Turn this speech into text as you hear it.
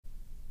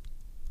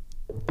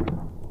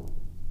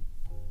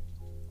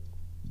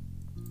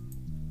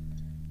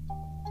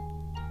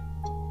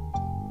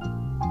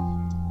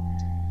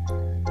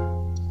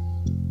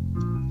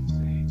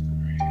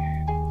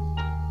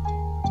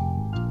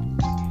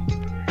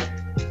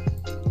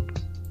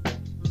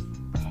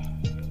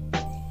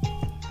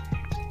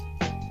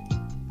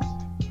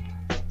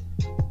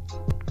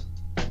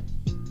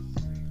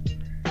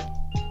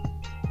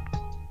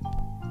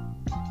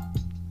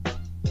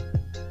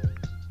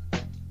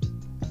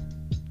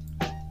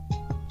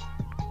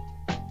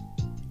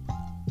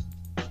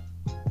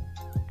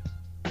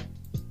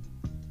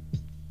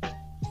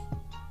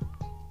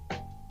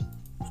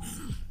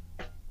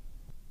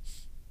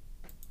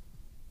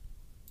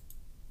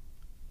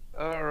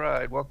All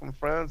right, welcome,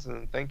 friends,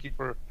 and thank you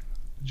for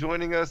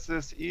joining us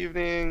this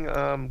evening.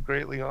 I'm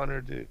greatly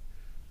honored to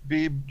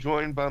be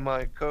joined by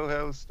my co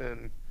host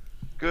and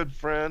good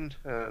friend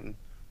and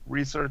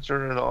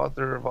researcher and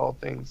author of all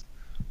things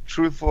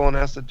truthful and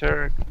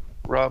esoteric,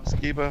 Rob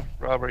Skiba.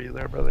 Rob, are you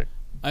there, brother?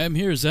 I am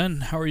here,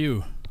 Zen. How are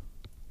you?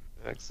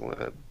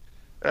 Excellent.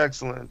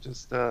 Excellent.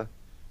 Just, of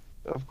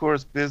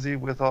course, busy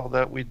with all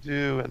that we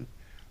do and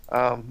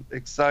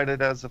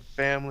excited as a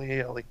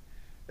family.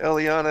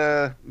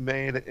 Eliana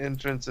made an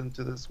entrance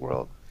into this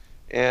world,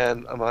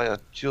 and my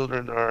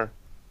children are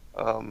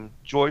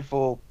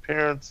joyful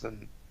parents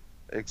and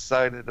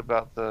excited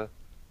about the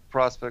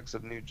prospects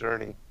of new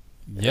journey.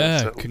 And Yeah,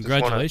 so we just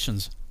want to,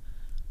 congratulations.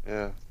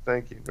 yeah,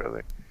 thank you,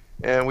 brother.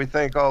 And we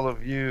thank all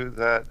of you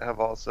that have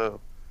also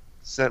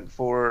sent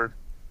forward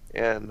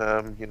and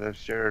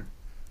shared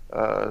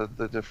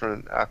the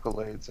different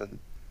accolades and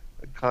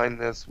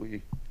kindness.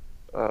 We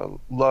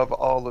love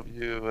all of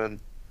you, and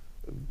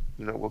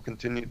we'll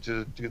continue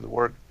to do the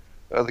work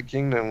of the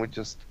kingdom. We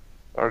just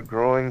are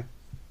growing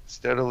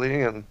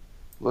steadily and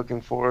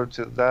looking forward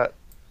to that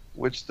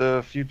which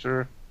the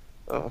future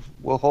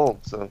will hold.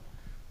 So,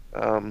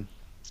 um,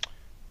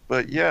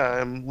 but yeah,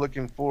 I'm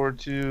looking forward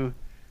to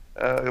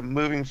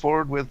moving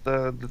forward with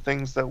the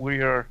things that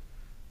we are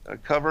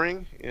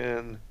covering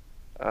in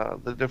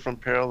the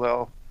different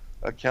parallel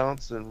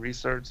accounts and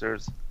research.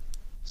 There's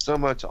so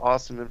much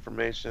awesome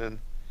information.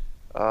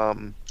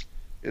 Um,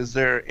 is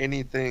there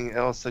anything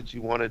else that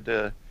you wanted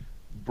to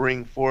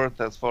bring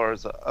forth as far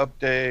as an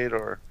update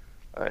or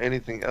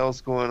anything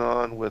else going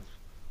on with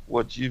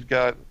what you've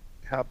got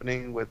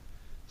happening with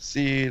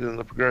Seed and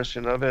the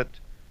progression of it?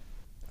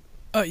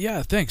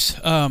 Yeah, thanks.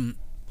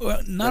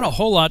 Well, not Yeah, a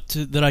whole lot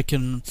that I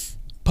can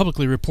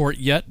publicly report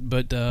yet,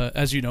 but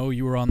as you know,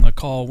 you were on the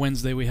call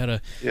Wednesday. We had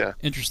a yeah,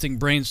 interesting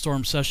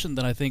brainstorm session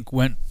that I think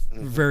went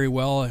hmm very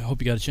well. I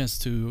hope you got a chance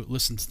to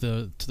listen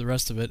to the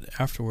rest of it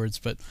afterwards.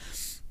 But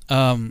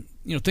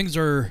things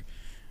are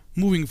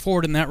moving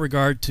forward in that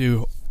regard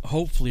to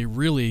hopefully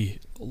really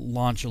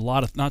launch a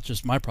lot of not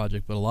just my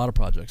project, but a lot of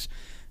projects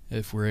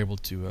if we're able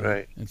to,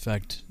 right. in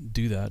fact,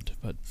 do that.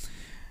 But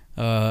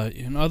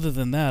and other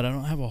than that, I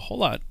don't have a whole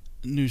lot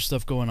new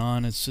stuff going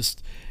on. It's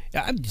just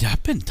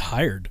I've been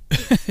tired.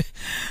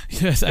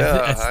 Yes,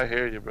 Yeah, I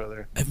hear you,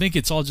 brother. I think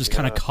it's all just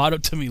kind of Yeah, caught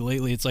up to me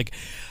lately. It's like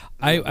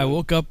I hmm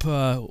woke up.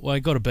 Well, I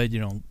go to bed,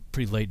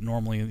 pretty late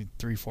normally,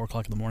 3, 4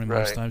 o'clock in the morning most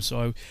right. times.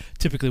 So I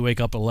typically wake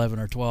up at 11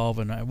 or 12,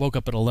 and I woke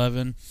up at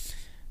 11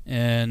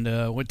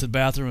 and went to the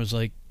bathroom. I was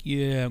like,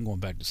 yeah, I'm going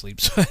back to sleep.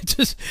 So I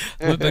just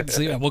went back to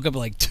sleep. I woke up at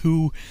like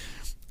 2,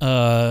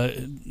 uh,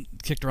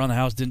 kicked around the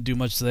house, didn't do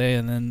much today,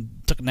 and then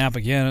took a nap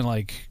again, and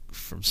like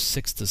from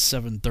 6 to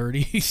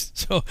 7:30.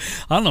 So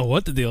I don't know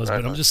what the deal is, Right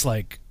but I'm on. just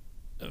like,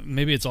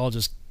 maybe it's all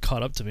just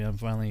caught up to me. I'm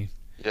finally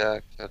Yeah,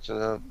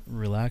 catching up.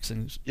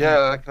 relaxing.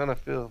 Yeah, I kind of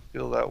feel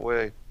that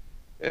way.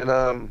 And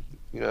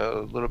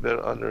a little bit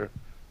under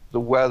the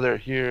weather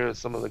here.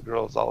 Some of the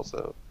girls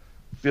also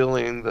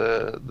feeling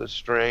the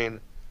strain,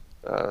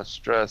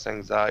 stress,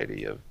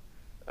 anxiety of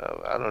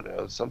I don't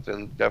know,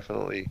 something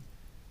definitely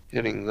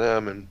hitting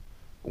them and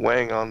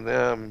weighing on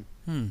them,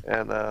 Hmm.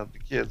 and the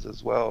kids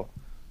as well.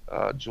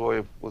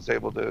 Joy was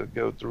able to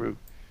go through,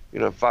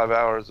 5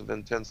 hours of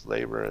intense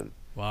labor, and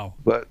Wow.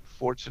 but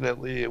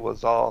fortunately it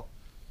was all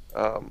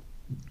um,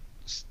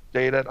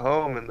 stayed at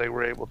home, and they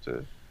were able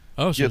to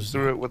Oh, so get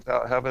through it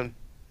without having,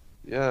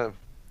 yeah,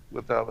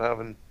 without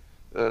having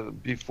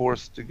be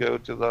forced to go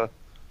to the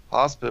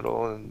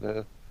hospital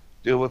and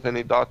deal with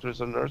any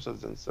doctors or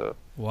nurses. And so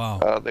wow.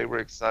 they were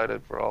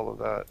excited for all of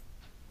that.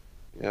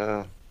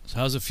 Yeah, So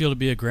how does it feel to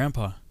be a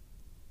grandpa?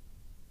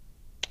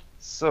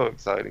 so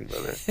exciting,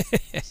 brother.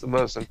 It's the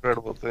most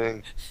incredible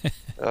thing.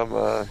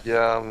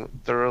 I'm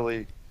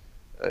thoroughly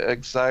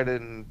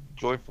excited and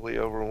joyfully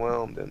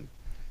overwhelmed, and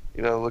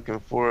looking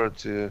forward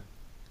to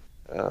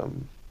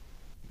um,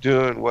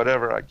 doing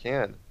whatever I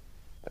can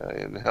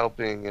in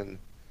helping and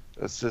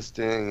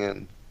assisting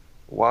and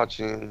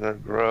watching her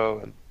grow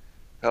and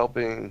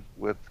helping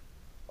with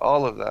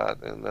all of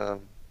that. And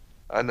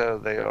I know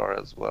they are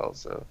as well.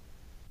 So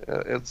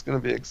it's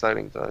going to be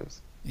exciting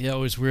times. Yeah, it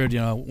was weird.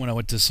 When I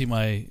went to see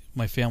my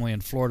family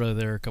in Florida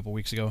there a couple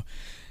weeks ago,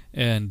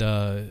 and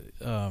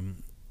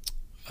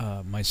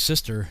my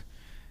sister,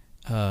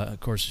 of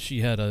course,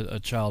 she had a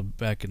child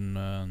back in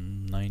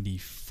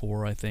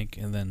 '94, I think,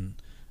 and then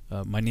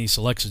my niece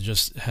Alexa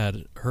just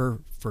had her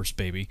first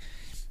baby,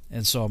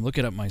 and so I'm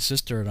looking at my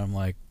sister and I'm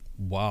like,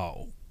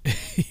 wow,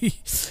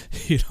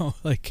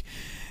 like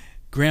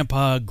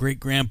grandpa, great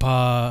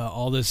grandpa,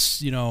 all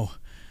this,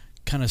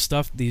 kind of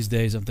stuff these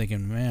days. I'm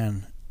thinking,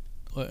 man,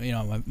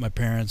 my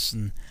parents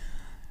and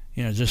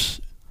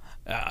just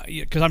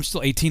because I'm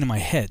still 18 in my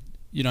head.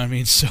 You know what I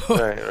mean? So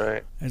Right,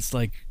 right. it's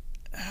like,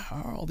 how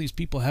are all these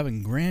people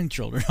having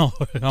grandchildren?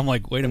 I'm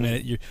like, wait a Mm,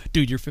 minute,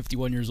 you're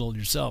 51 years old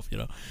yourself.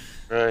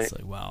 right. It's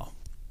like, wow,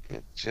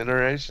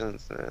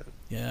 Generations, man.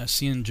 yeah,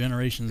 seeing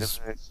generations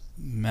Generations.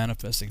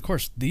 manifesting. Of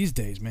course, these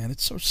days, man,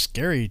 it's so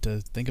scary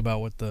to think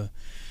about what the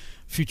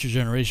future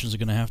generations are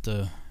going to have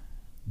to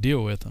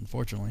deal with,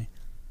 unfortunately.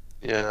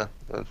 Yeah,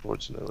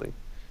 unfortunately.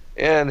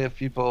 And if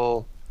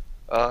people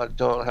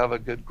don't have a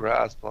good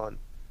grasp on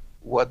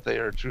what they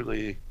are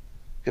truly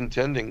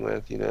contending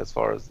with, as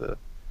far as the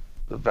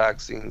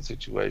vaccine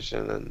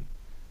situation and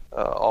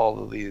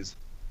all of these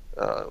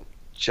uh,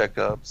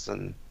 checkups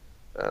and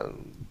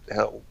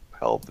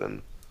health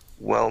and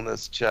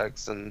wellness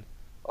checks and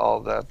all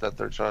that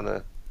they're trying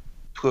to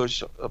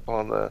push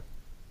upon the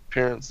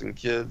parents and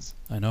kids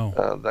I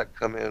know. that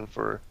come in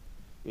for,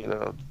 you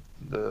know,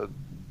 the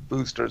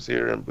boosters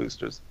here and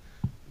boosters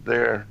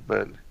there.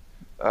 But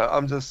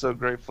I'm just so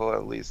grateful,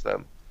 at least, that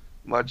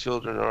my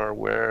children are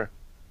aware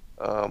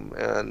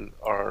and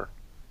are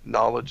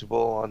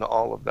knowledgeable on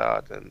all of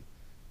that, and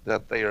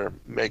that they are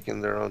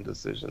making their own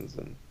decisions.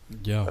 And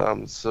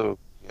Yeah. so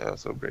yeah,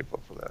 so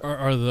grateful for that.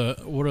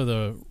 What are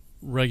the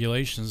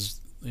regulations,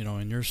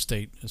 in your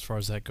state as far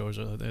as that goes?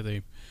 Are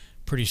they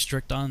pretty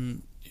strict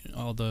on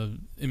all the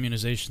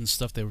immunization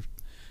stuff they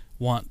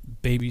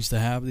want babies to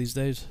have these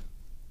days?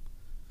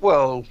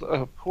 Well,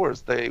 of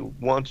course, they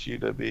want you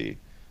to be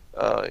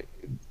uh,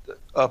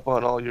 up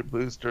on all your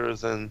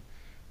boosters, and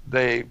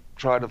they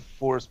try to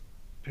force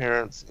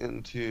parents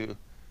into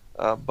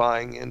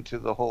buying into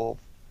the whole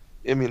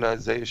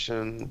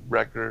immunization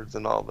records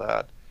and all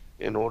that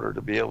in order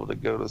to be able to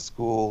go to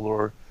school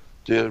or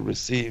to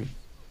receive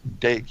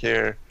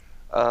daycare.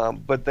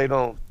 But they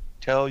don't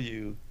tell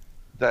you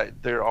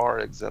that there are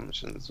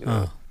exemptions,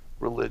 Huh.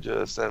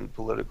 religious and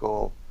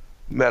political,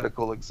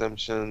 medical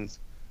exemptions,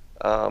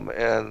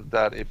 and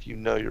that if you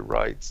know your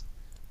rights,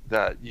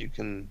 that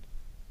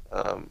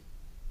um,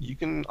 you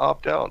can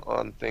opt out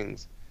on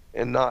things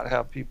and not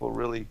have people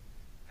really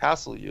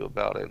hassle you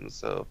about it. And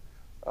so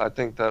I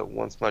think that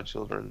once my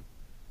children,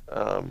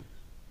 um,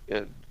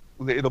 it,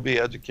 it'll be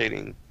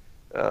educating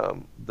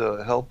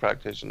the health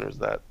practitioners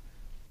that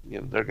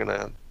they're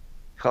gonna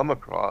come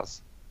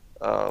across.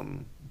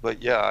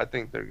 But yeah, I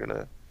think they're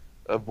gonna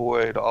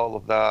avoid all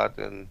of that,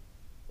 and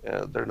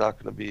they're not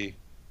gonna be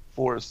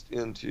forced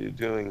into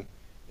doing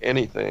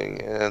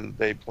anything. And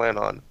they plan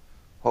on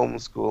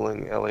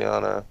homeschooling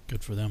Eliana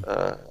Good for them.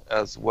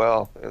 as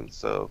well. And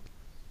so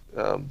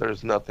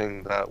there's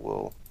nothing that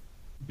will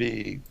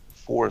be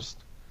forced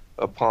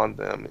upon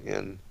them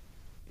in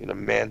a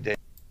mandate.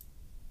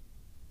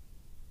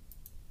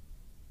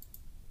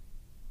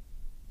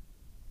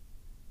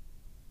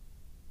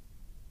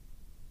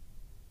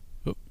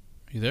 Oh,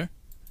 you there?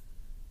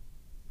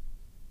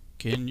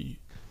 Can you?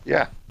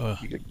 Yeah, Yeah,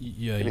 can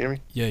you hear me?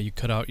 yeah. You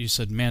cut out. You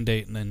said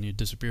mandate, and then you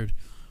disappeared.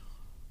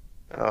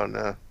 Oh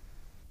no.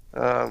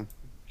 Um,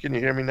 can you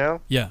hear me now?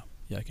 Yeah,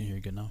 yeah. I can hear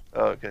you good now.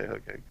 Okay,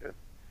 okay, good.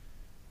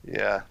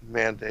 Yeah,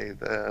 mandate,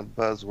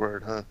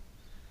 buzzword, huh?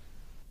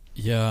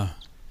 Yeah,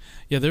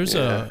 yeah. There's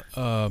Yeah,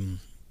 a.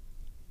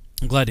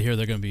 I'm glad to hear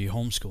they're going to be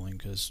homeschooling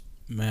because,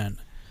 man,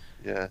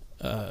 yeah.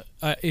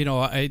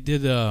 I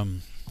did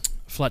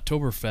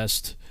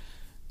Flattoberfest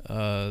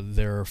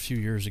there a few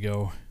years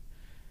ago,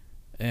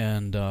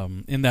 and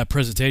in that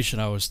presentation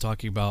I was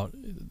talking about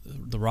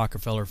the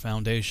Rockefeller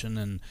Foundation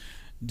and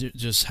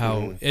just how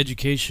Hmm.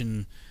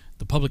 education,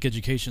 the public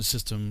education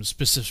system,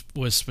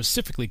 was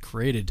specifically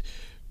created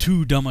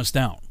to dumb us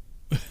down.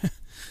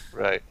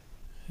 Right,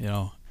 You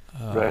know,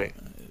 uh, right.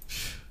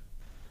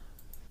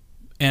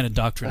 and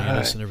indoctrinate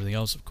us Right. and everything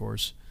else, of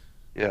course.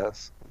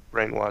 Yes,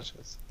 brainwash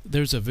us.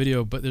 There's a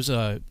video, but there's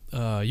a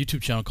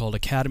YouTube channel called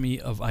Academy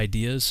of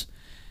Ideas,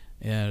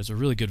 and it's a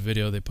really good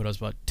video they put out. It's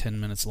about 10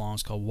 minutes long.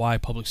 It's called Why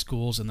Public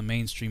Schools and the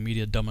Mainstream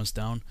Media Dumb Us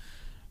Down.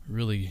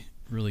 Really,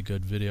 really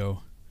good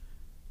video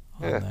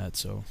on Yeah, that.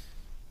 So,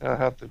 I'll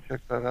have to check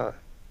that out.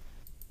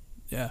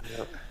 yeah.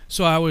 Yep.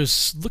 So I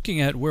was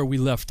looking at where we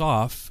left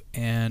off,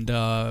 and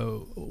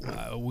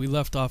we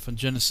left off in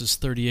Genesis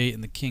 38 in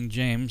the King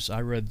James.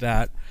 I read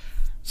that.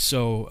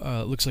 So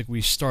it looks like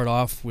we start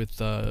off with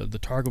the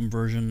Targum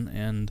version,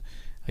 and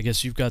I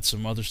guess you've got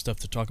some other stuff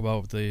to talk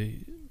about with the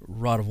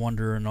Rod of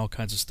Wonder and all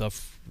kinds of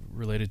stuff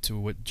related to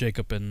what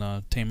Jacob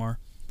and Tamar.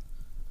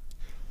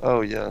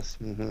 Oh yes.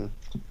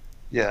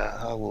 Yeah,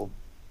 I will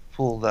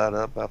pull that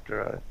up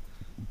after I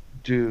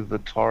do the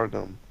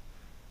Targum.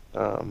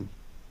 Um,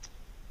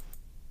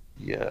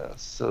 yeah,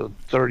 so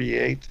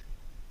 38.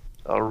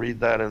 I'll read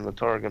that in the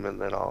Targum, and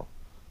then I'll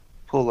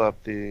pull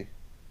up the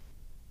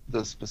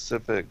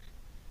specific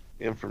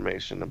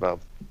information about,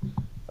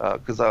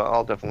 because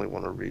I'll definitely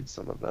want to read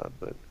some of that.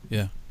 But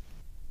Yeah.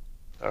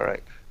 all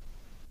right,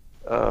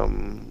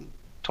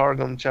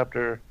 Targum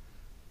chapter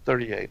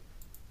 38.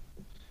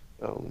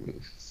 Oh, let me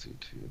see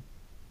too.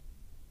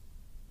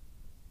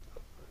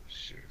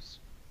 Shares.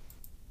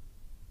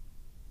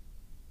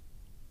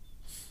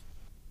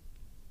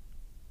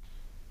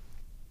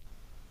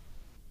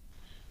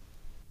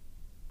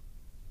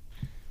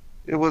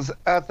 It was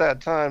at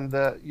that time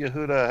that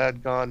Yehuda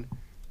had gone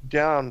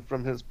down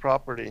from his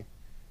property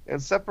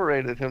and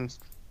separated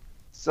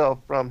himself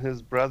from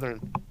his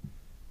brethren,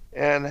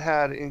 and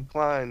had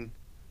inclined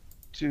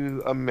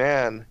to a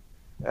man,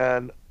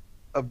 an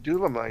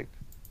Abdullamite,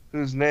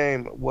 whose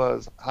name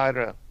was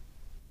Hira,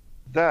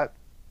 that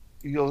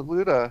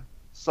Yehuda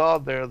saw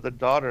there the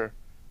daughter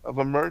of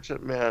a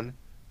merchantman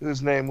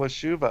whose name was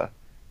Shuvah,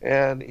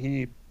 and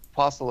he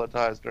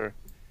proselytized her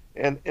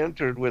and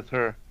entered with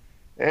her.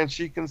 And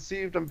she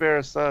conceived and bare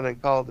a son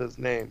and called his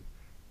name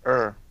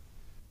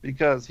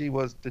because he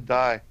was to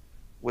die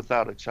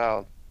without a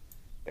child.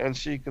 And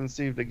she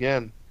conceived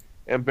again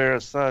and bare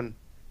a son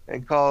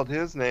and called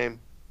his name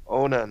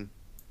Onan,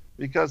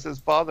 because his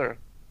father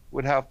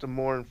would have to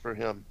mourn for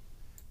him.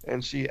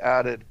 And she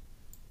added,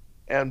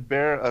 and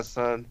bare a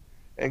son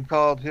and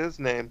called his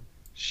name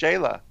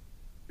Shelah,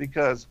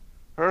 because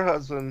her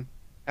husband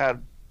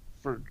had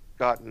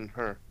forgotten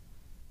her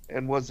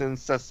and was in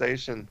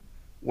cessation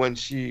when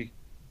she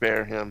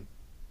bare him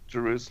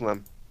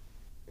Jerusalem.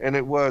 And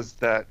it was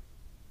that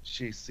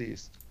she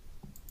ceased.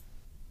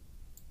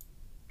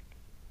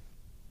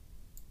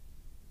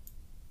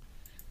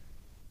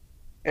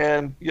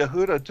 And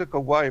Yehuda took a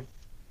wife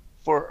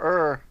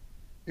for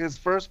his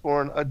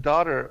firstborn, a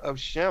daughter of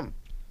Shem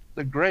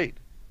the Great,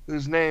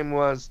 whose name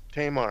was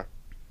Tamar.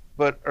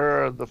 But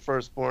the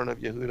firstborn of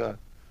Yehuda,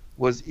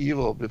 was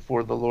evil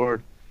before the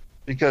Lord,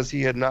 because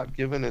he had not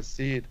given his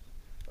seed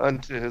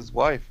unto his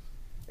wife.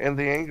 And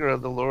the anger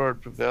of the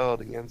Lord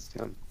prevailed against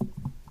him.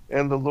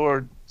 And the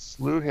Lord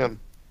slew him.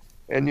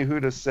 And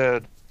Yehuda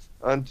said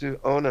unto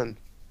Onan,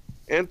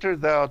 enter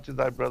thou to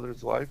thy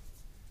brother's wife,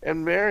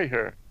 and marry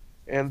her,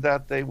 and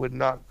that they would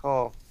not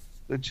call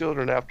the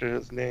children after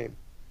his name.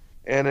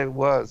 And it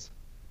was,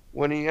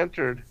 when he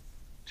entered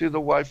to the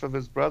wife of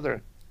his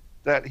brother,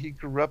 that he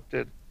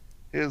corrupted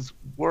his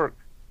work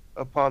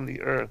upon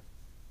the earth,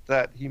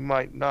 that he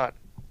might not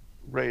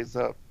raise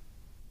up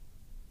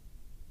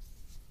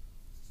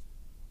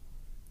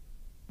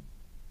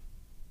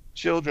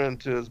children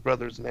to his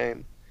brother's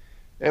name.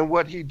 And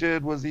what he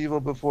did was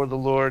evil before the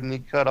Lord, and he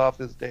cut off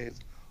his days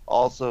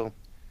also.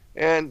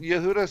 And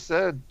Yehuda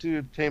said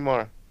to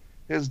Tamar,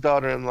 his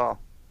daughter-in-law,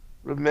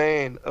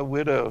 remain a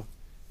widow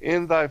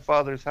in thy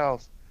father's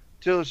house,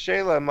 till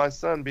Shelah my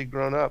son be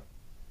grown up.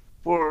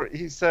 For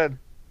he said,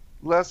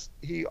 lest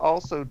he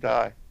also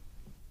die.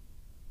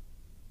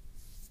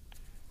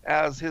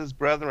 As his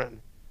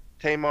brethren,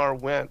 Tamar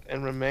went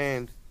and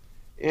remained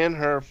in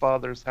her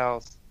father's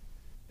house,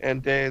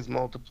 and days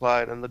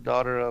multiplied, and the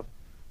daughter of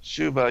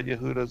Shuvah,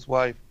 Yehuda's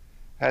wife,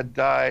 had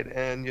died,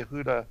 and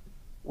Yehuda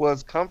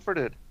was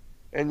comforted.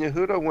 And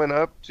Yehuda went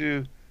up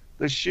to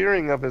the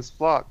shearing of his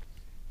flock,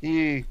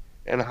 he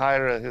and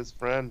Hira his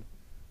friend,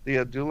 the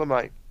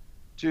Adulamite,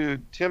 to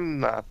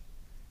Timnath.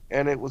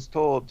 And it was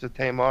told to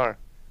Tamar,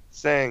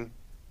 saying,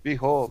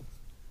 behold,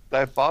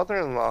 thy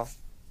father-in-law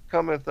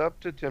cometh up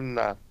to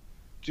Timnath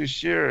to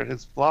shear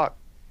his flock.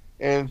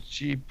 And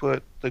she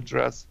put the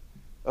dress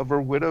of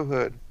her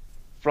widowhood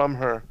from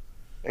her,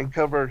 and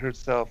covered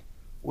herself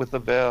with a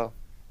veil,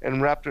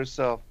 and wrapped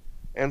herself,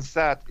 and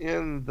sat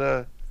in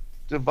the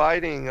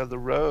dividing of the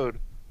road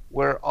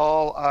where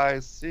all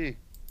eyes see,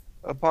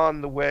 upon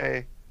the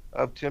way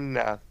of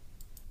Timnath.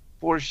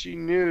 For she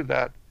knew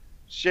that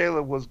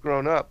Shelah was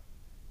grown up,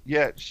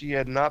 yet she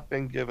had not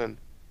been given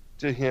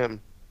to him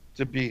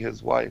to be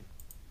his wife.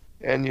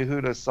 And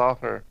Yehuda saw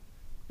her,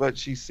 but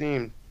she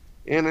seemed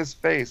in his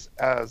face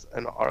as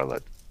an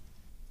harlot,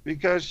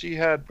 because she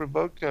had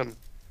provoked him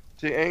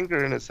to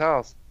anger in his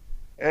house.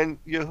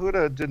 And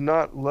Yehuda did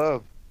not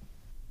love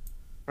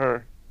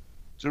her,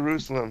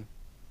 Jerusalem,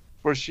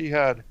 for she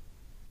had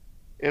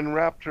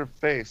enwrapped her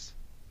face.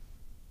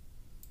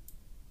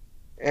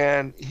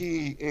 And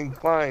he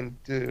inclined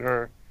to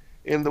her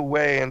in the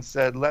way and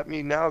said, let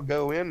me now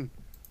go in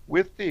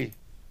with thee,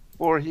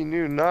 for he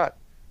knew not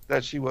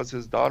that she was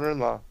his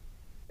daughter-in-law.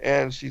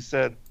 And she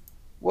said,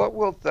 what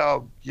wilt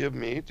thou give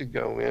me to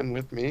go in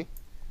with me?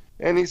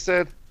 And he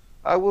said,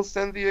 I will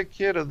send thee a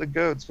kid of the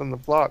goats from the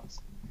flocks.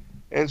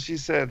 And she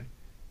said,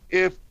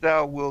 if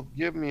thou wilt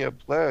give me a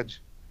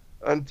pledge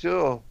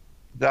until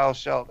thou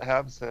shalt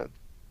have sent.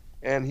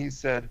 And he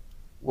said,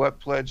 what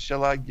pledge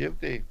shall I give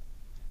thee?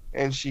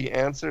 And she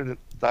answered,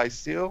 thy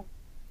seal,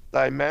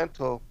 thy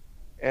mantle,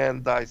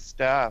 and thy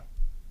staff,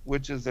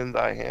 which is in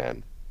thy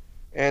hand.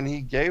 And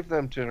he gave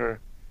them to her,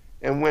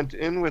 and went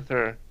in with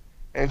her,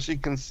 and she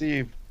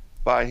conceived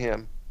by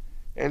him.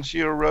 And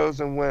she arose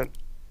and went,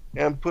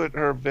 and put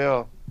her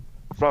veil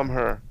from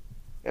her,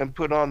 and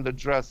put on the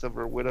dress of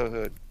her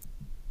widowhood.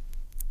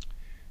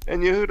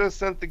 And Yehuda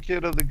sent the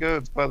kid of the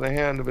goats by the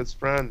hand of his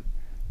friend,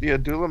 the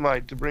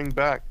Adulamite, to bring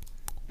back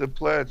the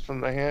pledge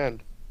from the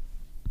hand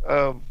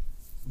of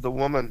the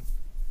woman.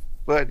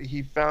 But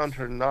he found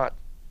her not,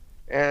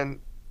 and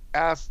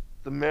asked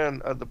the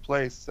men of the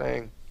place,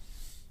 saying,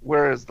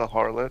 where is the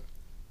harlot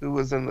who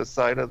was in the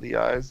sight of the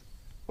eyes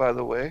by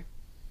the way?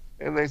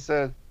 And they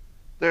said,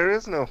 there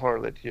is no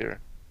harlot here.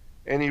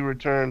 And he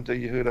returned to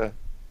Yehuda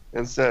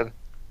and said,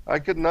 I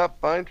could not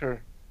find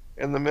her.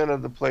 And the men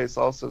of the place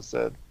also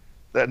said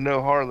that no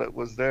harlot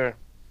was there.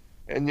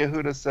 And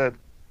Yehuda said,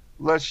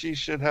 lest she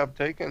should have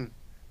taken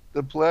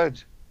the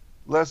pledge,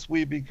 lest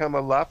we become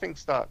a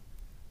laughingstock.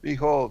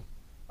 Behold,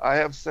 I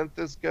have sent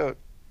this goat,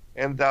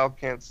 and thou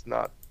canst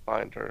not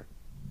find her.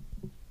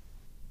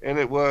 And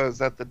it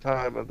was at the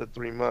time of the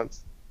 3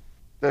 months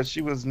that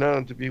she was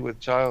known to be with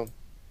child.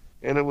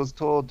 And it was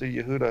told to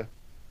Yehuda,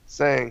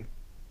 saying,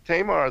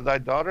 Tamar, thy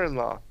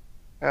daughter-in-law,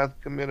 hath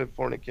committed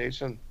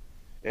fornication,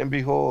 and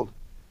behold,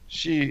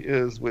 she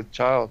is with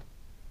child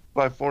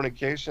by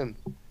fornication.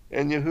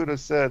 And Yehuda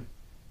said,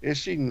 Is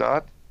she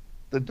not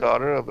the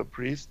daughter of a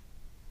priest?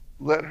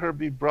 Let her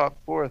be brought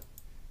forth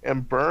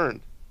and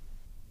burned.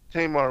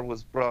 Tamar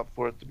was brought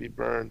forth to be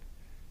burned,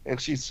 and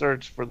she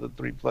searched for the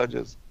three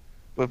pledges,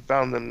 but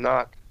found them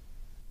not.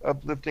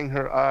 Uplifting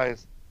her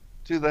eyes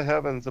to the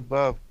heavens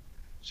above,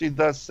 she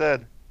thus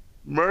said,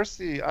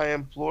 Mercy I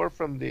implore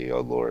from thee,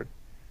 O Lord.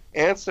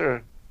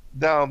 Answer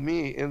thou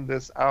me in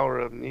this hour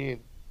of need,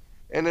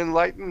 and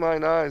enlighten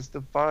mine eyes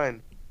to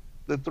find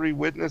the three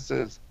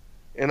witnesses,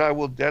 and I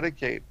will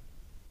dedicate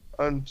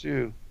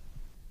unto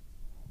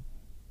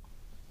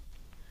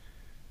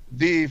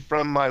thee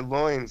from my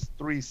loins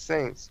 3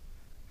 saints,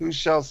 who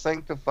shall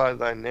sanctify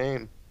thy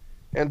name,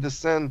 and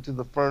descend to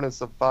the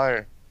furnace of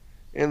fire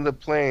in the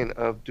plain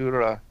of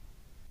Dura.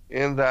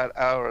 In that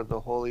hour the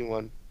Holy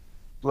One,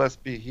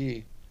 blessed be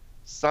he,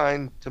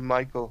 signed to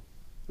Michael,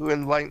 who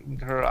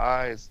enlightened her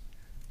eyes,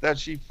 that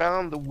she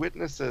found the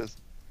witnesses,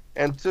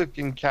 and took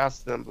and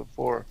cast them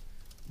before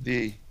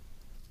the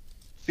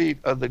feet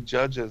of the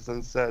judges,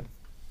 and said,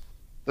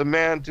 The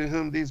man to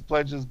whom these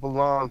pledges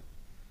belong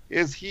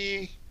is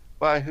he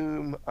by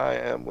whom I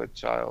am with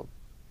child.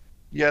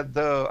 Yet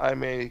though I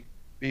may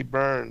be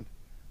burned,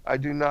 I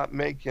do not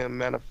make him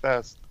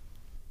manifest.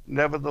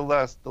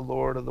 Nevertheless, the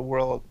Lord of the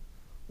world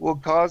will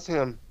cause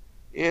him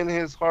in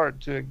his heart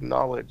to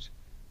acknowledge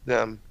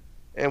them,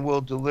 and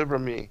will deliver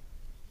me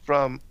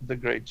from the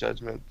great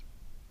judgment.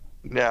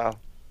 Now,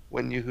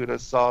 when Yehuda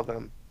saw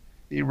them,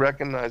 he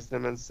recognized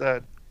them and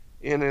said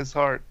in his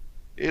heart,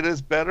 It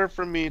is better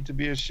for me to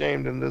be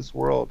ashamed in this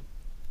world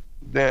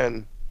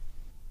than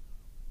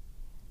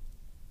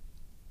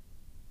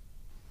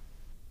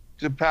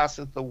to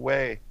passeth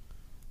away,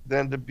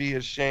 than to be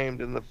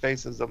ashamed in the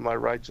faces of my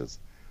righteous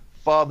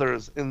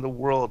fathers in the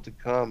world to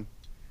come.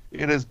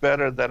 It is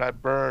better that I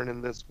burn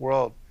in this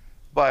world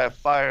by a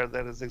fire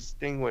that is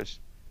extinguished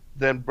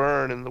than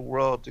burn in the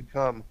world to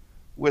come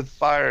with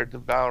fire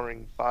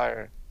devouring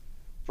fire.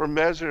 For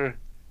measure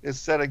is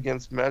set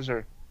against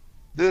measure.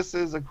 This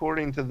is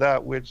according to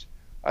that which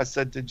I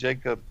said to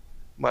Jacob,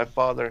 my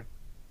father,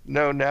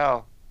 Know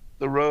now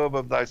the robe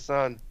of thy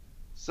son.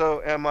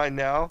 So am I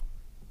now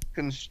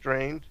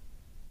constrained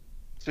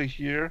to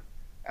hear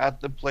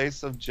at the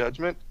place of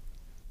judgment?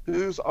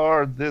 Whose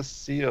are this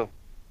seal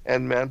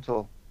and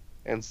mantle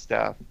and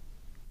staff?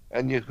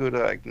 And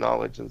Yehuda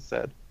acknowledged and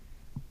said,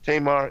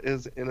 Tamar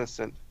is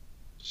innocent.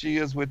 She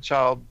is with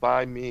child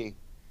by me.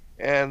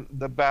 And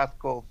the bath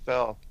coal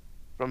fell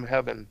from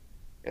heaven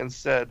and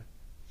said,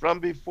 From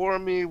before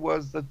me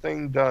was the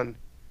thing done,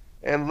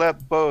 and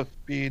let both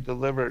be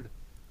delivered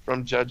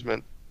from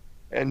judgment.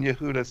 And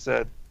Yehuda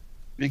said,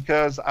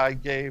 Because I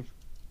gave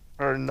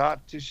her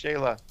not to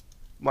Shelah,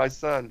 my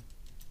son,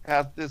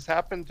 hath this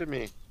happened to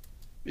me,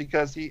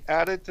 because he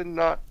added to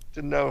not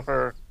to know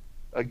her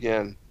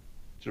again.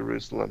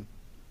 Jerusalem.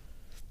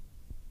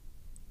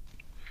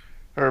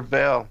 Her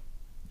veil.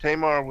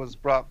 Tamar was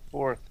brought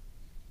forth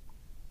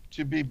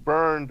to be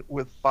burned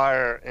with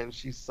fire, and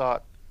she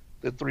sought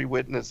the three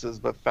witnesses,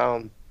 but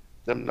found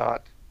them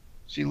not.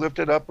 She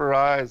lifted up her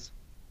eyes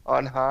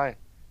on high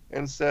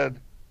and said,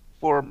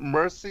 For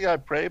mercy I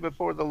pray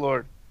before the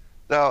Lord.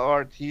 Thou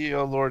art he,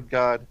 O Lord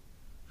God,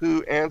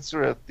 who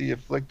answereth the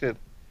afflicted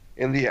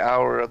in the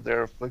hour of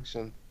their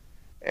affliction.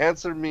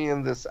 Answer me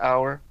in this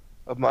hour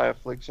of my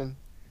affliction,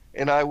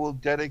 and I will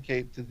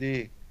dedicate to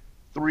thee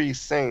 3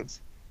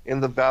 saints in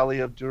the valley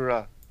of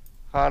Dura,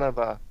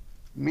 Hanava,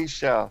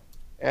 Mishael,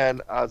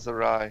 and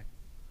Azariah.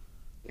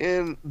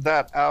 In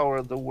that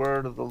hour the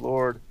word of the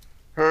Lord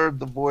heard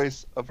the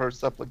voice of her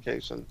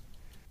supplication,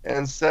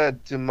 and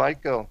said to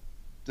Michael,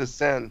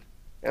 Descend,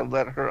 and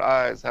let her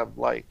eyes have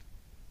light.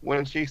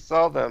 When she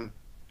saw them,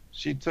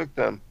 she took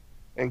them,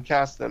 and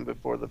cast them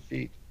before the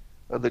feet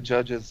of the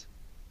judges,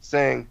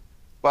 saying,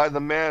 By the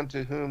man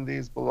to whom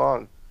these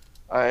belong,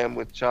 I am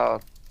with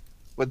child.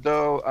 But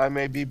though I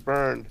may be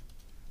burned,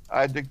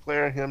 I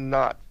declare him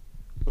not,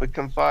 but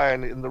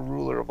confide in the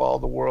ruler of all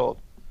the world,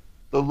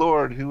 the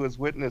Lord who is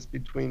witness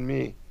between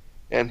me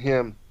and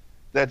him,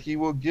 that he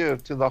will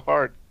give to the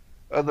heart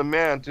of the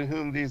man to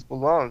whom these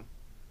belong,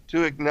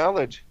 to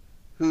acknowledge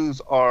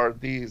whose are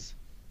these,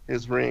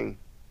 his ring,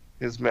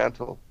 his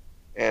mantle,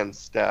 and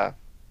staff.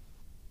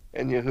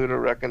 And Yehuda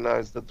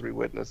recognized the 3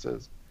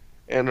 witnesses,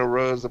 and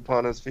arose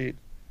upon his feet,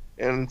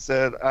 and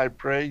said, I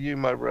pray you,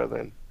 my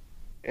brethren,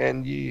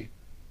 and ye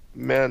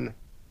men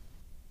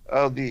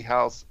of the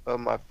house of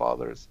my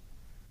fathers,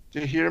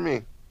 to hear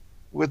me.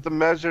 With the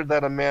measure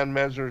that a man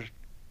measures,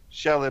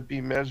 shall it be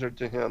measured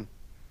to him,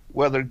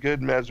 whether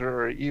good measure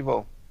or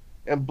evil.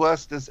 And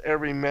blessed is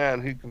every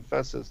man who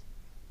confesses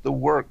the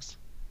works,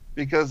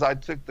 because I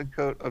took the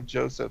coat of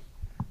Joseph,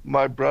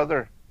 my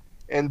brother,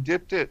 and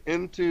dipped it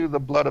into the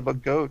blood of a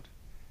goat,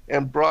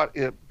 and brought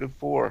it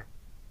before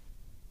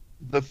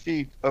the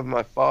feet of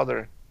my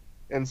father,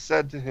 and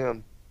said to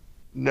him,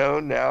 Know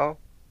now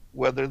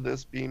whether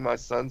this be my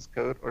son's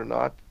coat or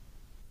not.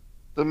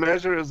 The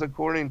measure is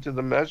according to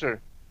the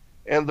measure,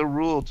 and the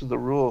rule to the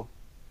rule.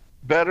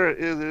 Better it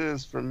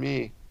is for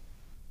me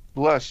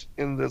blush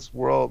in this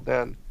world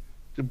than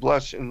to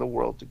blush in the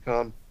world to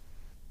come.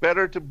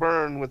 Better to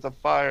burn with a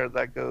fire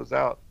that goes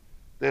out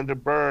than to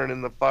burn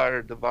in the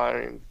fire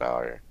devouring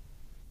fire.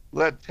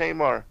 Let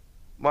Tamar,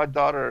 my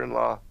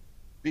daughter-in-law,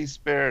 be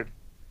spared.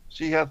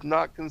 She hath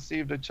not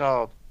conceived a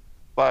child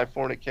by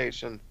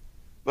fornication,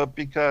 but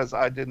because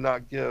I did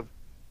not give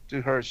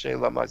to her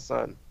Shelah my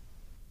son.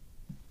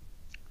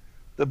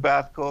 The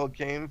Bathkol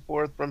came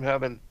forth from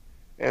heaven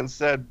and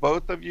said,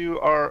 both of you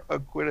are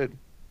acquitted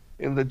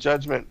in the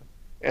judgment,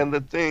 and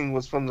the thing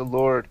was from the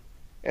Lord,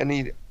 and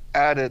he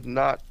added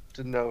not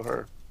to know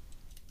her.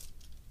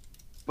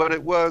 But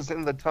it was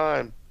in the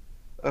time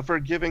of her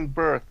giving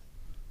birth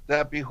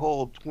that,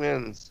 behold,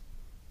 twins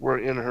were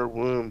in her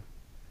womb,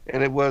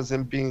 and it was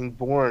in being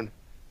born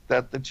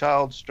that the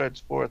child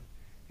stretched forth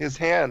his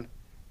hand,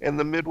 and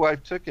the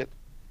midwife took it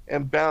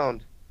and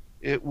bound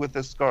it with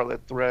a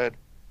scarlet thread,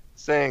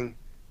 saying,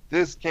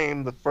 this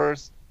came the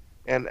first,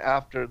 and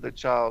after the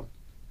child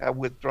had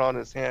withdrawn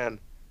his hand,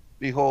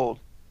 behold,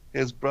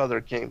 his brother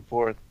came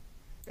forth.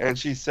 And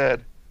she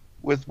said,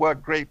 with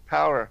what great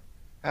power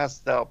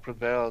hast thou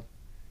prevailed?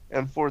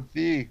 And for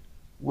thee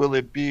will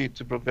it be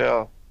to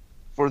prevail,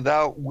 for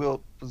thou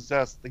wilt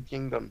possess the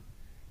kingdom.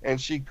 And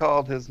she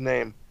called his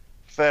name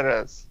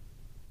Pharez.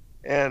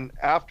 And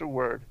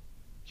afterward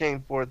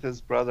came forth his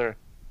brother,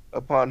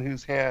 upon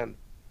whose hand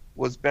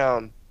was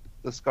bound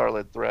the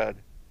scarlet thread.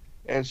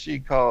 And she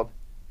called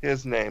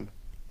his name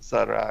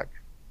Sarak.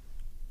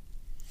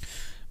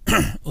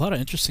 A lot of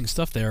interesting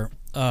stuff there.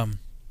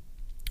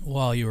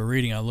 While you were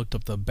reading, I looked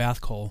up the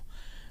Bathkol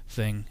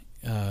thing.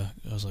 I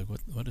was like,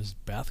 what is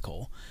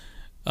Bathkol?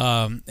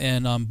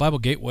 And on Bible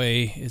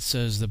Gateway, it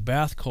says the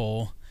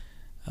Bathkol,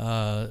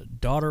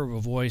 daughter of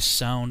a voice,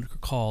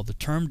 sound, call. The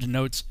term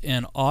denotes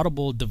an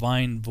audible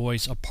divine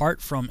voice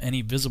apart from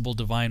any visible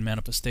divine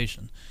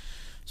manifestation.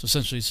 So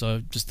essentially, it's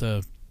just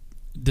a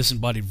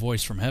disembodied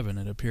voice from heaven.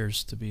 It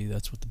appears to be.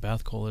 That's what the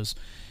Bathkol is.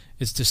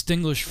 It's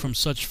distinguished from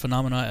such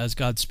phenomena as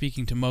God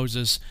speaking to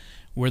Moses,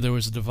 where there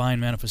was a divine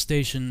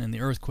manifestation in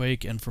the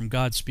earthquake, and from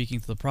God speaking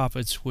to the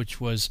prophets,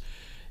 which was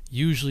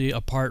usually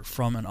apart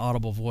from an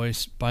audible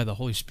voice by the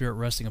Holy Spirit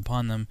resting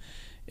upon them.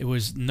 It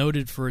was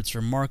noted for its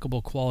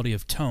remarkable quality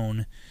of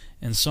tone,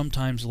 and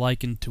sometimes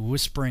likened to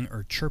whispering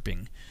or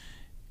chirping.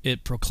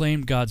 It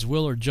proclaimed God's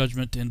will or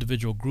judgment to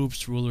individual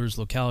groups, rulers,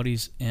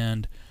 localities,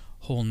 and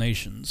whole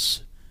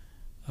nations.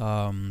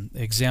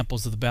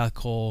 Examples of the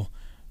Bathkol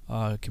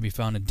can be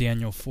found in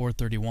Daniel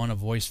 4:31. A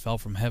voice fell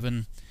from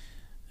heaven,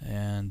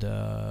 and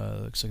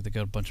looks like they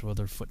got a bunch of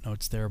other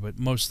footnotes there, but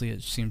mostly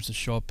it seems to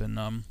show up in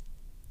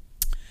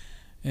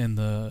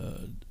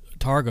the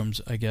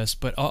Targums, I guess.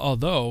 But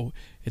although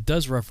it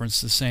does reference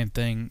the same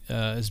thing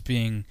as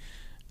being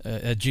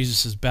at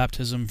Jesus'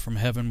 baptism from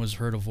heaven was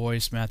heard a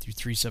voice, Matthew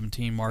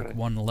 3:17, Mark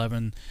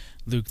 1:11,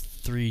 Luke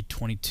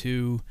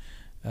 3:22.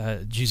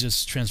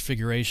 Jesus'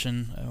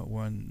 transfiguration,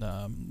 when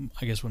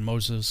I guess when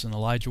Moses and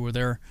Elijah were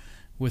there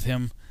with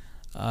him,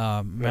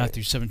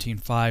 Matthew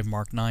 17:5,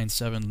 Mark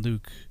 9:7,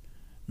 Luke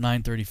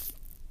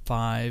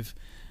 9:35.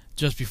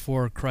 Just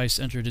before Christ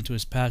entered into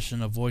his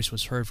passion, a voice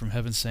was heard from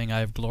heaven saying, I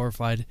have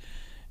glorified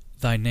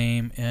thy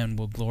name and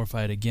will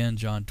glorify it again,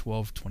 John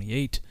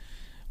 12:28.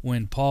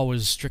 When Paul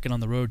was stricken on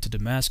the road to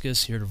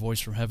Damascus, he heard a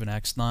voice from heaven,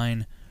 Acts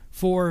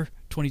 9:4,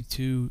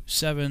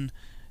 22:7,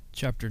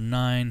 chapter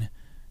 9,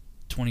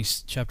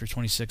 chapter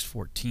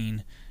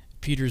 26:14.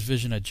 Peter's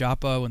vision at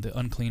Joppa when the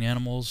unclean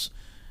animals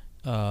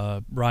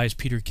rise,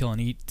 Peter, kill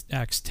and eat,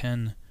 Acts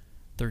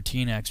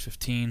 10:13, Acts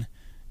 15,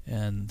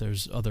 and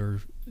there's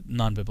other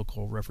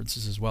non-biblical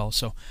references as well.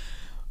 So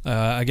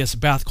I guess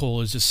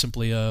Bathkol is just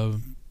simply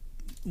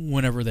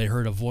whenever they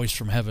heard a voice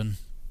from heaven.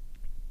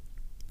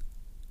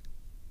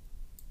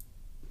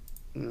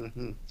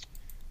 Mm-hmm.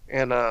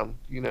 And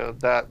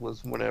that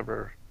was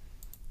whenever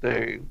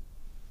there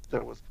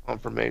was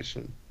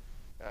confirmation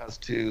as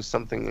to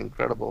something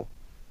incredible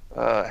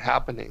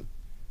happening.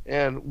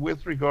 And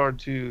with regard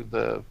to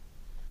the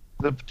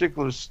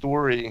particular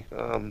story,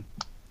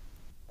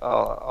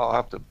 I'll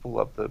have to pull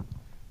up the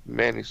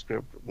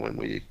manuscript when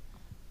we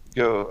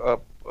go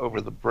up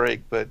over the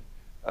break. But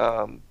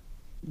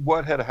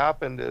what had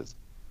happened is,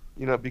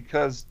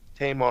 because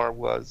Tamar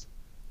was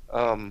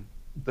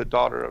the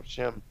daughter of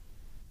Shem,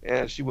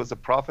 and she was a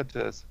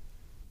prophetess,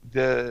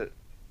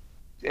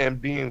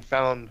 and being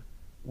found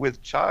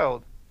with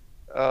child,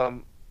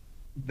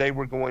 they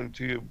were going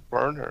to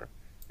burn her,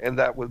 and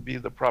that would be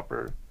the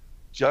proper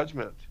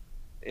judgment.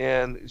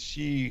 And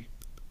she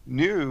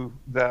knew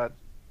that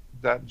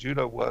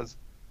Judah was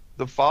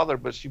the father,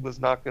 but she was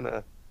not going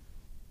to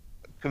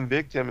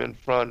convict him in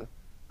front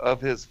of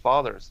his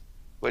fathers,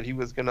 but she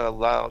was going to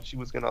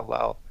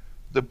allow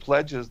the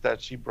pledges that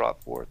she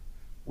brought forth,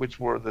 which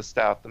were the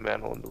staff, the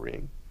mantle, and the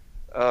ring,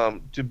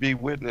 to be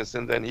witness,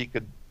 and then he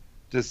could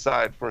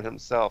decide for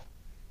himself.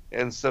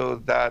 And so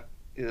that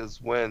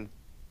is when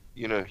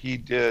he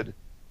did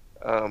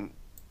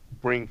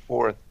bring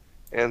forth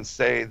and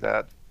say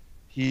that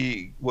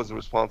he was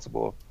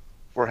responsible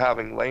for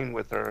having lain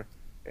with her,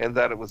 and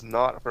that it was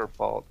not her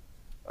fault.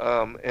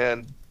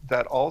 And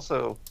that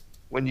also,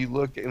 when you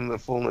look in the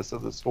fullness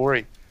of the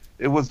story,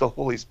 it was the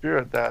Holy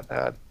Spirit that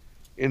had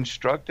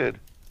instructed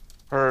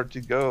her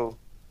to go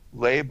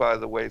lay by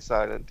the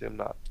wayside in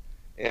Timnah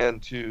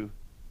and to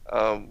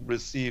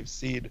receive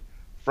seed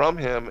from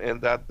him, and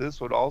that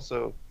this would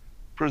also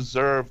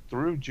preserve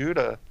through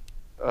Judah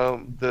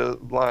the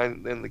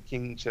line and the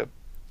kingship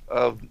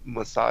of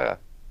Messiah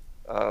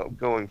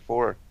going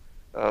forward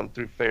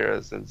through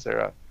Pharez and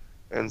Sarah.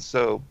 And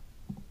so,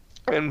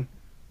 and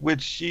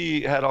which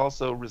she had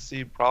also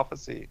received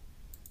prophecy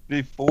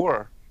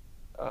before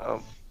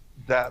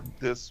that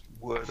this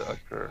would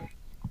occur.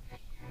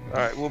 All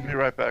right, we'll be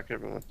right back,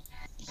 everyone.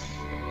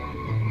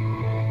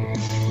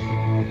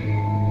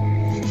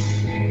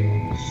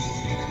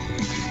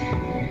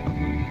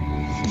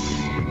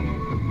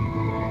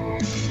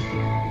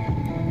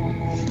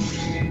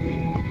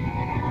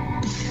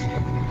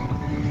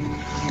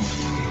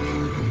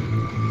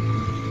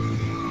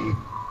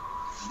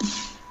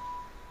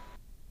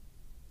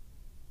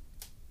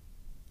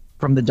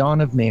 From the dawn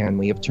of man,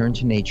 we have turned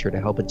to nature to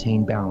help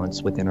attain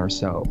balance within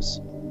ourselves.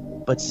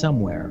 But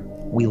somewhere,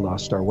 we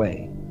lost our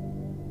way.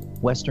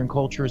 Western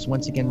culture is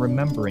once again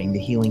remembering the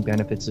healing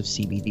benefits of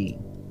CBD,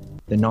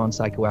 the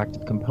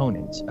non-psychoactive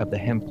component of the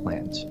hemp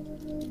plant.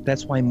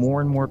 That's why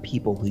more and more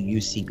people who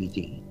use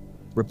CBD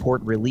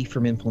report relief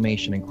from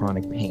inflammation and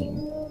chronic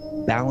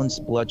pain,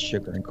 balanced blood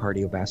sugar and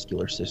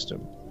cardiovascular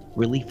system,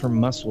 relief from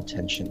muscle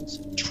tensions,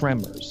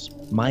 tremors,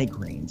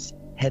 migraines,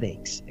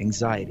 headaches,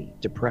 anxiety,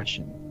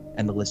 depression,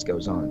 and the list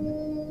goes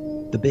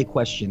on. The big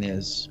question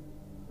is,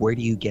 where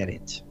do you get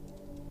it?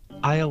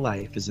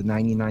 iLife is a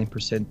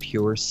 99%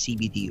 pure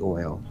CBD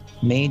oil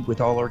made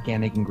with all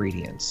organic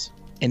ingredients,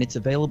 and it's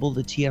available to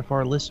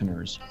TFR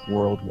listeners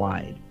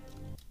worldwide.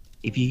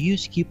 If you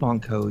use coupon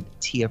code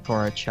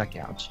TFR at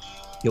checkout,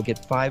 you'll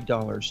get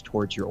 $5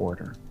 towards your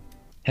order.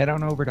 Head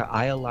on over to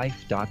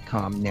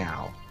iLife.com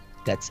now.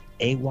 That's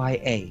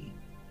AYA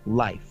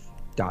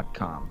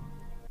life.com.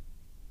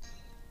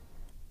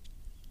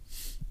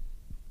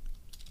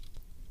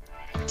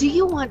 Do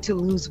you want to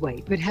lose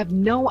weight but have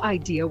no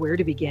idea where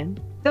to begin?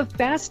 The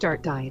Fast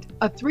Start Diet,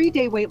 a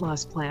 3-day weight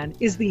loss plan,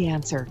 is the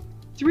answer.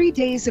 3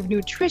 days of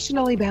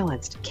nutritionally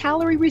balanced,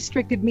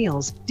 calorie-restricted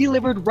meals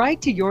delivered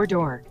right to your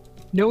door.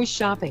 No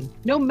shopping,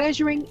 no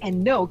measuring,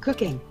 and no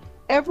cooking.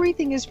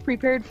 Everything is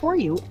prepared for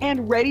you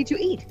and ready to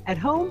eat at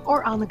home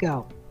or on the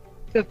go.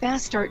 The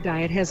Fast Start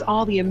Diet has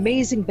all the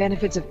amazing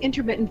benefits of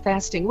intermittent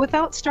fasting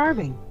without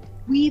starving.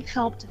 We've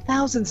helped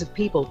thousands of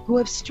people who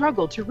have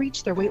struggled to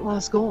reach their weight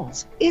loss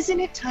goals. Isn't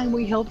it time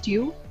we helped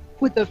you?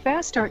 With the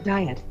Fast Start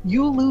Diet,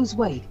 you'll lose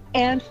weight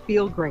and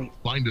feel great.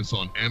 Find us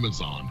on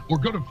Amazon or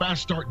go to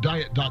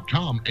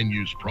faststartdiet.com and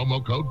use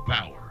promo code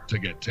POWER to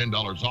get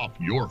 $10 off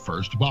your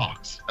first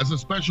box. As a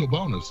special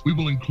bonus, we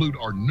will include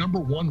our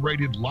 #1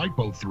 rated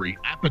Lipo3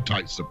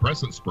 appetite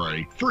suppressant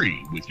spray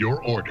free with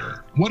your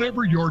order.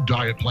 Whatever your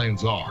diet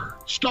plans are,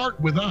 start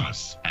with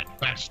us at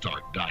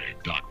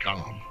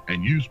faststartdiet.com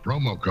and use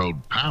promo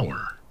code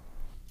POWER.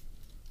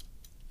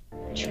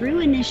 True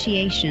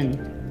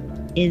initiation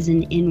is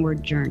an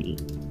inward journey.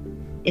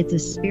 It's a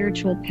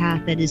spiritual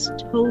path that is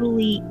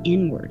totally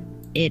inward.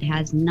 It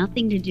has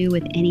nothing to do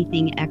with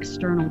anything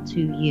external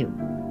to you.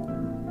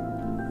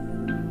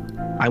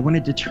 I want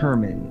to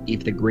determine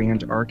if the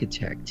Grand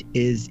Architect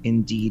is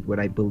indeed what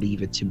I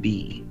believe it to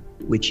be,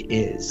 which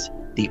is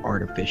the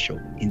artificial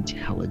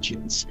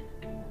intelligence.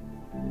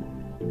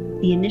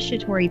 The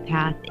initiatory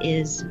path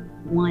is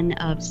one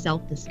of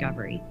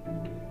self-discovery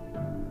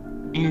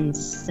and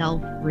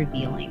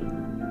self-revealing.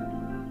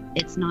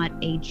 It's not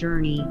a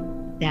journey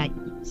that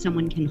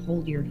someone can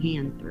hold your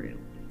hand through.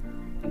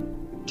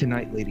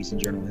 Tonight, ladies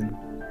and gentlemen,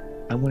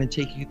 I want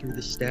to take you through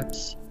the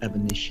steps of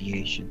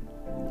initiation.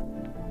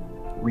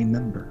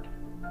 Remember,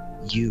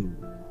 you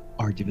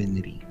are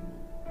divinity.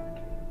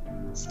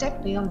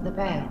 Step Beyond the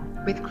Veil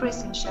with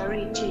Chris and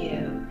Sherry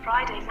Geo.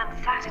 Fridays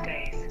and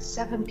Saturdays,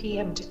 7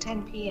 p.m. to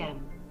 10 p.m.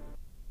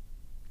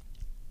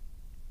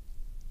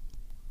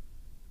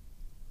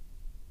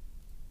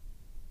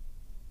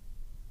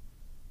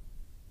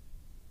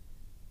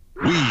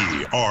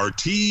 We are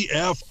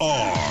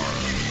TFR.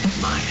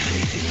 My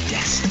faith in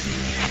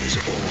destiny is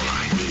all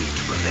I need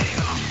to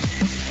prevail.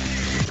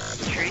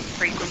 Truth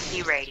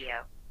Frequency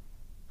Radio.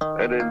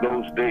 And in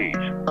those days,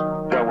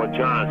 there were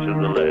giants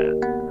in the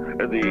land,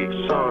 and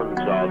the sons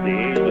of the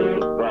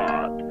angels of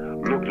God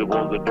looked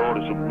upon the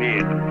daughters of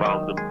men and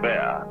found them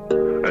fair,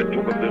 and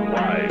took of them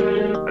wives,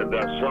 and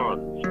their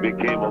sons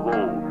became of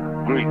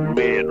old great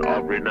men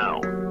of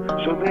renown.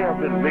 So they have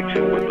been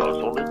mixing with us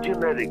on a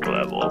genetic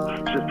level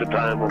since the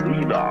time of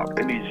Enoch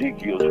and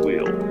Ezekiel's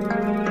will.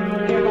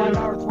 Here on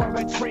Earth, we're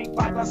intrigued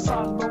by the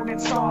sun, moon,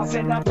 and stars,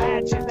 and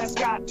imagine there's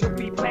got to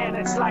be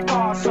planets like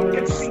ours. So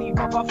conceive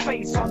of a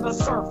face on the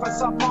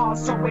surface of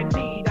Mars, so in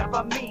need of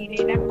a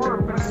meaning and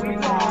purpose we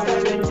lost.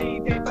 And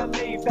indeed they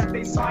believe that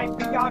these might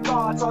be our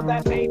gods, or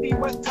that maybe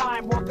with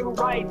time we'll do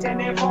right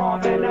and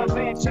evolve and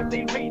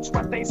eventually reach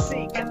what they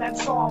seek, and that and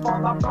solve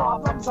all the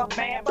problems of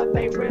man, but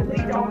they really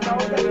don't know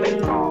that they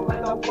fall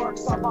in the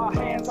works of our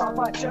hands are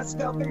but just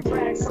filthy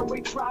rags. So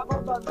we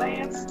travel the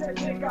lands to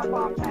dig up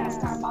our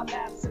past time, our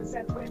lapses,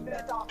 and with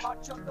it are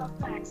much of the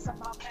facts. And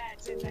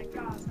imagine that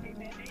God's came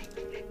in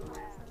angry and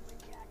crashed.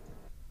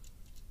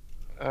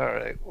 All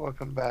right,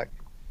 welcome back,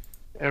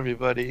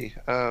 everybody.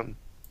 I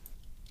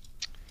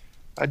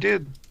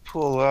did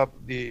pull up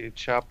the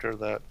chapter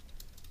that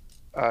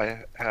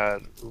I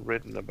had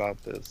written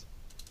about this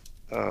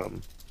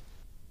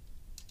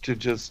to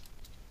just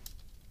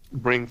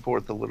bring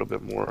forth a little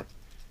bit more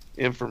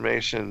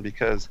information,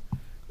 because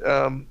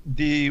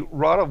the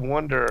Rod of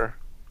Wonder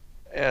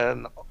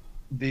and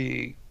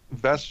the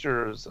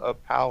Vestures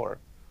of Power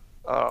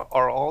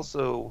are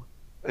also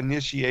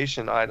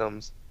initiation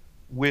items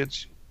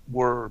which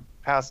were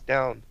passed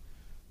down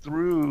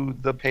through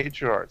the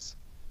patriarchs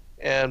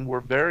and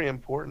were very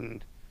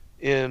important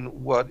in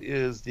what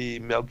is the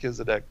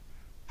Melchizedek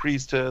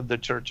priesthood, the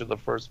Church of the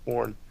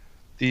Firstborn,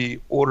 the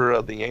Order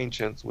of the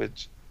Ancients,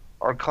 which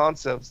are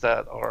concepts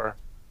that are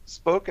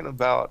spoken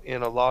about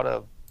in a lot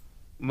of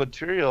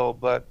material,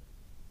 but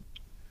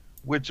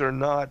which are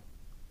not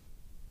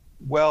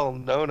well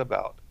known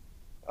about,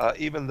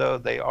 even though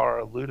they are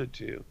alluded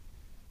to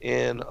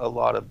in a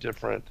lot of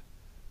different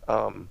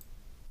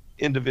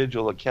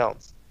individual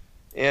accounts.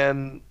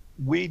 And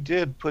we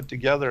did put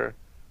together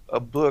a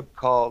book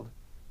called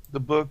the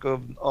Book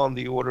on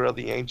the Order of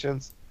the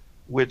Ancients,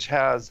 which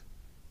has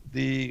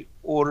the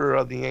Order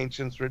of the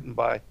Ancients written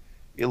by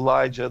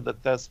Elijah the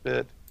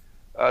Thespit,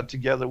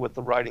 together with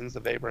the writings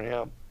of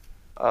Abraham,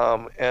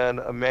 and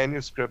a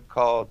manuscript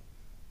called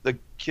the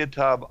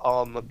Kitab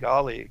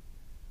al-Magali,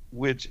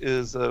 which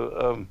is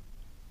a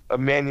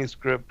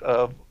manuscript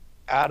of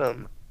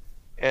Adam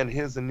and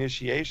his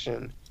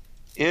initiation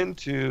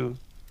into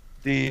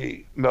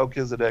the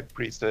Melchizedek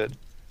priesthood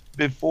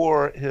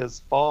before his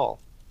fall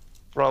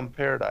from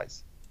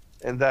paradise,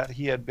 and that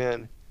he had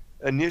been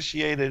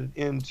initiated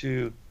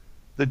into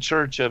the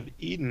Church of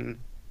Eden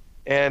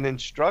and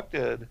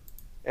instructed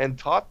and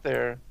taught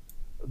there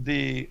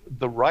the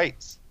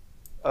rites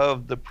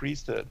of the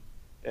priesthood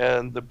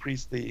and the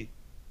priestly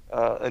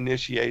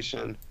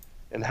initiation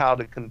and how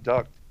to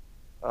conduct,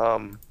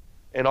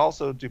 and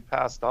also to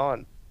pass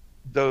on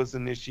those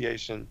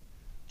initiation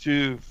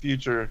to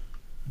future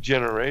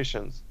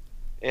generations.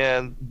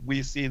 And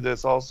we see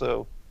this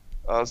also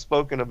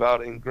spoken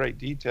about in great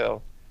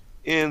detail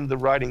in the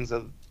writings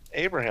of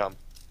Abraham,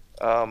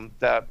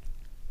 that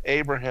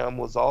Abraham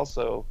was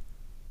also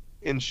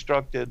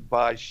instructed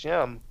by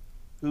Shem,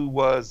 who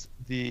was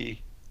the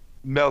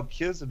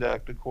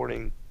Melchizedek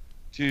according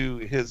to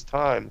his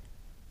time,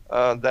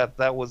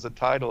 that was a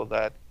title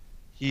that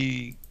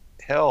he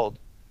held,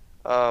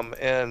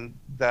 and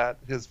that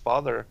his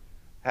father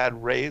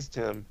had raised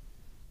him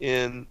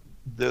in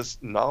this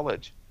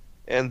knowledge,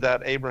 and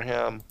that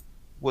Abraham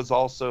was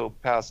also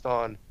passed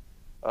on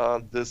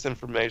this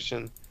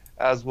information,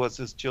 as was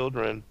his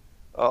children,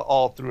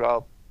 all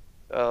throughout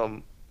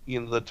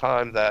the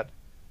time that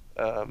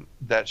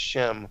that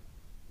Shem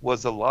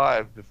was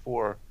alive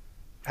before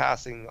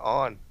passing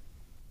on.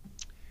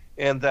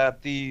 And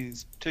that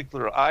these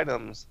particular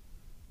items,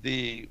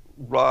 the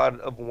Rod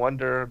of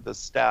Wonder, the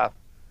Staff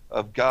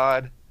of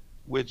God,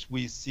 which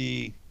we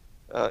see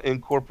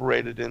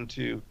incorporated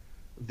into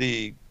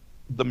the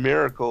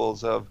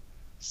miracles of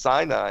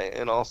Sinai,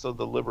 and also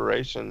the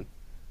liberation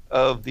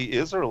of the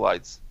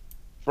Israelites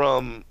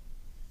from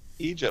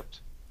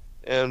Egypt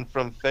and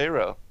from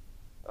Pharaoh,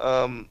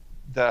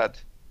 that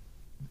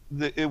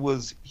it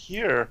was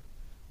here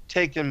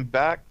taken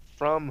back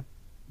from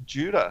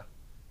Judah,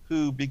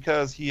 who,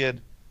 because he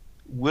had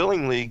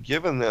willingly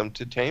given them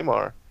to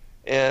Tamar,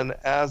 and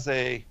as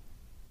a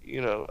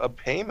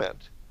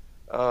payment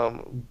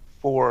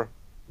for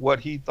what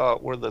he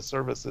thought were the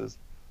services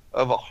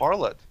of a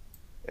harlot.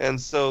 And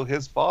so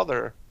his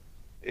father,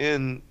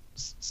 in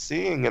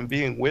seeing and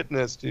being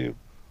witness to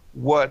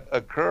what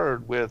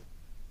occurred with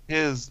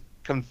his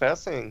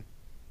confessing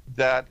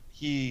that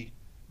he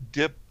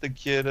dipped the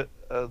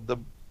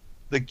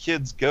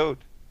kid's goat,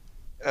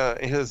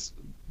 his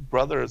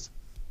brother's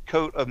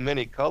coat of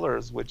many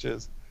colors, which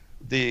is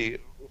the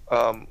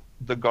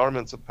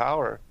garments of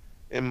power,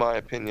 in my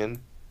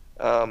opinion,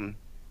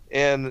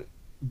 and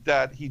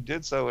that he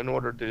did so in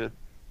order to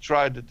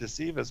try to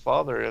deceive his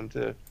father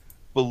into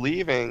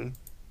believing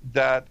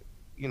that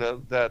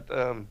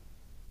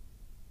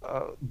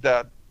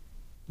that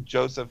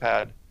Joseph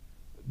had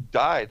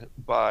died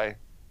by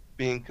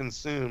being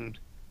consumed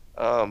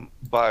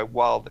by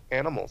wild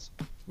animals.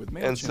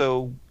 And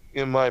so,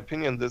 in my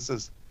opinion, this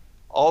is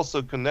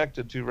also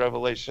connected to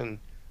Revelation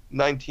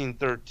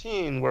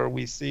 19:13, where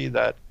we see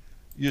that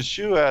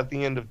Yeshua at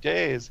the end of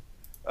days,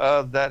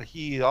 that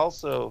he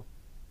also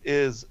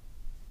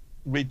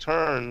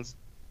returns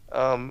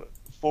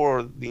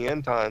for the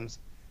end times,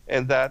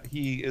 and that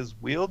he is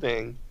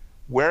wearing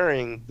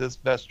this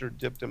vesture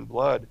dipped in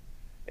blood,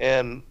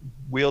 and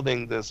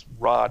wielding this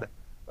rod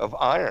of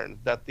iron,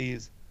 that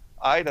these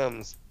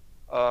items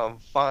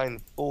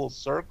find full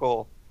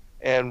circle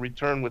and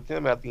return with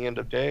him at the end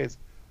of days,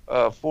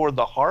 for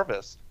the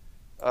harvest,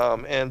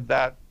 and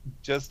that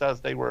just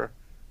as they were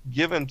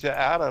given to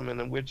Adam,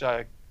 and in which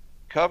I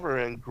cover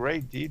in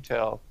great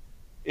detail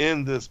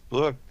in this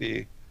book,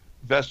 the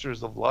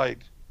Vestures of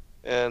Light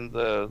and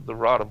the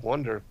Rod of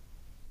Wonder.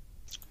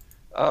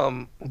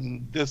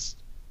 This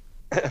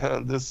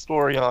this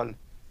story on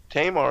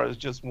Tamar is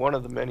just one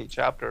of the many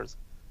chapters.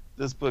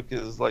 This book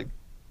is like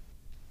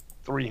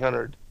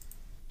 300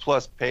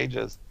 plus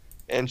pages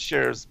and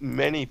shares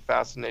many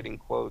fascinating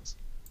quotes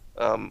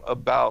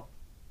about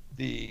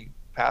the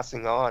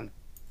passing on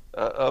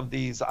of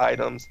these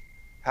items,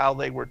 how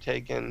they were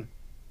taken.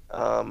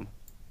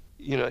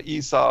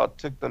 Esau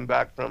took them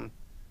back from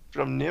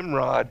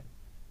Nimrod,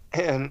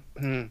 and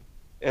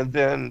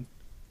then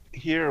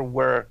here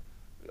where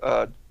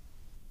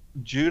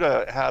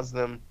Judah has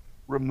them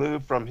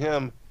removed from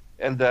him,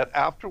 and that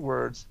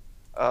afterwards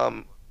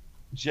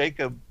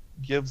Jacob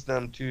gives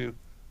them to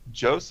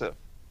Joseph,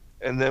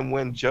 and then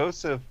when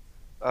Joseph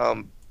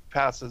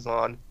passes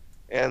on,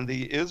 and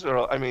the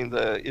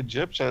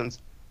Egyptians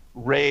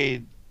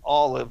raid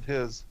all of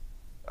his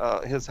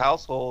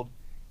household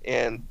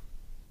and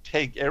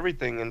take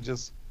everything and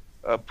just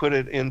put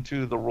it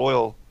into the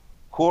royal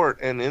court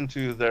and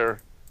into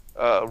their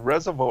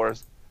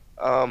reservoirs.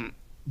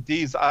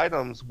 These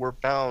items were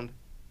found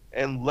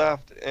and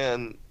left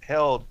and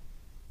held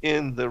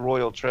in the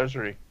royal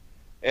treasury.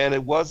 And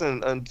it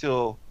wasn't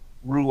until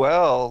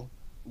Ruel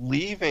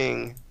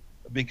leaving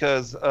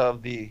because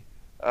of the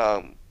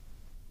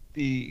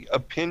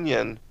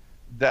opinion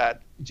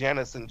that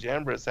Jannes and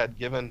Jambres had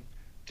given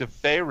to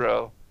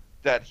Pharaoh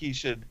that he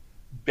should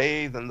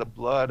bathe in the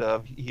blood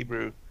of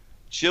Hebrew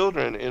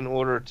children in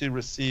order to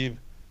receive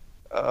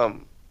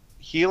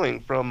healing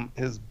from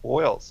his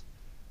boils.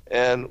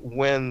 And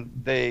when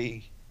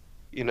they,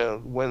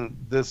 when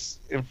this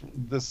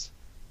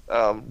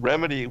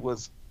remedy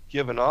was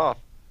given off,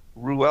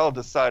 Ruel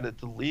decided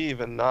to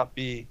leave and not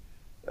be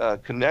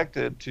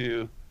connected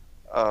to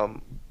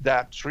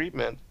that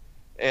treatment.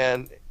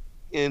 And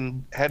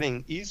in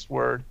heading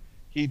eastward,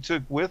 he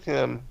took with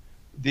him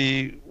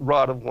the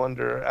Rod of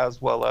Wonder as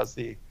well as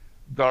the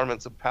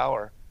Garments of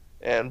Power.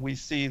 And we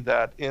see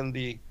that in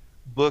the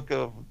book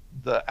of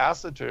the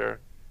Assatir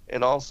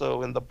and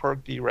also in the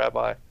Perkdi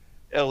Rabbi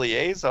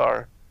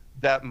Eleazar,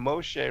 that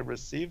Moshe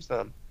receives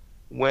them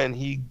when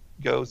he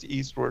goes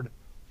eastward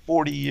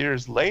 40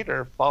 years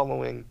later,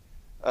 following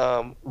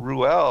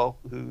Ruel,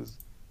 who's,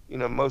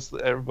 most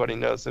everybody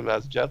knows him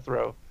as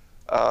Jethro,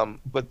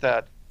 but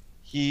that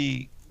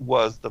he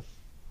was the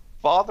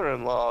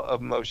father-in-law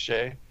of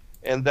Moshe,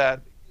 and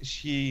that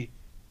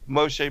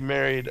Moshe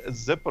married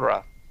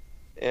Zipporah,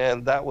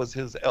 and that was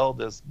his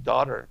eldest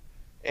daughter.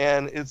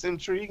 And it's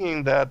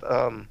intriguing that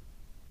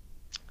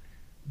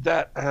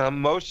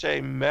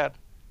Moshe met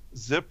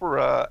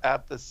Zipporah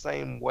at the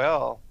same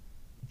well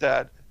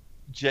that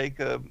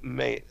Jacob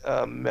met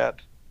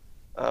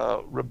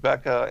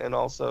Rebekah, and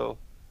also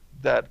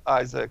that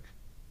Isaac,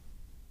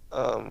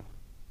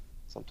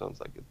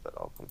 sometimes I get that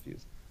all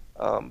confused,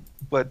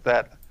 but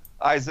that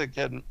Isaac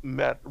had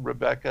met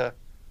Rebekah,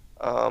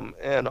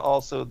 and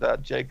also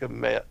that Jacob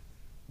met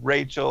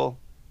Rachel,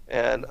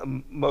 and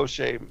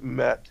Moshe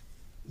met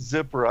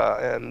Zipporah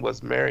and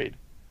was married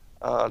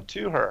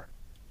to her,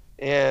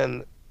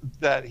 and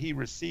that he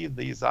received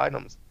these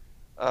items,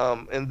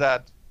 and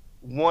that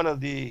one of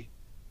the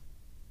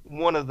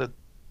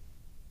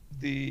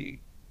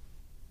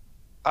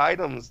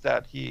items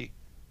that he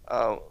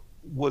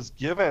was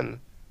given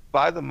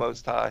by the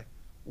Most High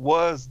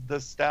was the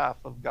staff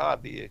of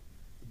God,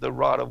 the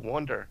Rod of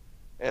Wonder,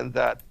 and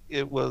that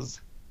it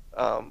was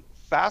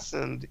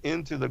fastened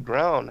into the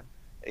ground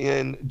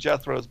in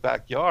Jethro's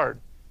backyard,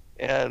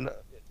 and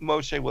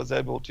Moshe was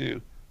able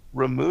to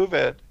remove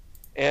it,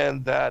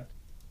 and that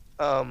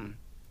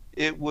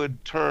it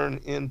would turn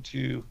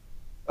into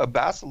a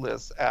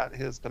basilisk at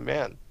his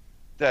command,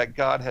 that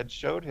God had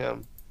showed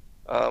him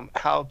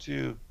how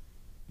to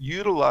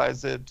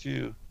utilize it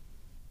to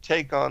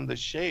take on the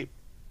shape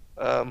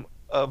of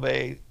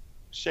a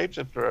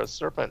shapeshifter, a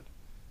serpent,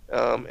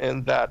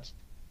 and that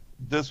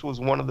this was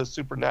one of the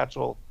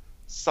supernatural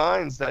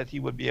signs that he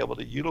would be able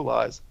to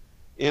utilize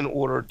in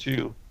order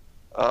to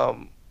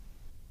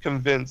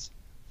convince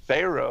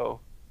Pharaoh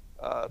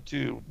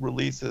to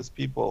release his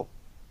people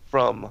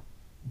from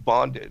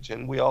bondage.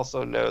 And we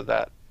also know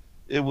that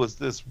it was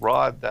this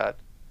rod that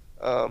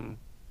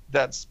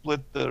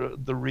split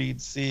the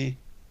Reed Sea,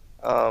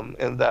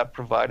 and that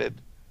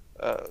provided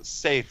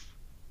safe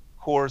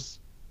course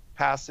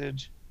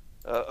passage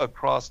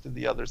across to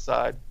the other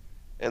side,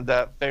 and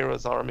that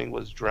Pharaoh's army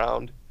was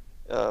drowned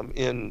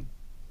in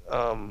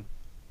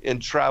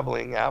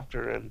traveling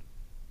after and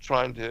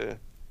trying to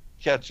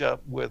catch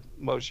up with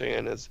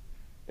Moshe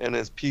and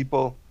his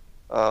people.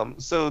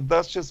 So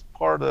that's just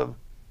part of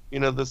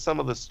some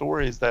of the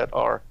stories that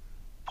are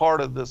part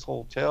of this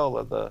whole tale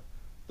of the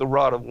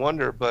Rod of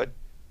Wonder, but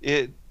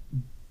it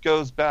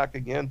goes back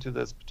again to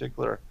this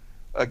particular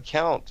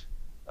account,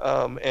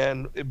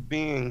 and it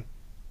being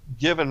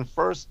given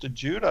first to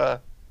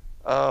Judah,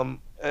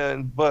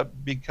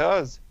 but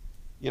because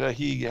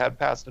he had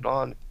passed it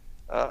on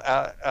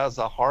as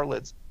a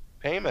harlot's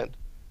payment.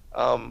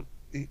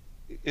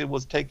 It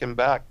was taken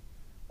back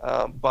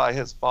by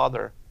his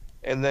father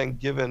and then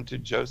given to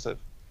Joseph.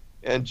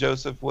 And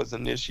Joseph was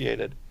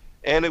initiated.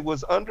 And it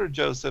was under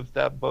Joseph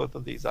that both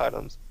of these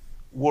items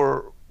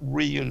were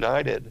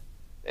reunited,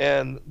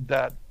 and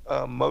that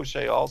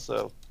Moshe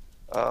also,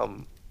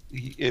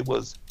 it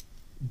was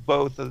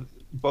both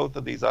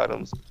of these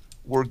items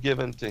were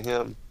given to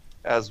him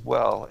as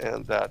well,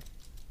 and that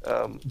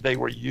they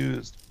were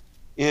used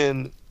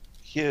in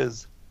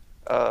his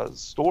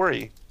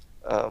story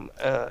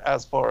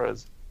as far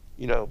as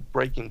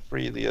breaking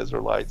free the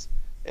Israelites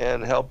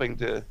and helping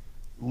to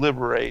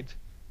liberate.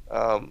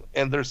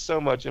 And there's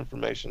so much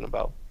information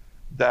about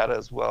that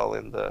as well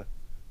in the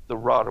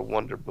Rod of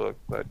Wonder book,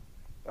 but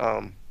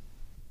I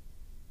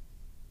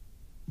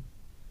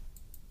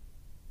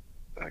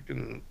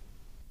can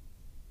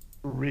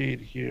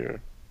read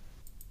here.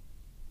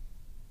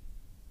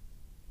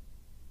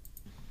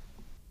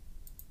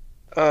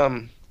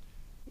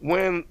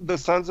 When the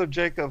sons of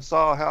Jacob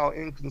saw how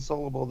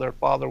inconsolable their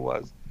father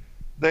was,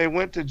 they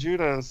went to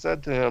Judah and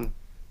said to him,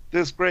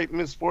 "This great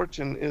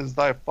misfortune is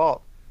thy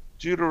fault."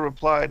 Judah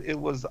replied, "It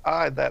was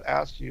I that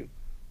asked you,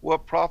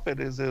 what profit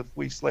is if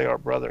we slay our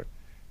brother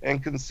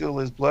and conceal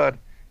his blood?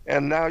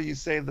 And now you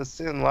say the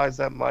sin lies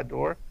at my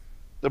door?"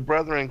 The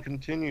brethren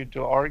continued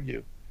to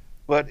argue,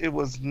 "But it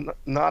was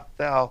not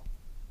thou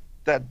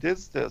that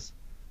didst this.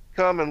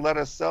 Come and let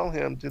us sell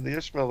him to the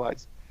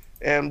Ishmaelites."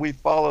 And we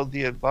followed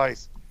the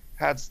advice.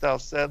 Hadst thou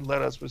said,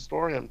 "Let us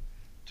restore him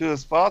to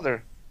his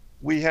father,"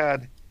 we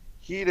had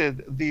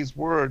heeded these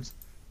words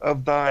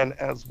of thine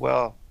as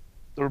well.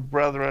 The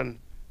brethren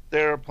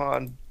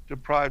thereupon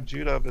deprived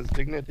Judah of his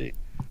dignity,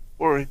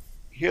 for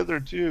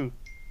hitherto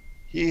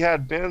he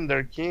had been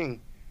their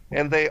king,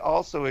 and they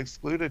also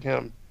excluded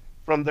him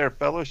from their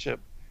fellowship,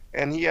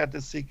 and he had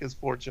to seek his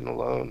fortune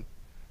alone.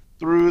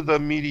 Through the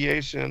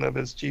mediation of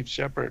his chief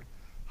shepherd,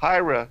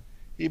 Hira,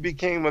 he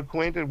became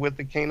acquainted with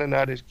the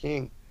Canaanitish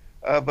king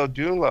of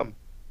Adullam,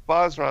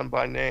 Bozran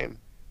by name,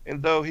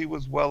 and though he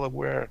was well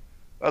aware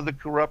of the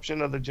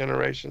corruption of the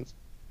generations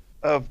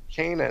of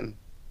Canaan,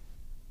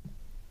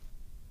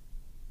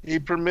 he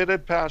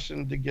permitted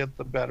passion to get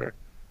the better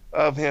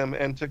of him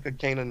and took a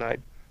Canaanite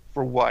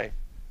for wife.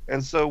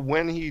 And so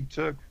when he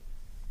took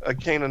a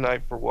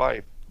Canaanite for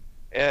wife,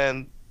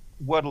 and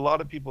what a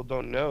lot of people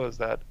don't know is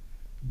that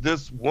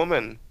this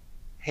woman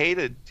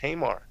hated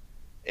Tamar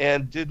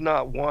and did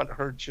not want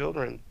her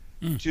children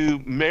to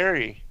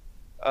marry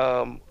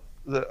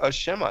a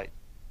Shemite.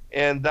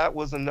 And that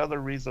was another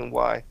reason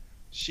why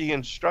she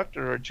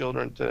instructed her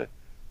children to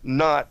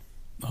not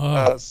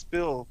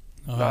spill,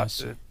 not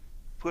to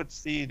put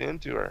seed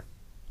into her.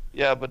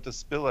 Yeah, but to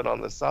spill it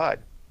on the side.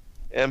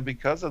 And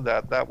because of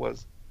that, that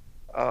was,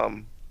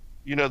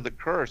 the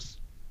curse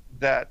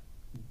that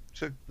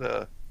took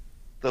the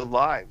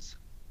lives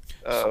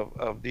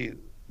of the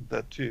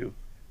two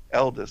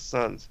eldest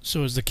sons.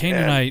 So is the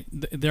Canaanite,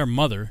 their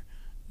mother,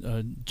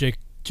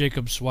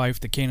 Jacob's wife,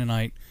 the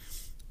Canaanite,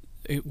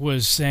 it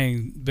was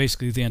saying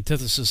basically the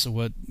antithesis of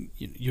what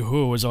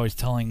Yahuwah was always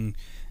telling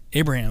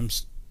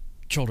Abraham's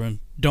children: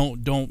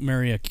 don't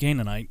marry a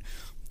Canaanite,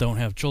 don't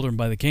have children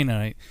by the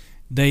Canaanite.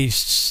 They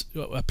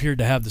appeared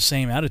to have the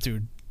same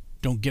attitude: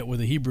 don't get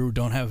with a Hebrew,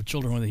 don't have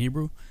children with a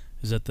Hebrew.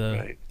 Is that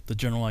the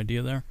general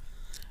idea there?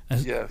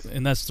 Yes.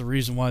 And that's the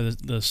reason why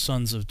the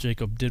sons of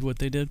Jacob did what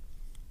they did?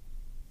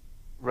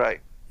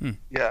 Right.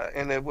 Yeah,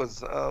 and it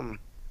was,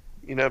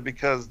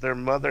 because their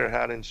mother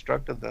had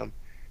instructed them,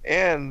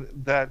 and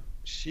that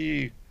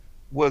she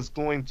was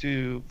going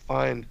to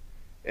find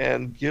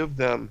and give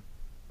them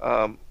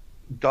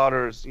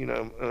daughters,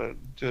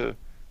 to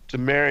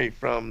marry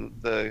from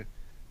the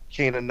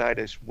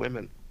Canaanitish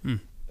women.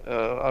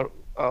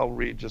 I'll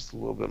read just a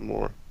little bit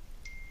more.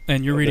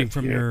 And you're reading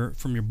from your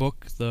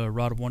book, The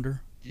Rod of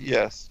Wonder?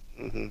 Yes.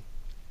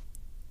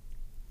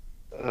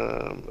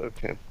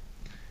 Okay.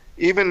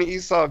 Even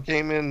Esau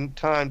came in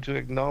time to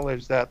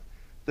acknowledge that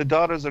the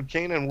daughters of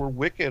Canaan were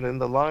wicked, and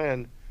the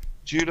lion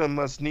Judah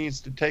must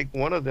needs to take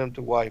one of them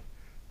to wife.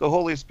 The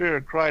Holy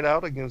Spirit cried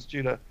out against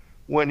Judah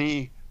when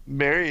he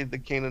married the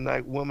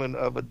Canaanite woman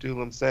of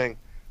Adullam, saying,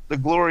 "The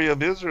glory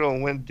of Israel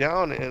went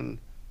down in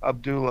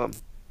Adullam."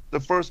 The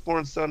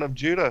firstborn son of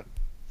Judah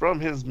from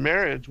his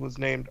marriage was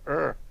named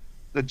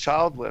the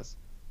childless,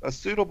 a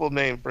suitable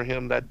name for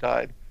him that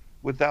died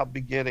without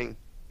begetting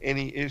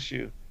any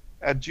issue.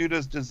 At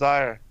Judah's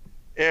desire,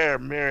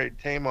 married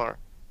Tamar,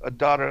 a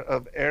daughter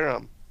of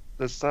Aram,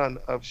 the son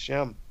of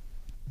Shem.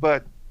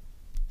 But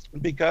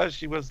because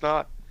she was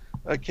not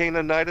a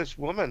Canaanitish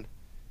woman,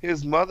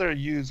 his mother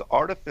used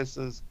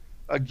artifices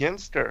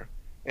against her,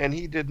 and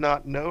he did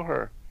not know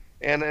her.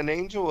 And an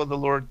angel of the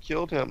Lord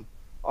killed him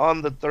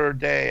on the third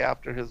day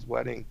after his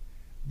wedding.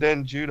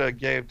 Then Judah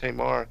gave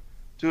Tamar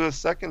to his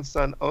second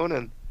son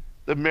Onan,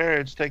 the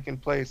marriage taking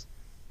place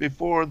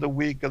before the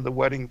week of the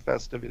wedding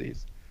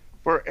festivities.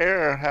 For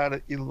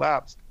had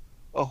elapsed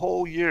a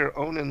whole year,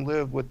 Onan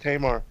lived with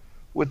Tamar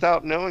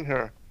without knowing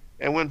her.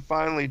 And when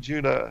finally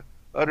Judah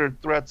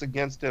uttered threats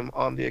against him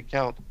on the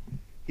account.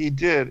 He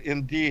did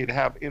indeed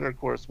have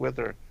intercourse with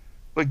her,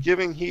 but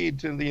giving heed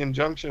to the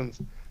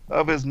injunctions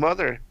of his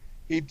mother,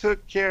 he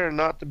took care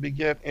not to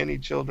beget any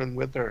children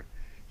with her.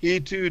 He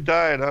too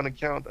died on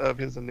account of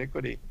his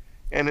iniquity,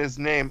 and his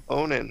name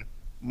Onan,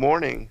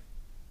 mourning,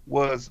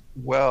 was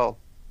well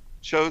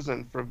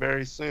chosen, for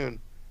very soon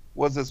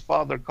was his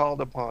father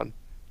called upon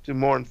to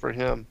mourn for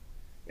him.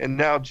 And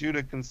now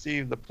Judah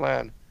conceived the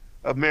plan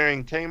of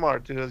marrying Tamar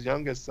to his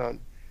youngest son,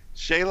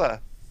 Shelah,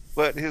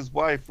 but his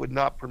wife would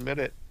not permit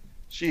it.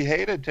 She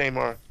hated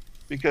Tamar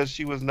because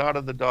she was not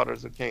of the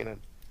daughters of Canaan,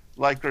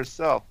 like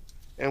herself.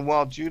 And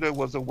while Judah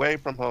was away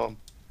from home,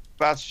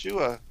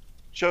 Bathsheba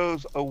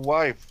chose a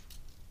wife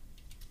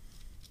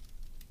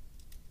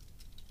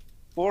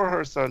for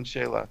her son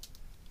Shelah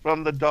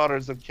from the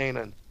daughters of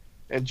Canaan.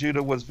 And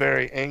Judah was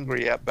very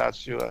angry at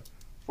Bathsheba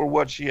for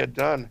what she had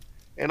done.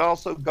 And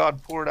also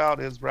God poured out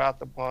his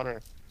wrath upon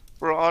her,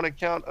 for on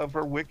account of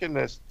her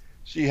wickedness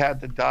she had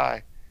to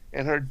die,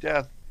 and her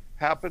death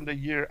happened a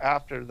year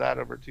after that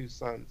of her two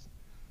sons.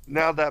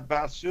 Now that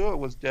Bathsheba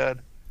was dead,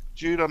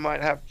 Judah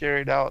might have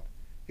carried out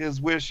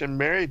his wish and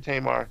married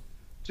Tamar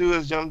to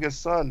his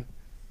youngest son,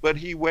 but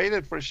he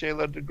waited for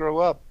Shelah to grow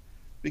up,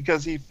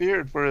 because he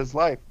feared for his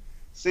life,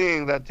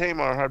 seeing that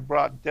Tamar had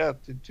brought death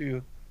to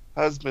two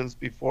husbands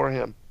before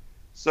him.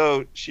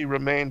 So she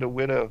remained a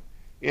widow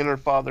in her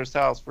father's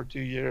house for 2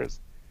 years.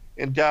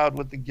 Endowed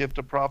with the gift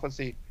of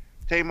prophecy,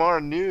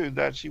 Tamar knew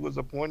that she was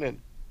appointed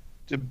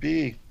to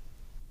be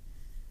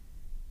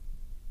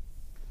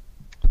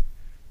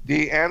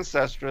the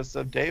ancestress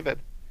of David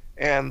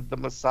and the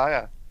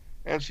Messiah,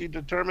 and she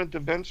determined to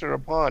venture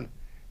upon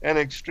an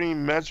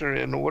extreme measure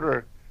in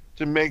order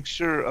to make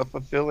sure of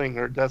fulfilling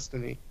her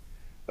destiny.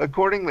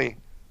 Accordingly,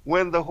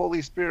 when the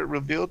Holy Spirit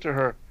revealed to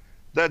her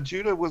that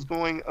Judah was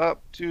going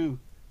up to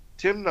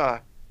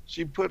Timnah,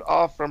 she put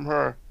off from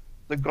her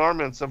the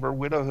garments of her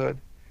widowhood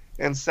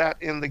and sat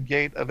in the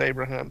gate of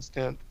Abraham's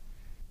tent.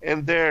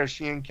 And there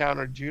she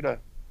encountered Judah.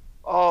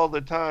 All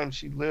the time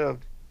she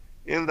lived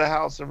in the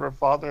house of her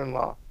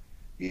father-in-law.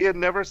 He had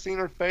never seen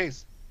her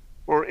face,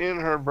 for in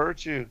her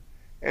virtue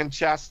and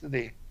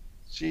chastity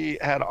she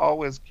had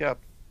always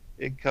kept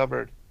it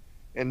covered.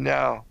 And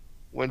now,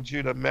 when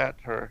Judah met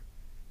her,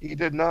 he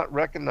did not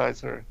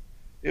recognize her.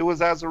 It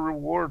was as a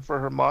reward for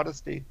her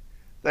modesty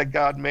that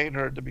God made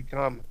her to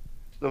become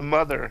the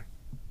mother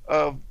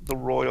of the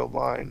royal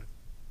line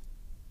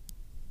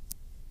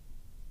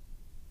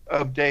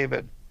of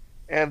David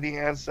and the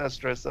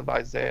ancestress of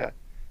Isaiah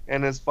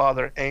and his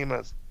father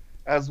Amos,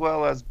 as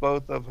well as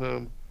both of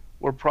whom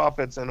were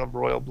prophets and of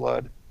royal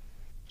blood.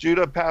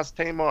 Judah passed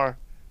Tamar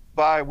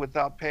by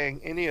without paying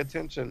any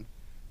attention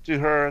to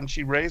her, and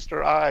she raised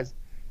her eyes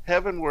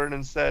heavenward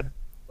and said,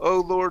 O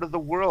Lord of the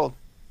world,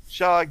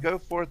 shall I go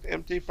forth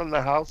empty from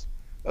the house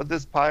of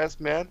this pious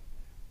man?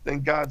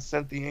 Then God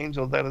sent the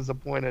angel that is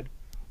appointed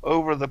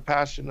over the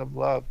passion of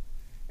love,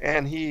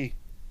 and he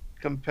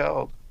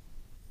compelled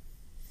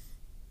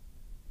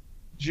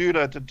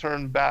Judah to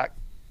turn back.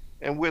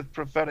 And with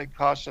prophetic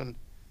caution,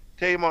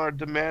 Tamar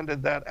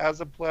demanded that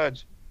as a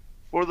pledge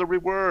for the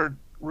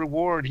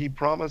reward he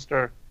promised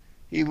her,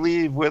 he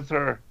leave with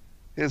her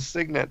his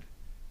signet,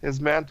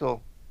 his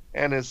mantle,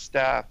 and his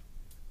staff,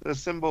 the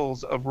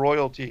symbols of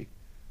royalty,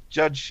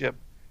 judgeship,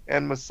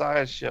 and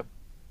messiahship,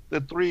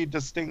 the three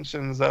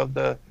distinctions of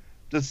the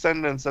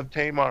descendants of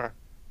Tamar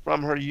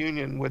from her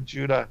union with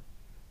Judah.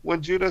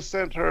 When Judah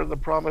sent her the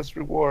promised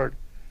reward,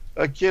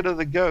 a kid of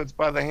the goats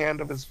by the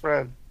hand of his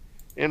friend,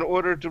 in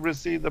order to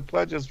receive the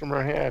pledges from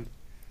her hand,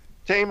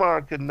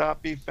 Tamar could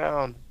not be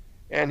found,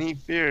 and he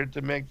feared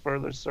to make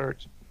further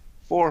search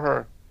for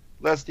her,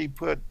 lest he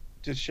put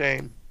to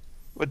shame.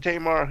 But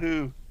Tamar,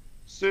 who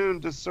soon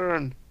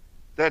discerned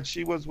that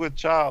she was with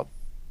child,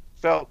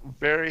 felt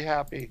very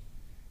happy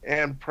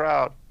and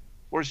proud,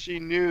 for she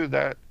knew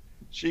that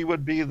she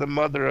would be the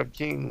mother of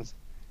kings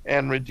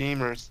and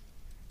redeemers.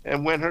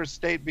 And when her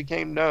state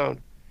became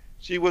known,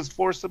 she was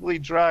forcibly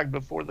dragged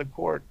before the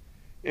court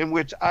in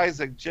which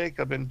Isaac,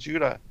 Jacob, and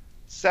Judah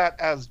sat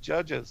as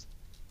judges.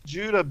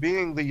 Judah,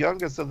 being the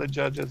youngest of the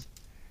judges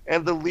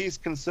and the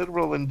least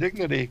considerable in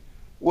dignity,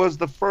 was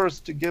the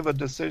first to give a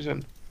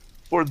decision.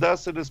 For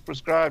thus it is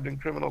prescribed in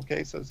criminal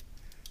cases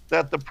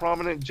that the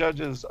prominent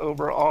judges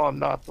overawe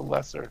not the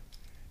lesser,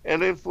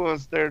 and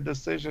influence their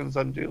decisions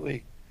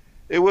unduly.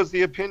 It was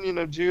the opinion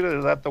of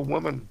Judah that the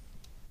woman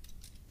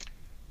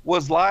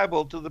was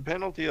liable to the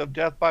penalty of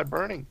death by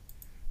burning,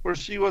 for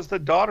she was the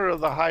daughter of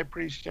the high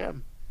priest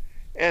Shem,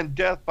 and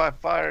death by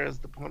fire is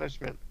the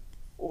punishment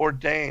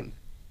ordained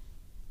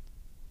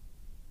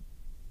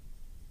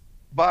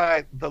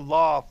by the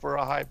law for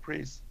a high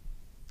priest,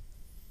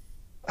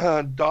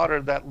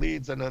 daughter that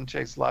leads an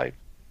unchaste life.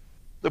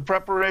 The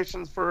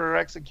preparations for her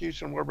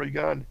execution were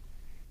begun.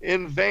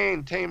 In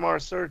vain Tamar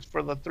searched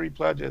for the three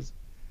pledges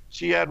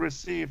she had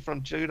received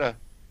from Judah.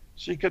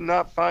 She could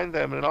not find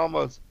them, and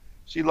almost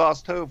she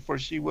lost hope, for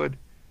she would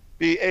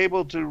be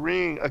able to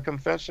wring a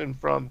confession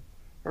from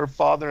her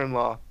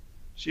father-in-law.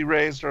 She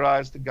raised her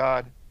eyes to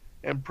God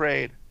and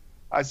prayed,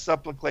 I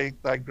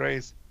supplicate thy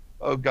grace,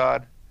 O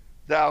God,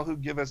 thou who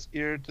givest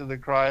ear to the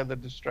cry of the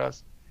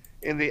distressed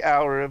in the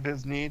hour of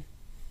his need.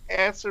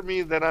 Answer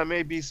me that I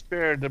may be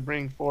spared to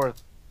bring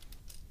forth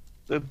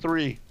the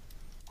 3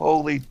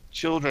 holy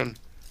children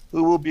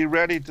who will be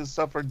ready to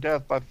suffer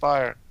death by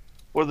fire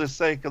for the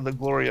sake of the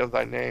glory of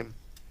thy name.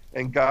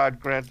 And God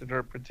granted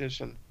her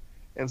petition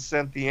and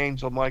sent the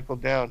angel Michael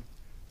down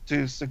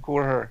to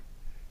succor her.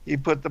 He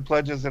put the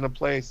pledges in a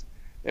place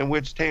in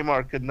which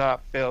Tamar could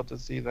not fail to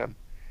see them.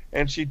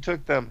 And she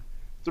took them,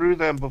 threw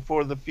them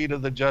before the feet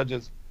of the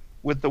judges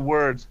with the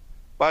words,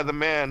 by the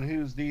man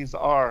whose these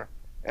are,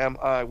 am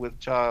I with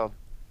child.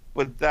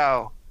 But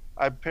thou,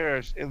 I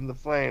perish in the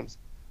flames.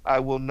 I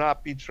will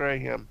not betray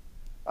him.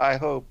 I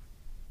hope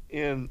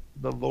in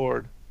the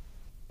Lord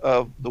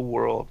of the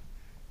world,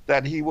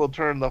 that he will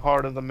turn the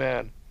heart of the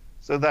man,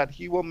 so that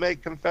he will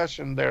make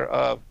confession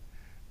thereof.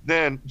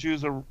 Then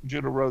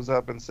Judah rose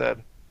up and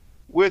said,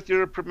 with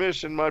your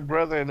permission, my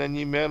brethren, and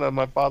ye men of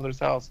my father's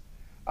house,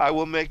 I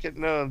will make it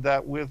known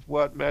that with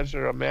what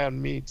measure a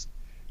man meets,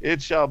 it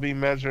shall be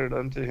measured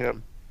unto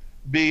him,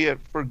 be it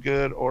for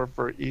good or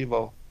for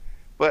evil.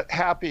 But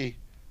happy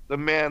the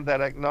man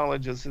that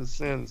acknowledges his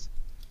sins,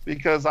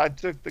 because I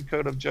took the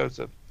coat of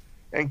Joseph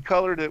and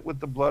colored it with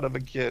the blood of a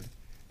kid,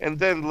 and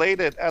then laid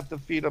it at the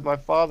feet of my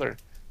father,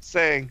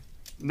 saying,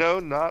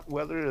 know not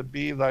whether it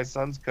be thy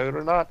son's coat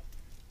or not.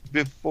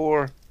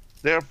 Therefore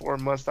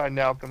must I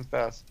now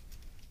confess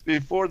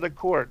before the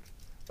court,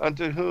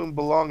 unto whom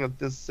belongeth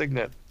this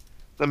signet,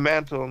 the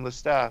mantle and the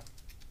staff.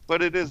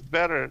 But it is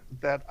better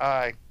that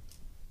I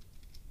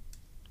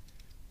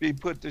be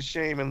put to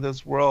shame in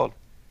this world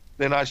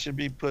than I should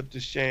be put to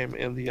shame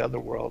in the other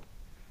world,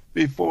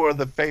 before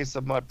the face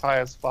of my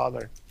pious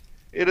father.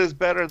 It is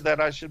better that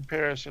I should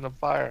perish in a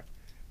fire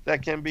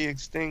that can be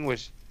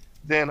extinguished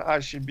than I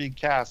should be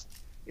cast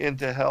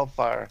into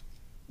hellfire,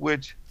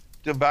 which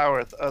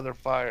devoureth other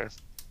fires.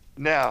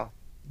 Now,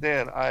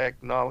 then, I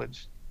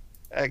acknowledge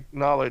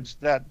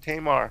that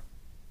Tamar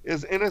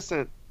is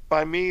innocent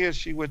by me as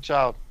she was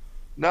child,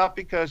 not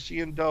because she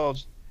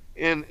indulged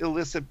in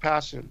illicit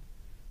passion,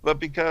 but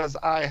because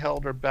I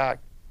held her back,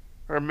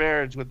 her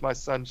marriage with my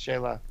son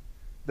Shelah.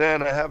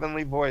 Then a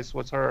heavenly voice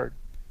was heard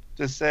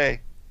to say,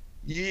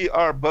 ye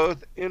are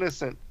both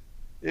innocent.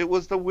 It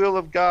was the will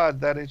of God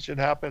that it should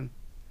happen.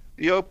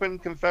 The open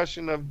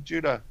confession of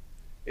Judah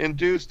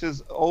induced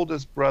his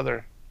oldest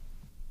brother,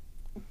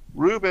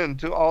 Reuben,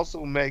 to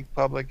also make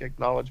public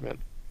acknowledgement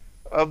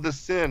of the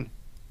sin.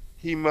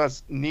 He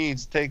must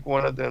needs take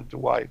one of them to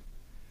wife.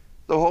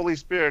 The Holy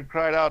Spirit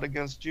cried out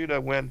against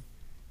Judah when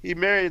he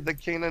married the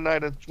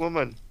Canaanite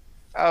woman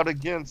out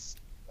against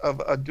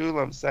of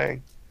Adullam,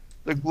 saying,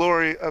 the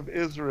glory of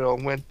Israel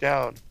went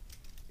down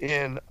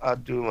in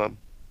Adullam.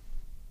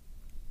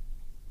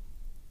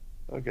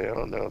 Okay, I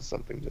don't know,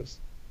 something just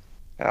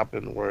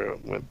happened where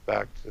it went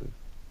back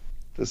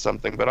to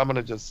something, but I'm going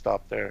to just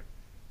stop there.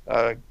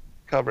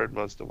 Covered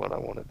most of what I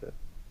wanted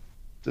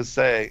to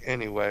say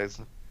anyways.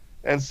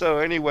 And so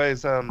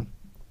anyways,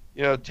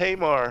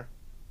 Tamar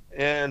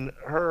and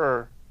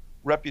her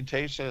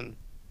reputation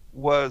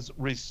was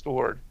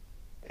restored,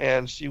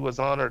 and she was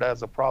honored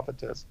as a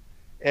prophetess,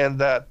 and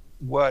that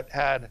what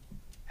had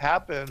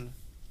happened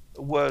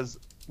was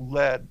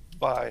led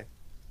by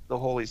the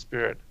Holy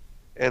Spirit,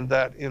 and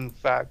that in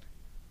fact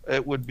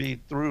it would be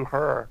through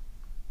her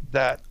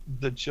that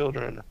the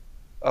children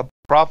of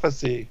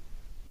prophecy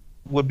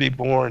would be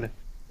born,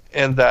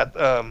 and that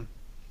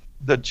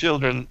the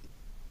children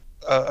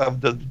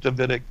of the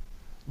Davidic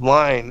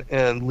line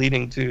and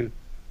leading to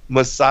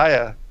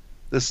Messiah,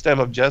 the stem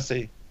of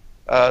Jesse,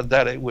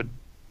 that it would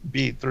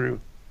be through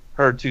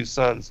her 2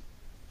 sons,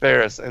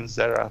 Phares and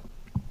Zerah.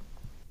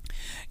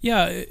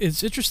 Yeah,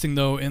 it's interesting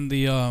though, in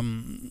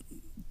the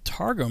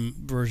Targum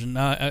version,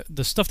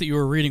 the stuff that you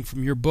were reading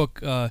from your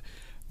book,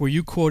 were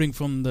you quoting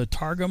from the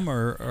Targum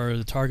or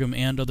the Targum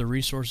and other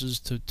resources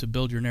to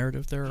build your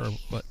narrative there, or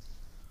what?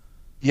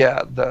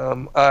 Yeah,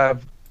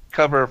 I've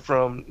covered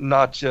from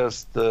not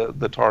just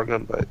the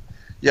Targum, but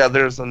yeah,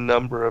 there's a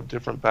number of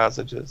different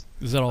passages.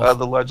 Is that all?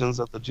 The Legends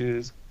of the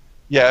Jews.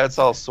 Yeah, it's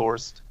all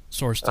sourced.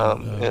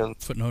 And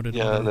footnoted.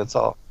 Yeah, and it's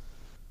all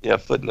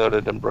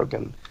footnoted and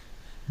broken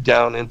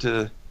down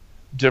into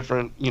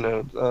different,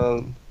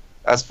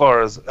 as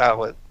far as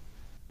how it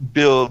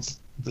builds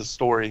the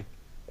story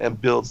and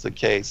builds the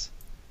case.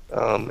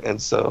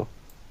 And so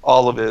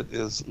all of it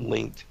is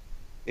linked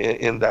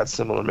in that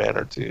similar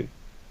manner to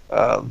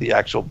the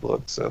actual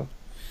book. So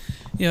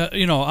yeah,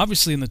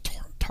 obviously in the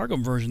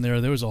Targum version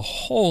there was a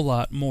whole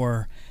lot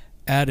more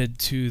added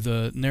to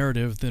the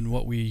narrative than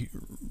what we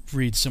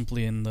read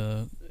simply in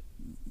the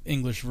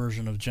English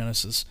version of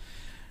Genesis.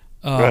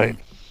 Right.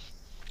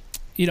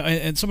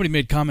 And somebody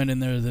made comment in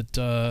there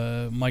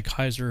that Mike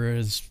Heiser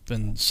has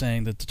been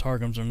saying that the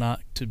Targums are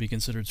not to be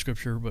considered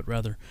scripture, but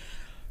rather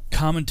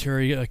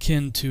commentary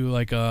akin to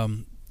like a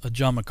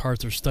John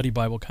MacArthur study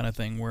Bible kind of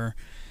thing, where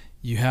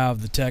you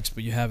have the text,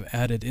 but you have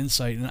added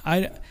insight. And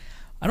I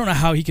don't know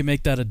how he can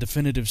make that a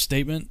definitive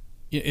statement,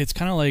 it's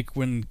kind of like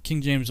when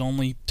King James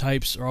only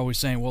types are always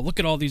saying, well, look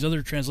at all these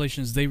other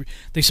translations,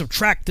 they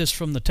subtract this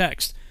from the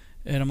text.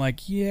 And I'm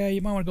like, yeah,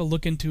 you might want to go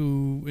look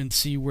into and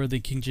see where the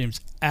King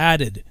James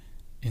added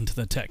into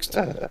the text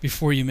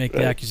before you make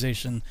the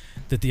accusation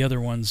that the other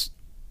ones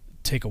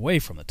take away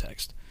from the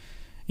text.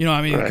 You know,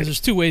 I mean, because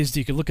there's two ways that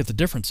you could look at the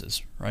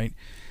differences, right?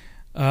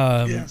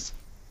 Yes.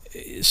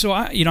 So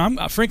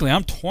I'm frankly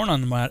torn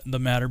on the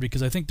matter,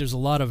 because I think there's a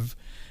lot of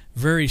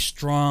very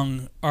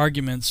strong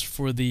arguments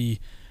for the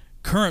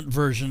current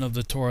version of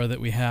the Torah that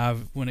we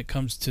have when it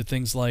comes to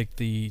things like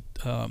the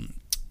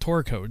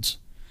Torah codes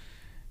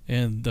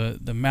and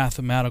the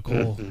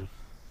mathematical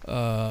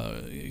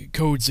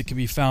codes that can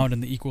be found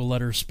in the equal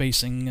letter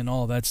spacing and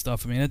all of that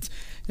stuff. I mean,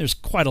 there's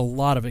quite a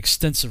lot of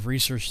extensive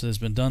research that has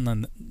been done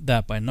on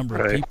that by a number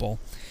of people.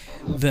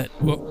 That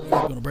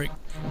going to break.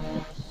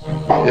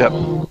 Yep.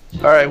 All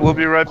right, we'll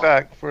be right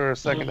back for a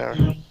second hour.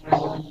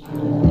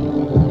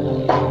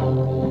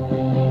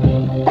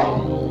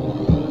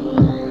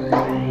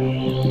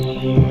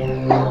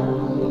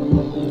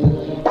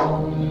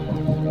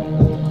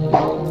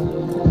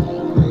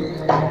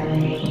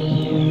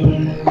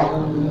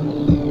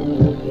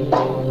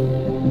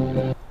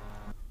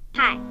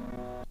 Hi,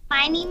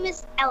 my name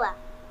is Ella,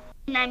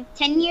 and I'm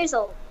 10 years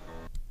old.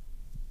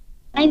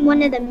 I'm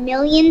one of the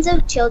millions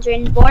of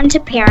children born to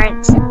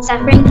parents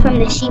suffering from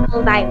the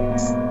Shimo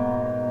virus.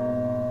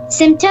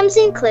 Symptoms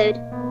include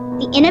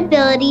the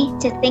inability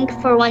to think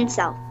for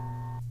oneself,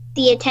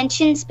 the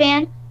attention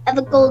span of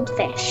a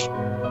goldfish,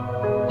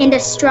 and a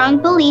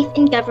strong belief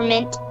in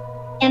government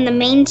and the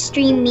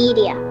mainstream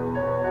media.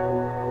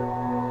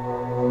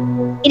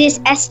 It is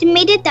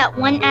estimated that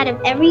 1 out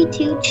of every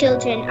 2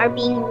 children are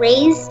being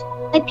raised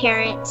by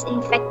parents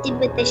infected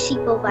with the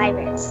Shimo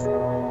virus.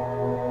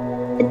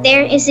 But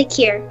there is a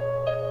cure.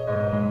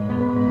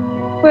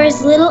 For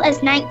as little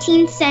as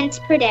 19 cents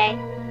per day,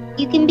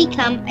 you can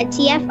become a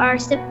TFR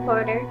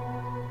supporter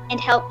and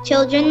help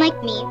children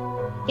like me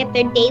get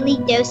their daily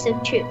dose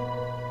of truth.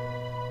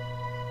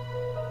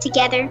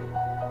 Together,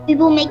 we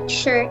will make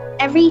sure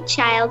every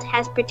child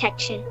has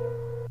protection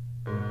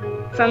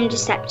from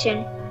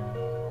deception.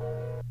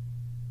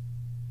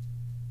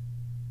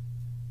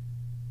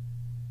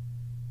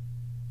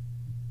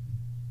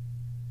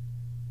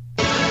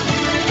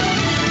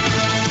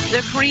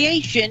 The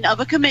creation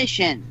of a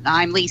commission.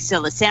 I'm Lisa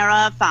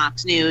Lacera,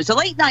 Fox News. A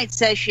late-night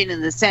session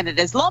in the Senate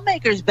as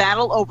lawmakers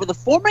battle over the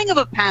forming of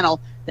a panel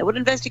that would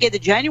investigate the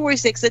January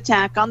 6th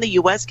attack on the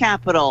U.S.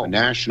 Capitol. A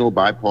national,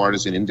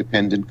 bipartisan,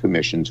 independent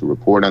commission to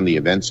report on the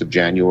events of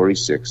January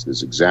 6th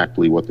is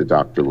exactly what the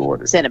doctor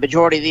ordered. Senate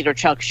Majority Leader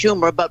Chuck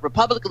Schumer, but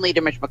Republican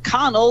Leader Mitch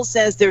McConnell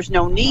says there's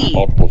no need.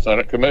 Multiple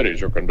Senate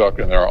committees are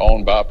conducting their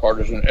own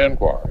bipartisan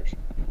inquiries.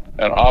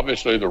 And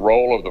obviously, the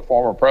role of the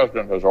former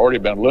president has already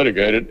been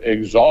litigated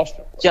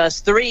exhaustively.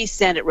 Just 3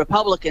 Senate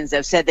Republicans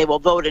have said they will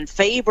vote in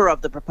favor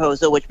of the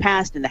proposal, which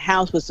passed in the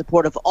House with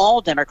support of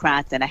all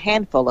Democrats and a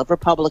handful of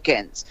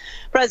Republicans.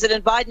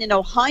 President Biden in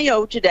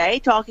Ohio today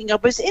talking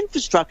up his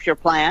infrastructure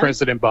plan.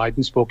 President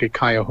Biden spoke at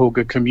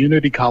Cuyahoga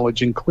Community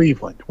College in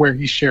Cleveland, where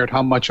he shared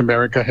how much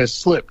America has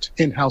slipped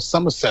in how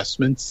some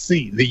assessments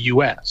see the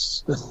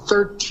U.S. The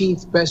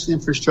 13th best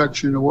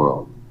infrastructure in the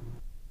world.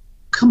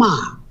 Come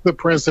on. The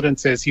president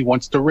says he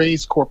wants to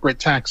raise corporate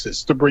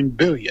taxes to bring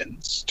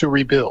billions to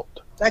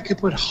rebuild. That could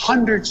put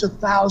hundreds of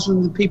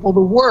thousands of people to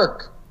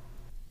work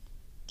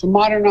to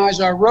modernize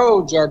our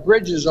roads, our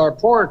bridges, our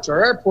ports,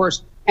 our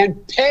airports,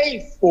 and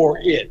pay for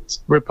it.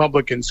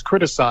 Republicans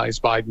criticize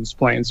Biden's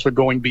plans for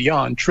going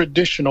beyond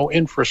traditional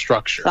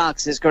infrastructure.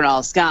 Fox's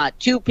Colonel Scott.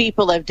 2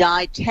 people have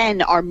died.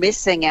 10 are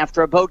missing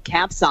after a boat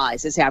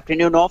capsized this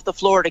afternoon off the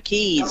Florida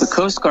Keys. The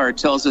Coast Guard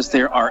tells us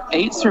there are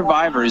 8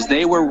 survivors.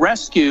 They were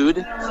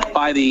rescued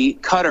by the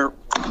cutter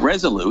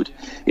Resolute.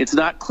 It's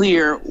not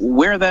clear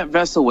where that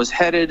vessel was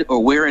headed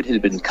or where it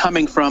had been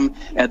coming from.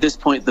 At this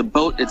point, the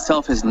boat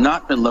itself has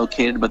not been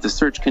located, but the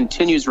search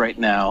continues right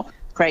now.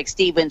 Craig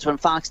Stevens from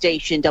Fox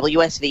Station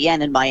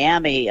WSVN in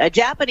Miami. A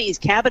Japanese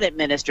cabinet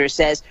minister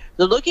says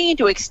they're looking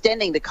into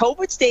extending the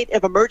COVID state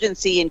of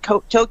emergency in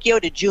Tokyo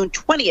to June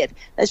 20th.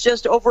 That's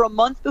just over a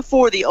month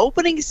before the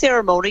opening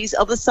ceremonies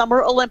of the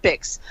Summer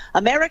Olympics.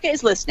 America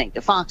is listening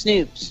to Fox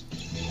News.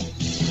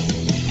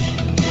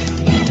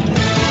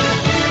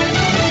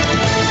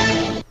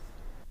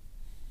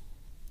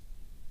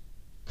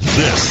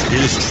 This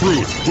is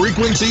Truth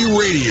Frequency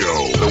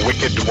Radio. The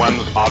wicked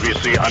ones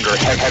obviously under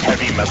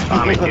heavy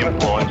Masonic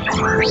influence.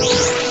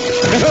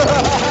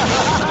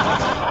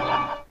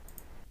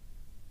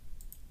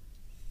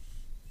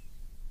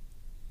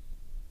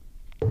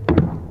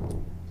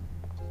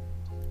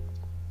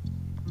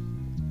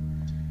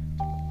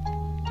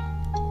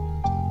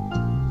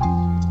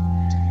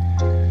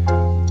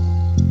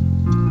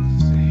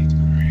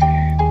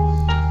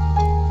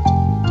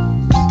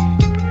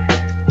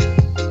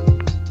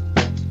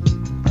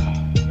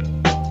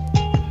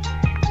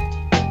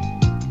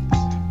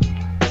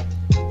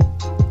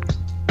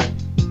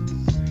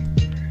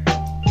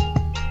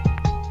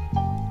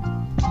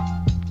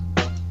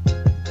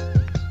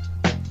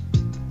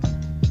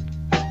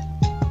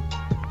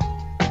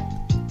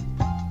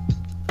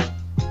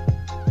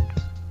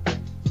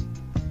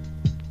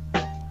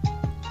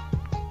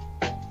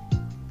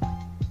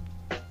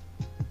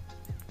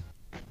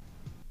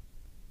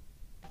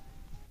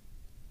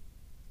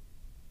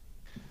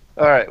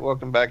 All right,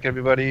 welcome back,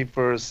 everybody,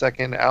 for a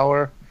second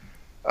hour.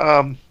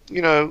 You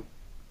know,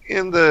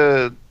 in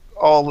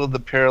all of the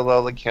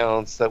parallel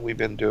accounts that we've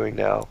been doing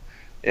now,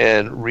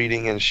 and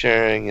reading and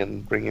sharing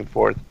and bringing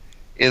forth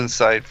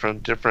insight from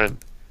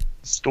different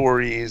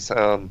stories,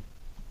 you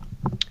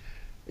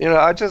know,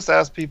 I just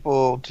ask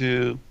people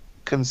to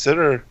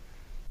consider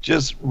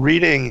just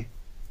reading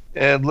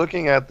and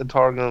looking at the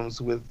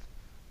Targums with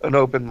an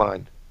open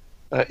mind,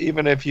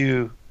 even if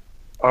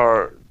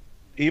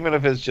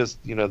it's just,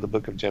 you know, the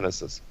book of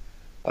Genesis.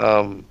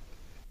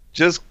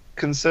 Just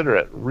consider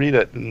it, read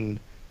it, and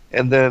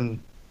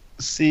then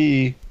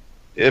see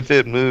if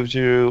it moves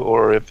you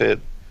or if it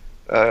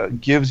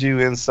gives you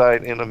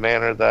insight in a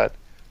manner that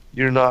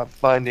you're not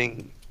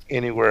finding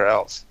anywhere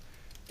else.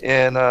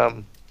 And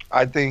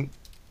I think,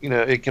 you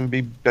know, it can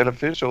be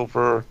beneficial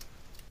for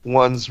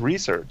one's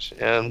research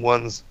and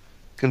one's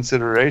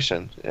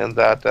consideration, and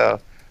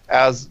that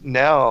as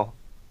now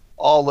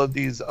all of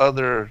these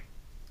other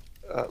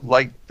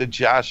like the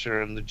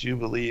Jasher and the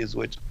Jubilees,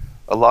 which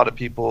a lot of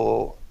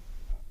people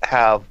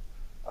have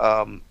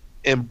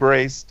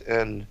embraced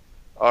and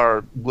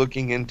are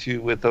looking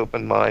into with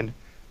open mind,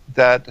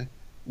 that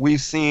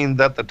we've seen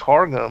that the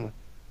Targum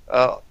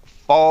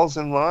falls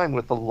in line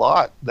with a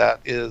lot that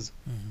is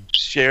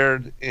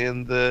shared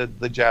in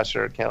the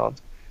Jasher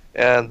account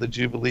and the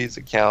Jubilees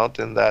account,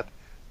 and that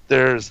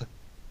there's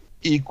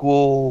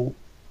equal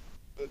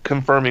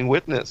confirming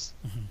witness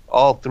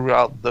all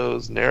throughout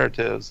those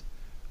narratives.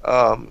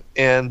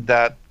 And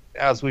that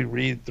as we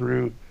read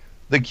through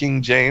the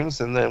King James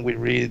and then we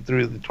read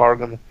through the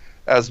Targum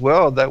as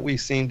well, that we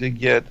seem to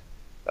get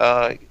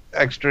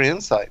extra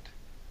insight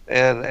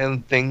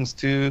and things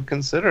to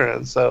consider.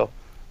 And so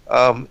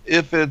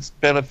if it's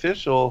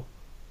beneficial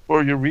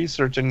for your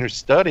research and your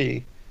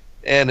study,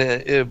 and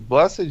it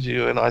blesses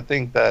you, and I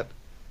think that,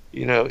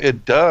 you know,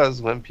 it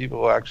does when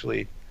people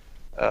actually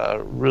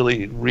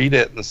really read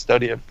it and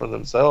study it for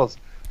themselves,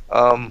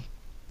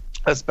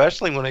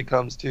 especially when it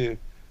comes to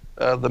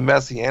the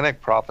messianic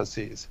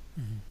prophecies,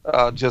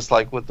 just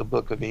like with the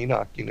book of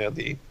Enoch, you know,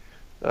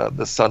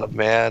 the Son of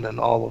Man and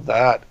all of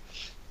that,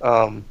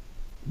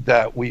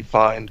 that we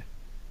find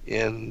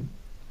in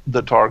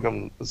the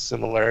Targum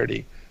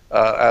similarity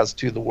as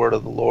to the word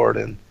of the Lord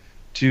and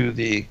to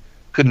the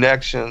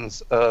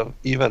connections of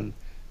even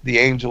the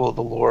angel of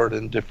the Lord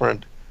and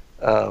different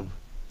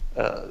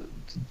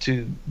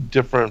to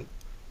different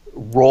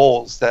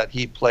roles that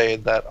he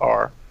played that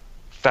are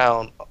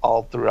found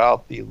all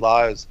throughout the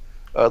lives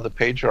of the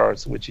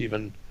patriarchs, which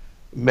even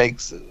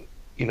makes,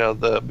 you know,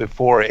 the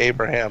before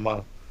Abraham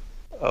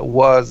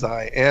was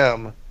I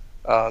am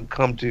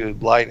come to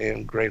light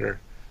in greater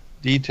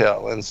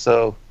detail. And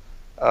so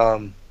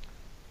so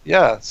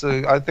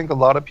I think a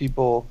lot of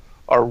people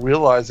are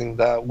realizing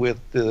that with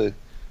the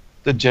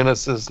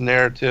Genesis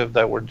narrative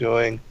that we're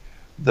doing,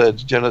 the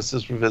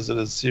Genesis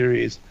Revisited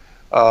series,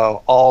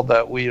 all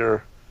that we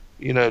are,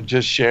 you know,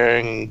 just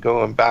sharing and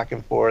going back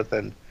and forth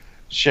and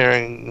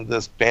sharing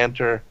this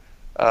banter,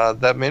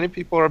 that many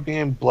people are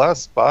being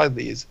blessed by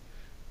these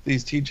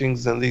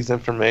teachings and these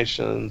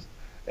informations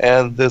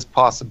and this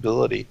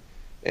possibility.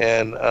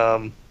 And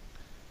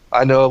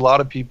I know a lot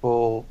of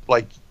people,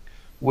 like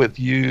with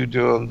you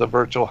doing the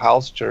virtual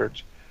house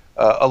church,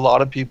 a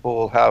lot of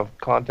people have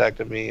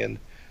contacted me and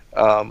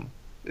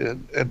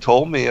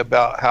told me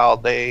about how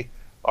they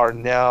are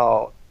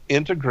now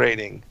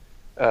integrating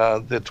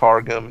the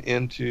Targum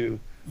into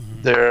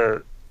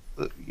their,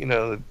 you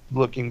know,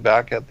 looking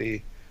back at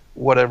the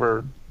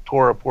whatever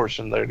Torah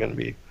portion they're going to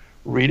be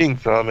reading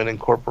from and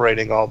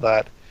incorporating all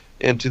that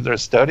into their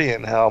study,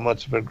 and how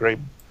much of a great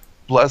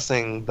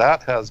blessing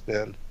that has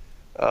been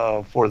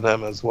for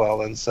them as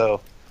well. And so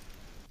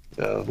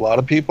a lot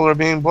of people are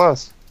being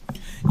blessed.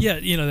 Yeah,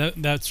 you know,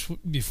 that's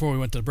before we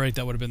went to the break.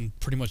 That would have been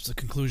pretty much the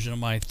conclusion of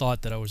my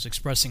thought that I was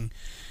expressing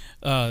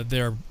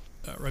there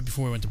right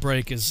before we went to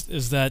break.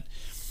 Is that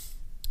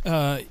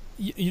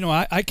you know,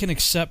 I can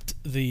accept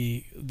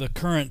the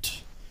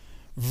current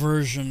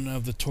version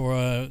of the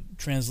Torah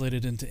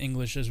translated into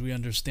English as we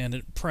understand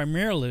it,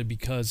 primarily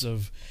because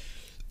of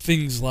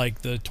things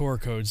like the Torah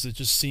codes that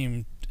just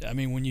seem. I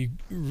mean, when you,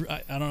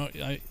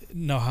 I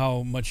know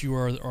how much you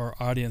or our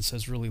audience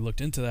has really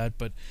looked into that,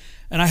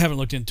 and I haven't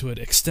looked into it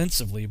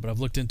extensively, but I've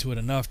looked into it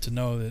enough to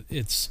know that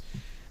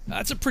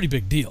that's a pretty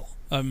big deal.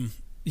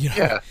 You know,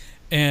 yeah,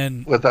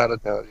 and without a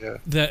doubt, yeah.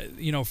 That,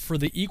 you know, for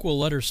the equal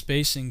letter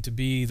spacing to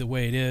be the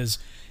way it is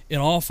in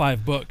all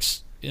 5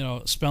 books, you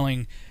know,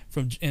 spelling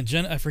from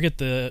I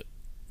forget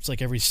it's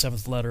like every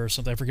 7th letter or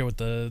something. I forget what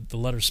the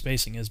letter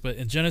spacing is, but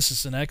in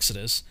Genesis and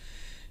Exodus.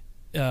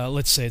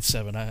 Let's say it's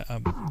 7.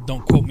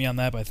 Don't quote me on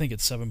that, but I think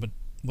it's 7. But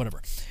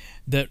whatever.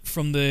 That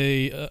from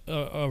the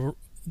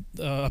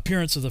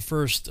appearance of the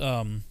first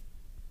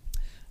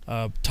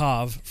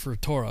Tav for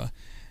Torah,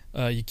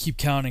 you keep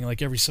counting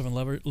like every 7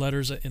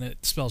 letters, and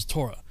it spells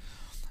Torah,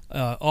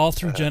 all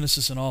through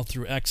Genesis and all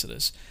through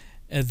Exodus.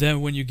 And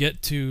then when you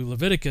get to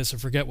Leviticus, I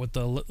forget what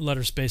the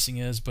letter spacing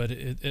is, but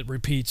it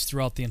repeats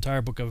throughout the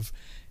entire book of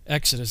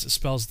Exodus, it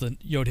spells the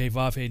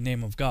Yod-Heh-Vav-Heh,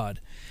 name of God.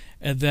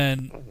 And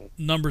then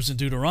Numbers and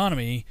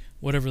Deuteronomy,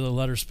 whatever the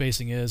letter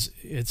spacing is,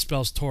 it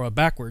spells Torah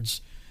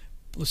backwards.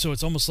 So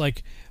it's almost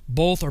like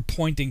both are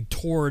pointing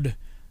toward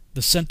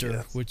the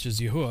center, which is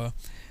Yahuwah,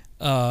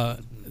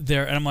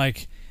 there. And I'm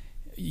like,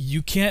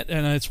 you can't,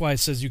 and that's why it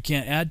says you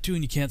can't add to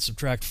and you can't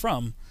subtract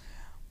from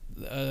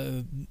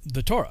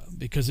the Torah,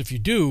 because if you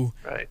do,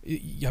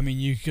 I mean,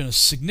 you're going to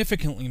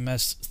significantly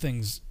mess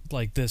things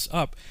like this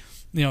up.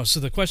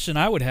 So the question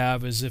I would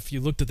have is, if you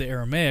looked at the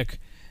Aramaic,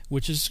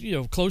 which is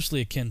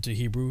closely akin to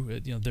Hebrew,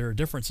 there are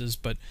differences,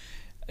 but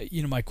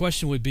my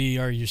question would be,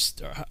 are you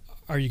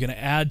going to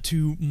add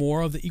to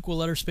more of the equal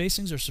letter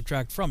spacings or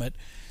subtract from it,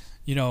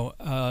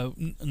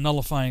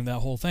 nullifying that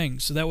whole thing?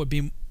 So that would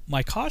be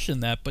my caution.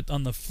 But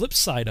on the flip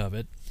side of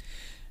it,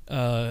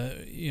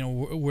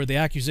 where the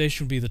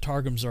accusation would be the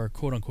Targums are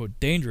quote unquote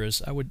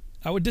dangerous, I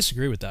would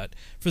disagree with that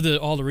for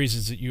all the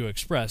reasons that you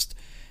expressed.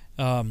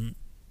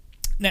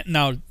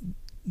 Now,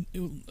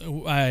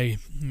 let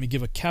me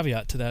give a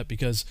caveat to that,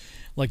 because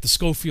like the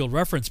Schofield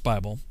Reference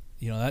Bible,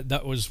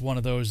 that was one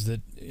of those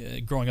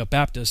that growing up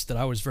Baptist that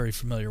I was very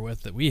familiar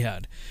with, that we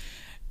had,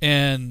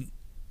 and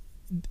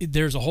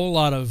there's a whole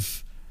lot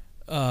of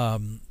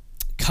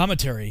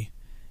commentary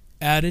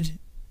added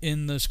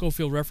in the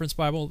Schofield Reference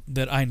Bible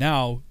that I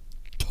now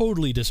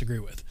totally disagree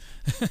with.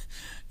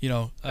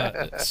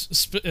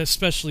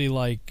 Especially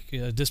like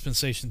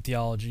dispensation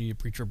theology,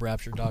 preacher of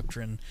rapture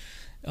doctrine,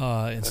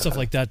 and stuff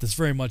like that. That's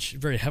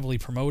very heavily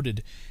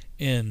promoted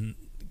in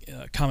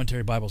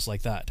commentary Bibles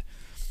like that.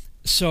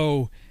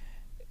 So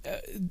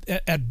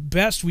at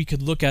best, we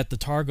could look at the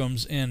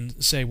Targums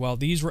and say, well,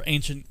 these were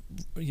ancient,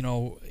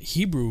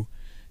 Hebrew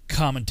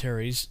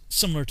commentaries,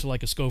 similar to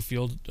like a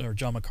Schofield or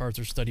John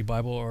MacArthur study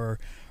Bible, or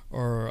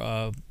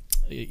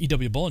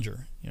E.W.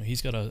 Bullinger.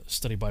 He's got a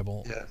study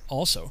Bible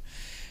also.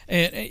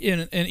 And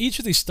in each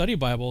of these study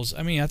Bibles,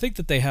 I mean, I think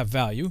that they have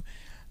value,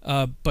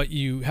 but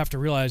you have to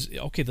realize,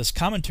 okay, this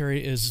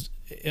commentary is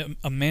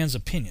a man's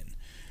opinion.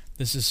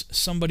 This is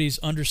somebody's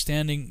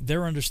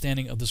their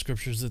understanding of the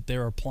Scriptures that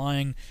they're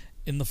applying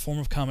in the form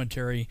of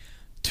commentary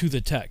to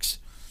the text.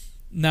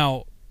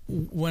 Now,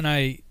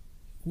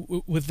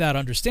 with that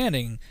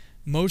understanding,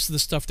 most of the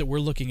stuff that we're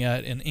looking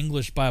at in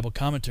English Bible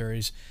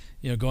commentaries,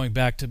 going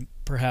back to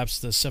perhaps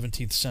the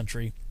 17th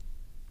century,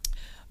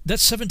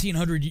 that's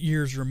 1,700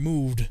 years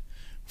removed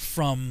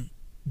from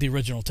the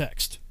original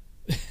text.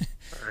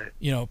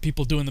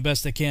 People doing the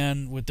best they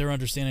can with their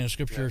understanding of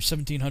Scripture,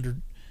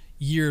 1,700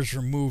 years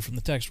removed from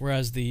the text,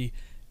 whereas the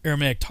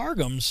Aramaic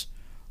Targums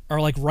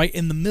are like right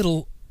in the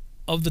middle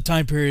of the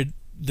time period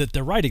that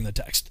they're writing the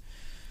text.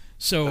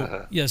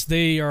 So, yes,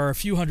 they are a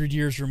few hundred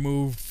years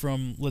removed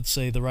from, let's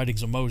say, the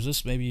writings of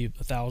Moses, maybe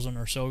 1,000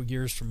 or so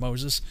years from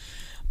Moses.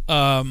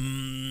 But,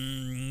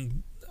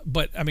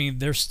 I mean,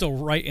 they're still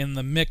right in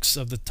the mix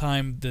of the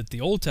time that the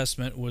Old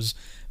Testament was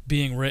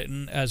being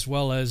written, as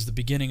well as the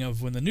beginning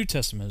of when the New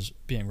Testament is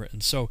being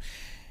written. So,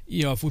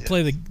 if we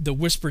play the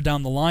whisper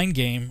down the line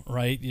game,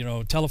 right,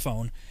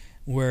 telephone,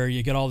 where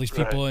you get all these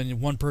people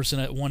and one person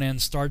at one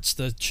end starts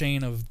the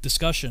chain of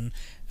discussion,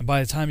 and by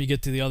the time you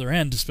get to the other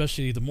end,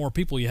 especially the more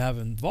people you have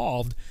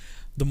involved,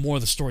 the more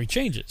the story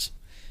changes.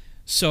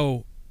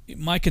 So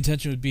my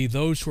contention would be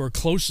those who are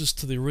closest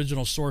to the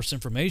original source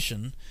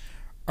information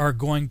are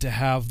going to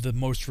have the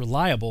most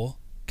reliable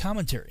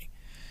commentary.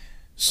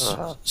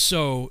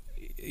 So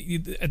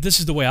this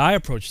is the way I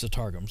approach the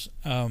Targums.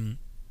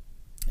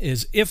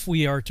 Is if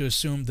we are to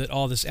assume that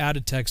all this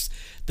added text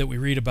that we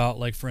read about,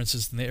 like for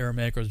instance in the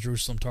Aramaic or the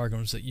Jerusalem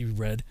Targums that you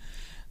read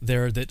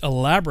there, that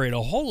elaborate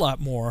a whole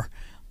lot more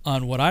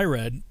on what I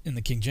read in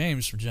the King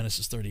James from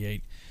Genesis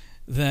 38,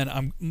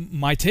 then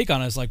my take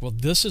on it is like, well,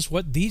 this is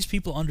what these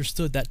people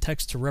understood that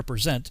text to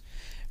represent,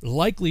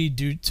 likely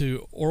due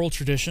to oral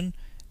tradition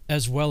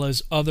as well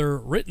as other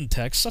written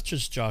texts such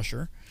as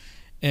Joshua.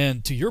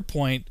 And to your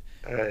point,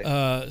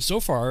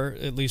 so far,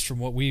 at least from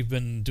what we've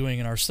been doing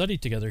in our study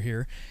together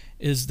here,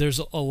 is there's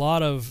a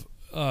lot of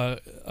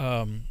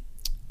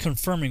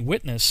confirming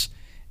witness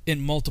in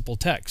multiple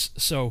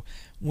texts. So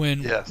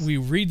when we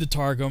read the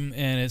Targum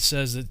and it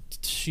says that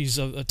she's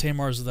a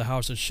Tamar's of the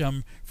house of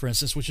Shem, for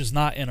instance, which is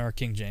not in our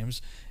King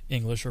James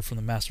English or from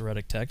the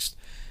Masoretic text,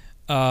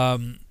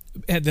 and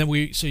then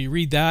you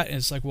read that and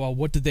it's like, well,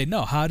 what did they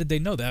know? How did they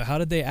know that? How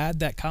did they add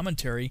that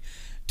commentary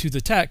to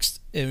the text?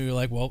 And we were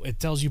like, well, it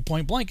tells you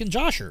point blank in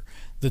Joshua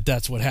that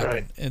that's what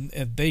happened, and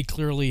they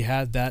clearly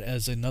had that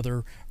as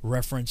another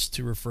reference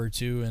to refer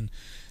to. And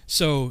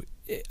so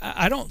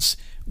I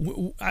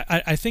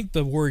think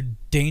the word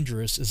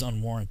dangerous is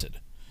unwarranted.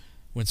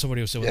 When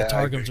somebody will say, well, the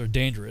Targums are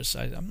dangerous,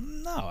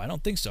 no, I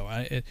don't think so.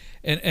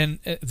 And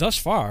thus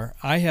far,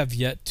 I have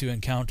yet to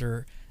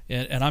encounter,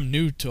 and I'm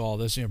new to all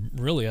this,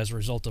 really as a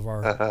result of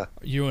our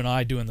you and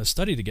I doing the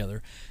study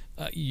together.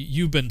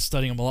 You've been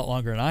studying them a lot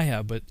longer than I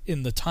have, but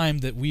in the time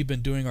that we've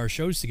been doing our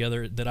shows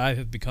together, that I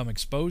have become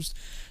exposed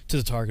to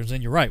the Targums,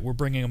 and you're right, we're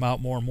bringing them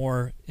out more and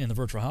more in the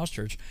Virtual House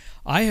Church,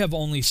 I have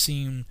only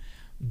seen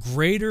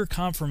greater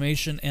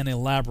confirmation and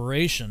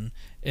elaboration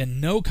and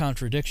no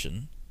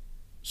contradiction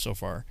so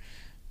far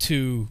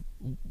to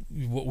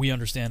what we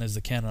understand as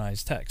the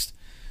canonized text.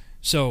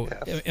 So,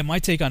 and my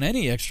take on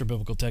any extra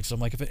biblical text, I'm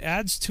like, if it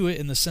adds to it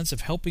in the sense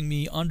of helping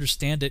me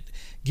understand it,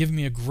 giving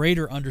me a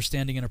greater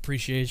understanding and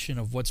appreciation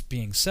of what's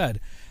being said,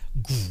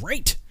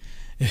 great.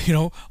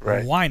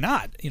 Why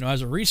not?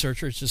 As a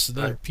researcher, it's just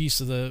another piece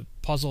of the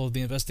puzzle of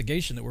the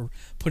investigation that we're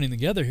putting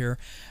together here.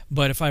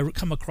 But if I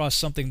come across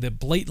something that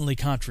blatantly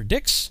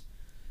contradicts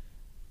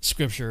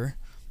Scripture,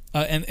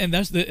 and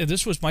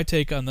this was my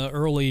take on the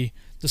early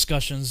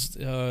discussions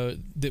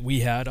that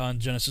we had on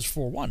Genesis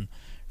 4:1,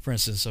 for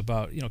instance,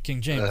 about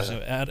King James.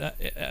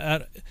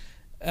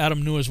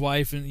 Adam knew his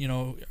wife,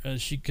 and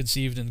she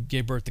conceived and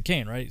gave birth to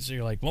Cain, right? So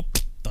you're like, well,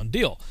 done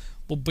deal.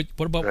 Well, but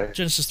what about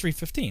Genesis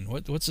 3:15?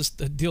 What's this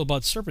deal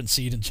about serpent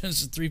seed in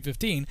Genesis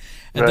 3:15?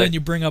 And then you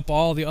bring up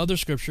all the other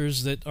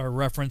scriptures that are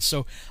referenced.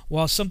 So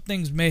while some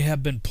things may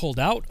have been pulled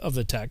out of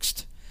the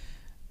text,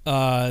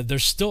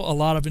 there's still a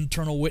lot of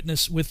internal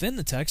witness within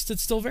the text that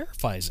still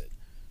verifies it.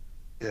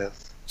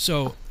 Yes.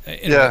 So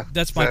anyway,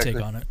 that's my take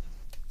on it.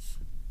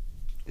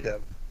 Yeah,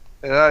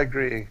 and I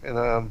agree. And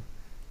I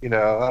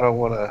don't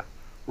want to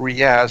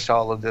rehash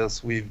all of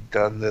this. We've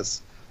done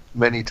this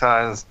many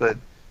times, but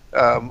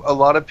a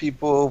lot of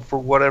people, for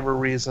whatever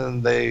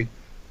reason, they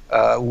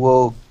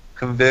will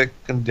convict,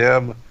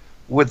 condemn,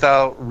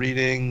 without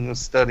reading,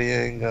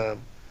 studying,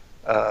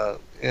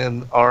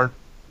 and aren't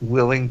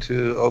willing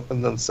to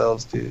open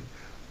themselves to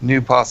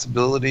new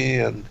possibility.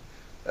 And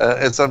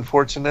it's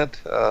unfortunate.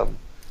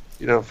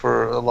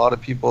 For a lot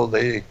of people,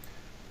 they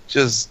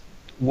just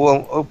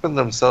won't open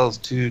themselves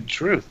to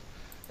truth,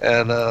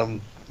 and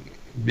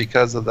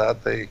because of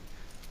that, they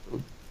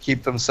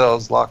keep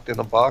themselves locked in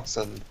a box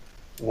and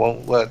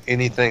won't let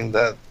anything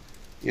that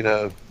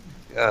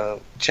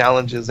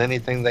challenges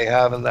anything they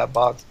have in that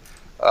box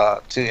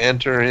to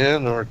enter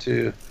in or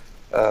to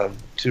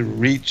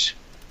reach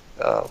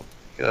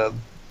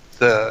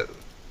the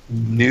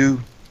new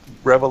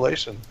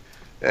revelation.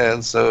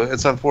 And so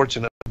it's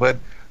unfortunate, but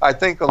I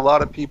think a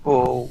lot of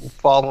people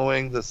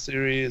following the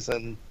series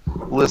and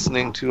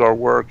listening to our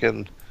work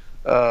and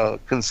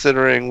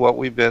considering what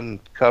we've been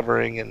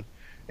covering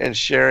and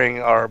sharing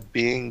are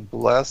being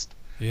blessed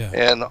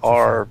and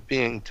are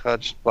being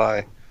touched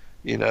by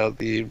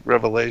the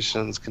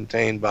revelations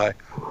contained by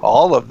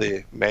all of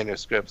the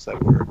manuscripts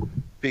that we're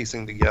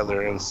piecing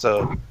together. And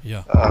so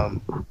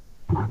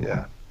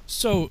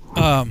so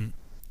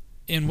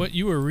in what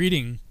you were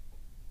reading,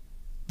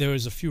 there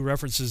was a few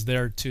references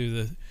there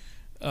to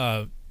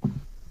the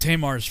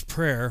Tamar's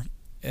prayer,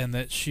 and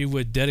that she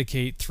would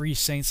dedicate 3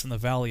 saints in the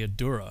valley of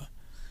Dura.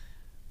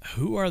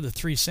 Who are the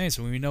 3 saints?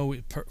 And we know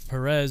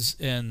Perez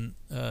and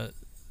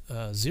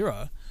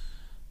Zerah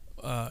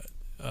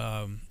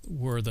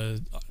were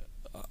the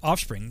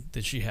offspring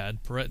that she had.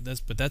 But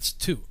that's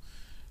 2,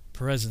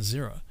 Perez and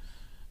Zerah.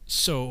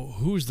 So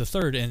who's the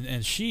third?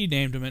 And she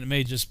named him, and it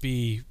may just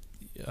be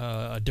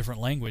a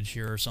different language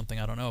here or something,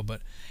 I don't know.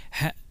 But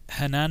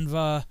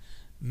Hananva,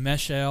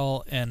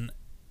 Mishael, and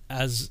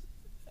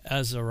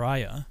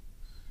Azariah.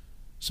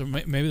 So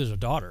maybe there's a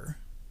daughter.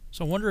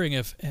 So I'm wondering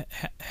if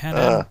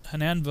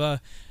Hananva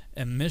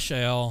and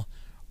Mishael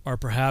are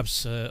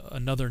perhaps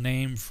another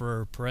name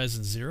for Perez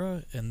and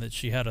Zerah, and that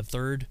she had a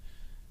third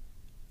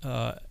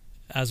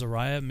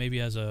Azariah, maybe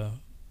as a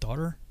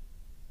daughter.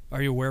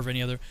 Are you aware of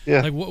any other?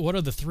 Yeah. Like what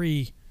are the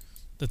three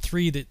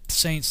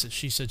saints that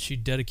she said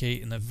she'd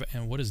dedicate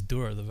and what is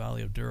Dura, the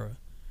Valley of Dura?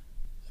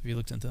 Have you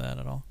looked into that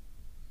at all?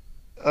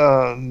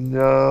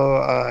 No,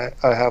 I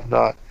have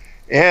not.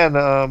 And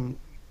I'm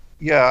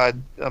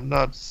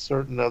not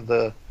certain of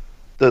the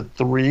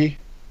 3,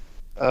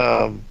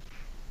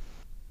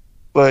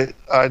 but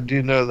I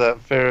do know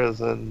that Pharez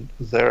and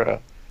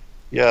Zerah,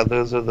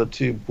 those are the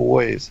 2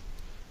 boys.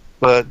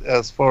 But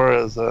as far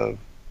as the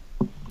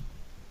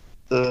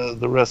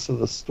rest of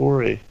the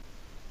story,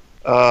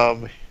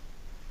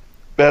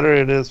 better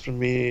it is for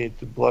me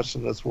to blush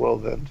in this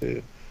world than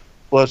to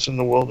blush in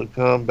the world to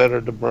come.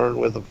 Better to burn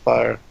with a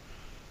fire.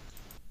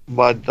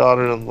 My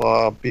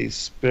daughter-in-law be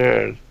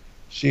spared.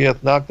 She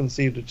hath not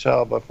conceived a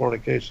child by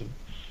fornication.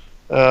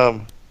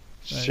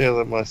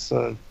 Shelah, my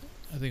son.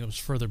 I think it was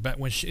further back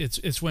when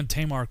it's when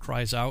Tamar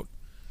cries out,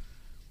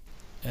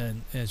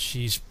 and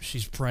she's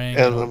praying.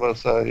 And the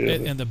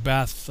Messiah. And the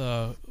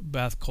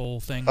bath coal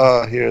thing.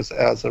 Here's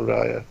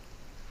Azariah.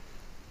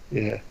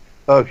 Yeah.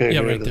 Okay.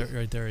 Yeah,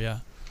 right there.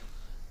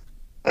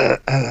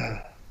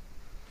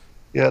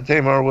 Yeah.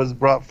 Tamar was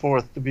brought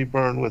forth to be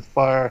burned with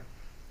fire.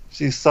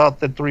 She sought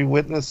the 3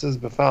 witnesses,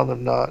 but found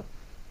them not.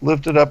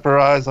 Lifted up her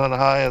eyes on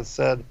high and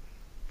said,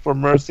 For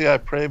mercy I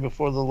pray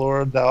before the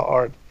Lord, thou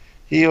art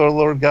he, O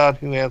Lord God,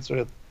 who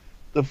answereth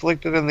the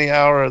afflicted in the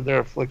hour of their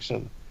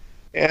affliction.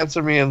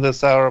 Answer me in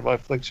this hour of my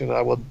affliction.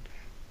 I will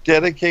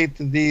dedicate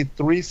to thee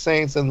 3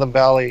 saints in the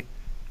valley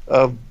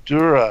of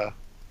Dura,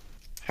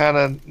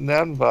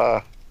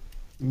 Hananva,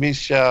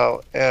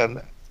 Mishael,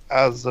 and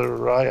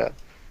Azariah.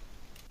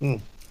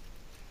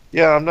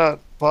 Yeah, I'm not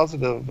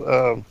positive,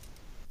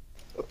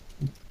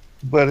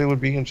 but it would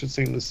be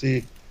interesting to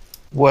see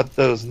what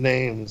those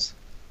names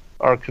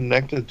are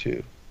connected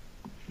to.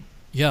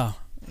 Yeah.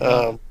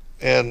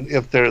 And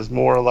if there's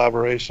more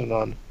elaboration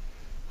on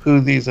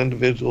who these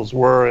individuals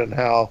were and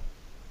how,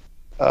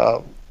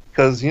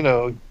 because,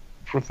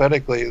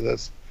 prophetically,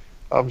 this,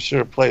 I'm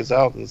sure, plays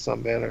out in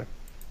some manner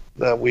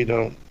that we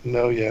don't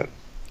know yet.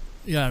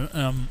 Yeah,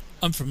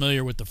 I'm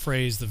familiar with the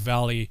phrase the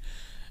Valley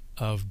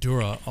of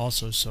Dura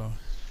also, so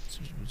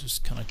I'm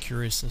just kind of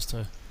curious as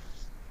to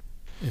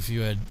if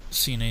you had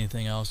seen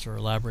anything else or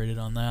elaborated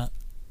on that.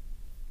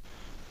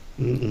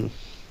 Mm-mm.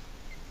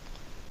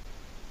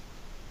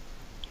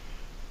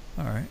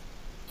 All right.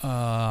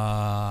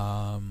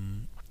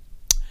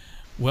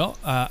 Well,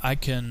 I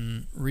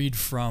can read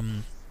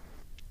from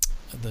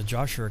the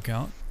Joshua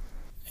account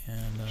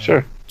and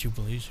sure.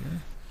 Jubilees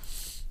here.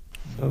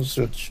 Sounds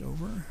good. Switch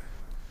over.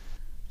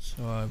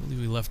 So I believe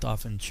we left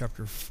off in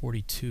chapter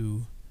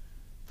 42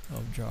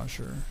 of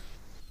Joshua.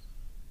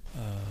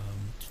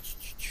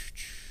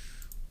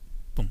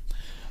 Boom.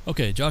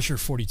 Okay, Joshua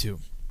 42.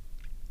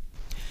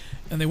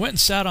 And they went and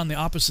sat on the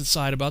opposite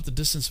side, about the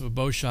distance of a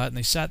bow shot, and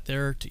they sat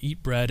there to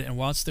eat bread. And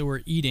whilst they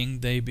were eating,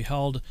 they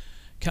held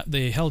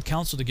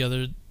counsel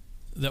together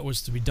that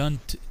was to be done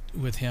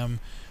with him,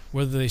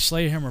 whether they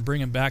slay him or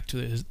bring him back to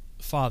his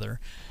father.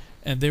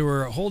 And they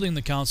were holding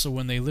the counsel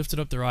when they lifted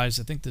up their eyes.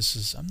 I think this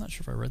is, I'm not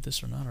sure if I read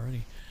this or not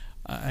already.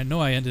 I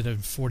know I ended at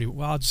 40.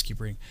 Well, I'll just keep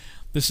reading.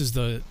 This is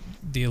the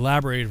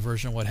elaborated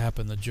version of what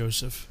happened to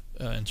Joseph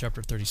in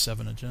chapter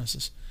 37 of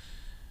Genesis.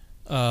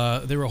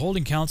 They were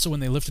holding counsel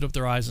when they lifted up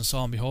their eyes and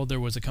saw, and behold, there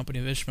was a company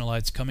of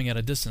Ishmaelites coming at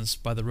a distance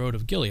by the road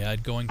of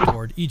Gilead, going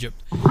toward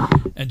Egypt.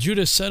 And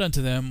Judah said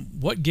unto them,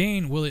 What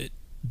gain will it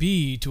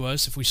be to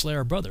us if we slay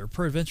our brother?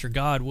 Peradventure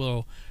God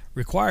will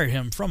require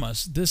him from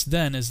us. This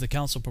then is the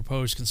counsel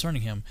proposed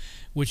concerning him,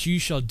 which ye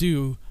shall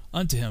do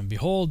unto him.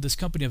 Behold, this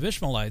company of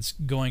Ishmaelites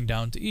going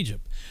down to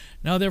Egypt.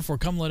 Now therefore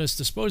come, let us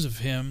dispose of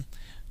him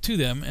to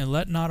them, and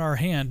let not our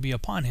hand be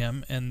upon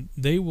him, and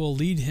they will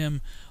lead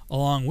him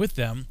along with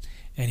them,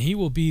 and he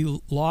will be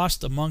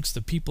lost amongst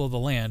the people of the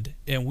land,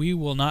 and we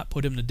will not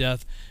put him to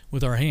death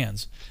with our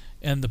hands.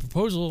 And the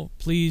proposal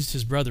pleased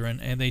his brethren,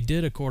 and they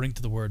did according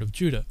to the word of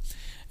Judah.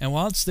 And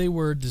whilst they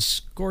were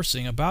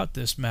discoursing about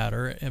this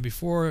matter, and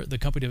before the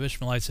company of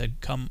Ishmaelites had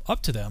come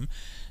up to them,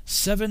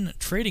 7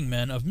 trading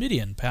men of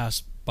Midian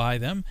passed by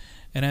them.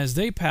 And as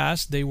they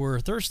passed, they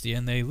were thirsty,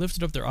 and they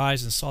lifted up their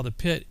eyes and saw the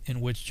pit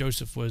in which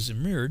Joseph was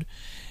immured.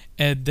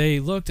 And they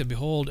looked, and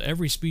behold,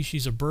 every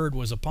species of bird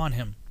was upon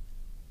him.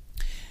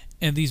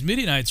 And these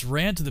Midianites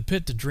ran to the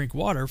pit to drink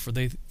water, for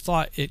they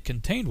thought it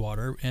contained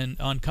water. And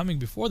on coming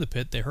before the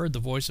pit, they heard the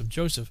voice of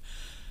Joseph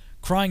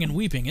crying and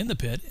weeping in the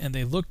pit. And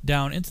they looked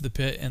down into the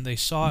pit, and they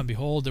saw, and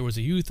behold, there was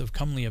a youth of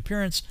comely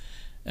appearance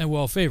and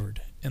well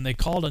favored. And they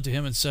called unto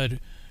him and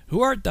said,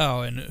 Who art thou,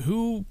 and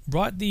who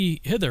brought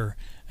thee hither,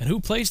 and who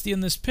placed thee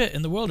in this pit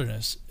in the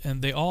wilderness?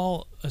 And they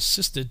all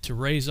assisted to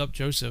raise up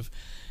Joseph,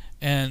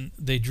 and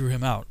they drew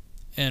him out,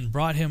 and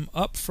brought him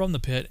up from the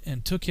pit,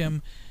 and took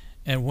him,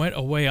 and went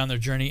away on their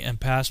journey,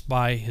 and passed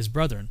by his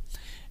brethren.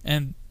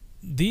 And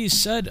these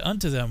said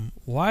unto them,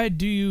 Why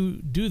do you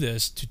do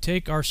this, to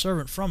take our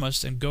servant from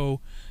us, and go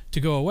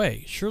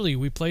away? Surely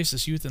we placed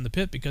this youth in the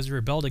pit because he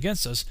rebelled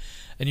against us,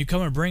 and you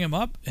come and bring him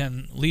up,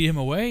 and lead him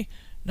away?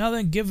 Now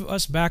then give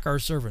us back our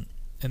servant.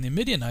 And the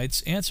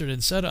Midianites answered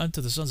and said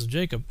unto the sons of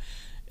Jacob,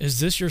 Is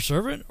this your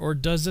servant, or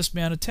does this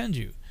man attend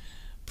you?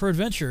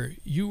 Peradventure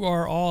you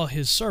are all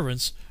his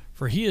servants,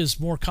 for he is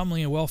more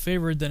comely and well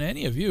favored than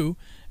any of you.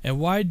 And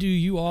why do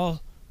you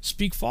all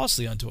speak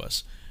falsely unto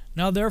us?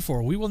 Now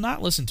therefore we will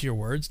not listen to your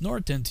words, nor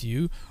attend to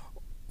you,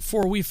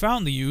 for we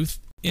found the youth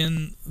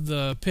in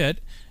the pit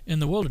in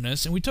the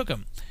wilderness, and we took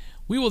him.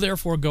 We will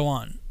therefore go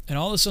on. And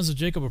all the sons of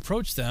Jacob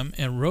approached them,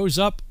 and rose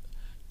up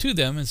to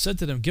them, and said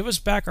to them, Give us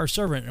back our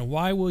servant, and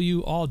why will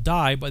you all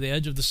die by the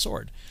edge of the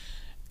sword?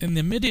 And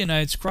the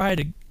Midianites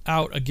cried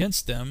out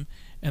against them,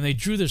 and they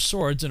drew their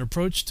swords, and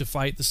approached to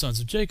fight the sons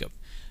of Jacob.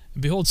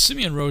 And behold,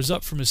 Simeon rose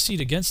up from his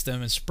seat against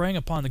them, and sprang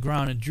upon the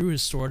ground, and drew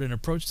his sword, and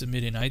approached the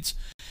Midianites.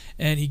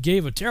 And he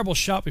gave a terrible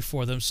shout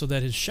before them, so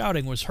that his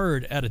shouting was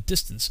heard at a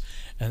distance,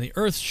 and the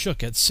earth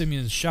shook at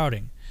Simeon's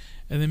shouting.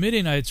 And the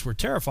Midianites were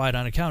terrified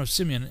on account of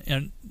Simeon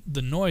and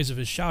the noise of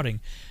his shouting,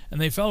 and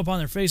they fell upon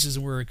their faces,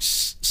 and were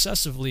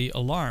excessively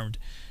alarmed.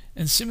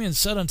 And Simeon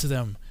said unto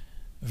them,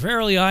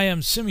 Verily I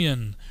am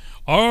Simeon.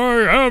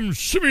 I am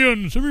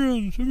Simeon,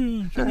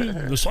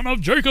 the son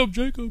of Jacob,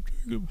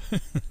 the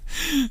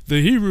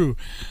Hebrew.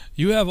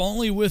 Who have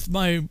only with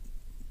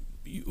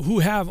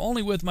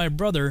my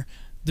brother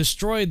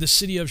destroyed the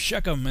city of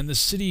Shechem and the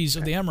cities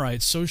of the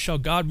Amorites. So shall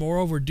God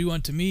moreover do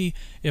unto me,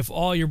 if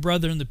all your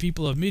brethren, the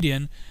people of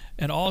Midian,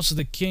 and also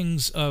the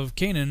kings of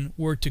Canaan,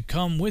 were to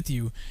come with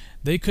you.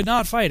 They could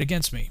not fight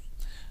against me.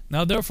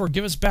 Now therefore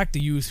give us back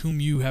the youth whom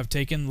you have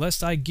taken,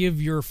 lest I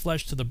give your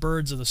flesh to the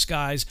birds of the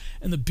skies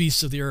and the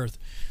beasts of the earth.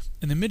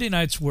 And the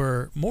Midianites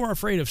were more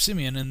afraid of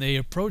Simeon, and they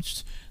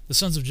approached the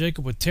sons of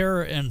Jacob with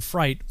terror and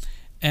fright,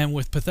 and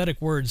with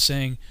pathetic words,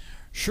 saying,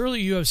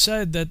 Surely you have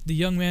said that the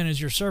young man is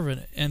your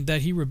servant, and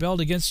that he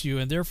rebelled against you,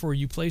 and therefore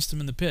you placed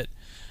him in the pit.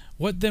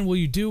 What then will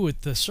you do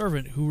with the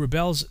servant who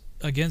rebels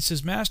against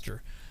his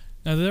master?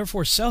 Now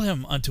therefore sell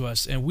him unto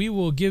us, and we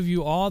will give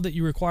you all that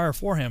you require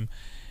for him.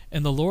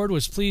 And the Lord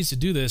was pleased to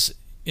do this,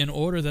 in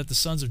order that the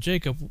sons of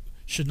Jacob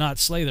should not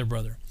slay their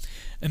brother.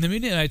 And the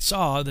Midianites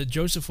saw that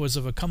Joseph was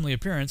of a comely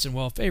appearance and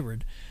well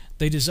favored.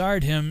 They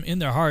desired him in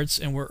their hearts,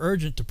 and were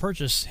urgent to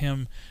purchase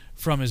him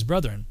from his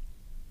brethren.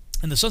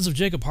 And the sons of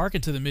Jacob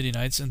hearkened to the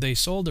Midianites, and they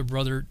sold their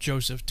brother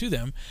Joseph to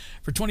them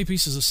for 20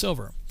 pieces of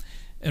silver.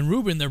 And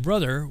Reuben their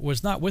brother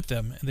was not with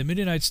them, and the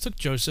Midianites took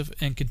Joseph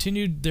and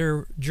continued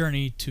their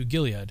journey to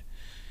Gilead.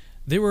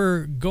 They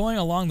were going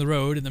along the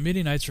road, and the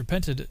Midianites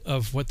repented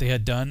of what they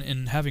had done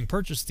in having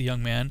purchased the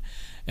young man.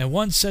 And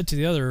one said to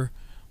the other,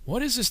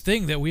 What is this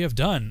thing that we have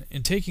done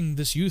in taking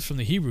this youth from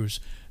the Hebrews,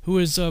 who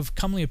is of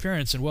comely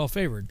appearance and well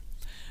favored?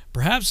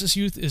 Perhaps this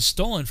youth is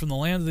stolen from the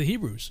land of the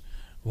Hebrews.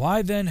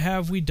 Why then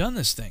have we done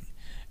this thing?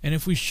 And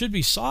if he should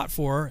be sought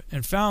for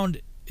and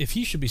found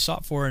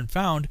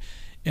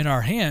in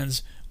our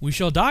hands, we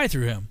shall die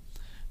through him.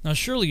 Now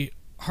surely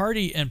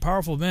hardy and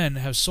powerful men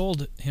have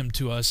sold him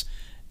to us,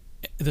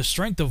 the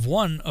strength of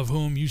one of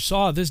whom you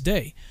saw this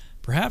day.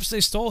 Perhaps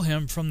they stole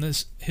him from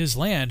his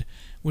land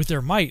with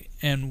their might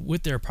and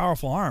with their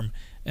powerful arm,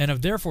 and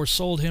have therefore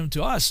sold him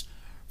to us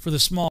for the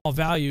small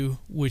value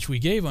which we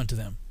gave unto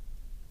them.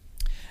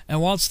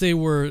 And whilst they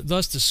were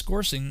thus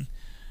discoursing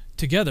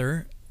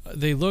together,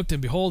 they looked,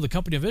 and behold, the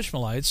company of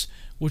Ishmaelites,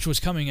 which was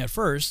coming at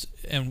first,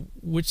 and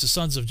which the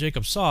sons of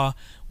Jacob saw,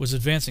 was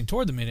advancing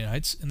toward the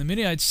Midianites. And the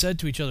Midianites said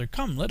to each other,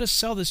 Come, let us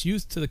sell this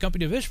youth to the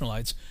company of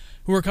Ishmaelites,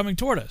 who are coming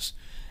toward us,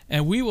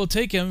 and we will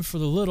take him for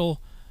the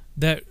little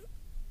that,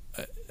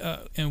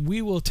 and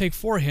we will take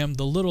for him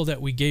the little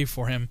that we gave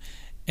for him,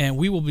 and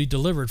we will be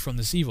delivered from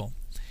this evil.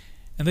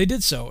 And they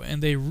did so,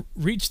 and they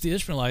reached the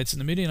Ishmaelites, and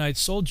the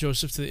Midianites sold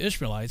Joseph to the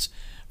Ishmaelites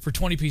for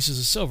 20 pieces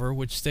of silver,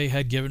 which they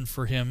had given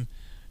for him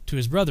to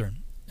his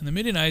brethren. And the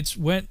Midianites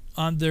went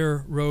on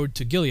their road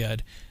to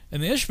Gilead,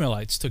 and the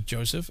Ishmaelites took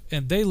Joseph,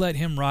 and they let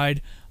him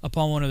ride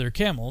upon one of their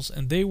camels,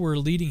 and they were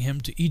leading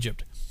him to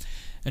Egypt.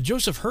 And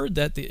Joseph heard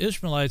that the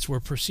Ishmaelites were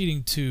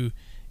proceeding to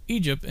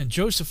Egypt, and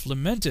Joseph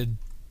lamented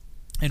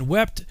and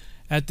wept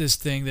at this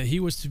thing, that he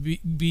was to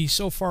be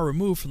so far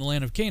removed from the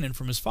land of Canaan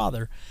from his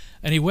father,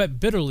 and he wept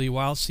bitterly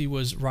whilst he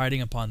was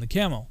riding upon the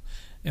camel.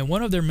 And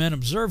one of their men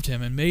observed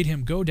him, and made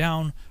him go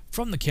down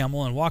from the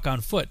camel and walk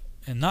on foot.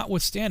 And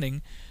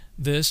notwithstanding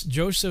this,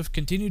 Joseph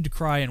continued to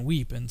cry and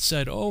weep, and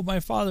said, O my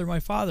father, my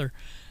father!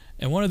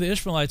 And one of the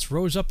Ishmaelites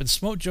rose up and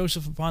smote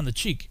Joseph upon the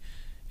cheek.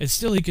 And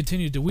still he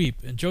continued to weep,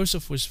 and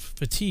Joseph was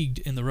fatigued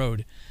in the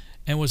road,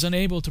 and was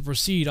unable to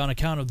proceed on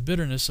account of the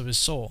bitterness of his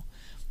soul.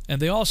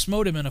 And they all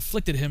smote him and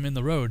afflicted him in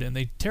the road, and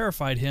they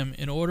terrified him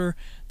in order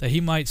that he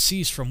might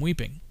cease from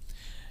weeping.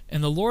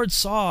 And the Lord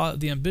saw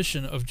the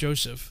ambition of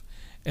Joseph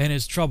and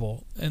his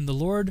trouble, and the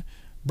Lord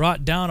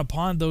brought down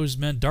upon those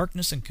men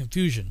darkness and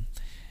confusion,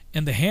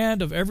 and the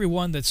hand of every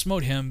one that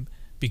smote him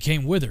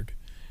became withered.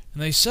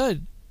 And they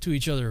said to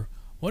each other,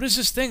 What is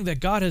this thing that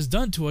God has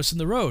done to us in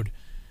the road?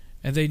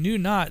 And they knew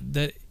not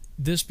that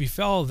this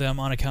befell them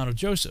on account of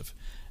Joseph.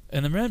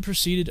 And the men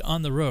proceeded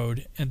on the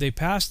road, and they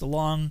passed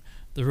along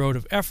the road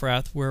of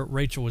Ephrath, where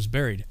Rachel was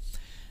buried.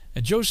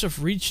 And Joseph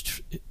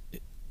reached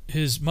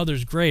his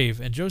mother's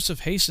grave, and Joseph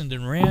hastened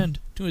and ran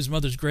to his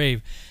mother's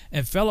grave,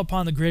 and fell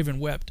upon the grave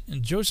and wept.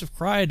 And Joseph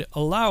cried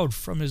aloud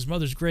from his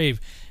mother's grave,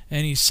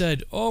 and he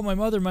said, O my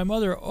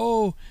mother,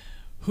 O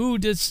who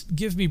didst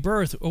give me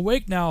birth,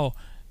 awake now,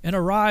 and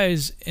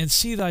arise, and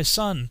see thy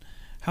son,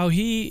 how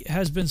he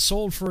has been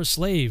sold for a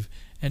slave,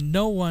 and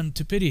no one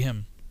to pity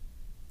him.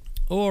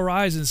 O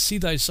arise and see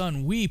thy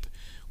son, weep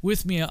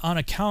with me on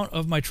account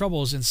of my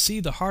troubles, and see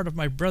the heart of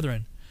my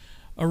brethren.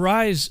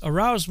 Arise,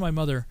 arouse my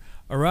mother,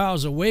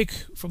 arouse, awake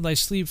from thy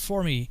sleep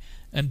for me,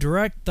 and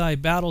direct thy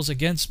battles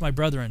against my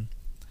brethren.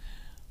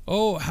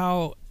 Oh,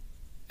 how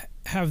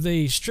have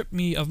they stripped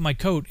me of my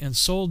coat, and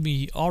sold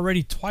me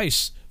already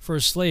twice for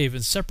a slave,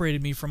 and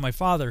separated me from my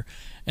father,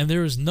 and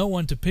there is no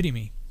one to pity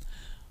me.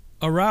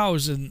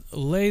 Arouse and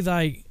lay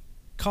thy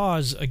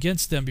cause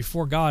against them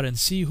before God, and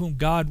see whom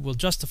God will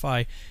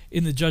justify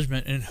in the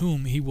judgment, and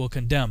whom he will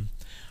condemn.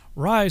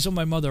 Rise, O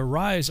my mother,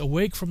 rise,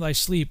 awake from thy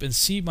sleep, and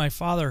see my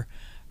father,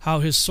 how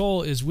his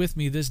soul is with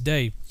me this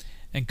day,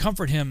 and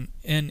comfort him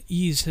and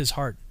ease his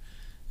heart.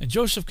 And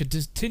Joseph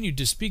continued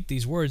to speak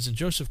these words, and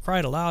Joseph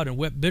cried aloud and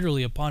wept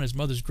bitterly upon his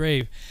mother's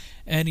grave.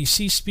 And he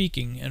ceased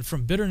speaking, and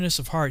from bitterness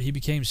of heart he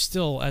became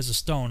still as a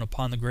stone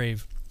upon the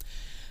grave.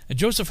 And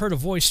Joseph heard a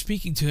voice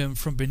speaking to him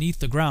from beneath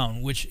the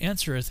ground, which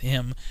answereth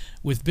him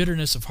with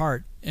bitterness of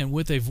heart, and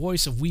with a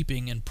voice of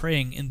weeping and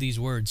praying in these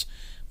words,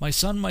 my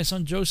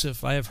son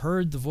Joseph, I have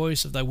heard the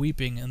voice of thy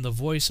weeping, and the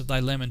voice of thy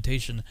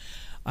lamentation.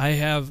 I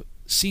have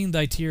seen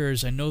thy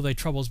tears, I know thy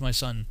troubles, my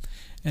son,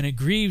 and it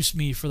grieves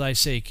me for thy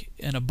sake,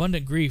 and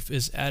abundant grief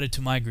is added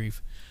to my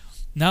grief.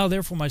 Now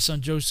therefore, my son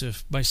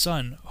Joseph, my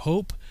son,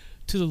 hope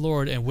to the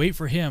Lord, and wait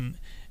for him,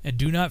 and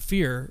do not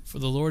fear, for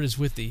the Lord is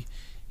with thee.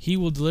 He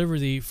will deliver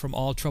thee from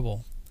all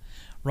trouble.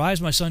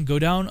 Rise, my son, go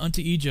down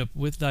unto Egypt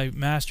with thy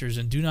masters,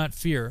 and do not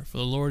fear, for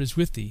the Lord is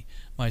with thee,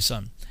 my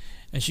son.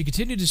 And she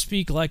continued to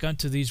speak like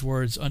unto these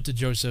words unto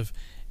Joseph,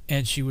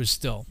 and she was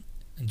still.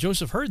 And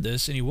Joseph heard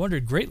this, and he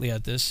wondered greatly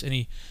at this, and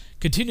he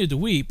continued to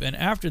weep. And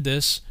after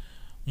this,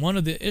 one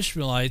of the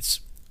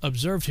Ishmaelites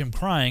observed him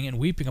crying and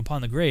weeping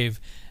upon the grave,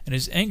 and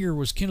his anger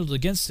was kindled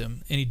against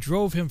him, and he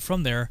drove him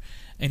from there,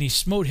 and he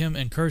smote him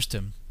and cursed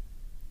him.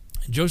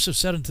 And Joseph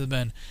said unto the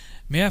men,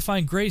 May I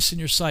find grace in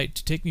your sight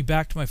to take me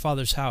back to my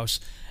father's house,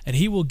 and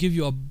he will give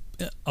you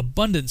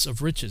abundance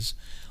of riches.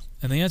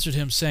 And they answered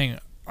him, saying,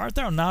 Art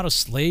thou not a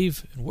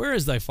slave? And where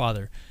is thy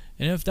father?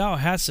 And if thou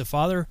hadst a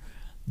father,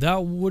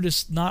 thou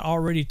wouldest not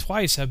already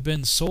twice have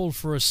been sold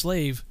for a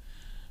slave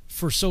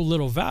for so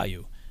little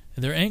value.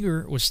 And their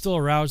anger was still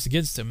aroused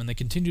against him, and they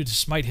continued to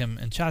smite him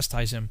and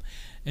chastise him.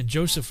 And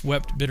Joseph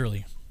wept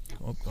bitterly.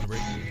 Oh, go to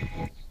break.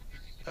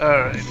 All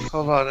right,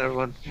 hold on,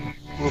 everyone.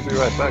 We'll be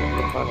right back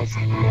for the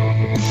final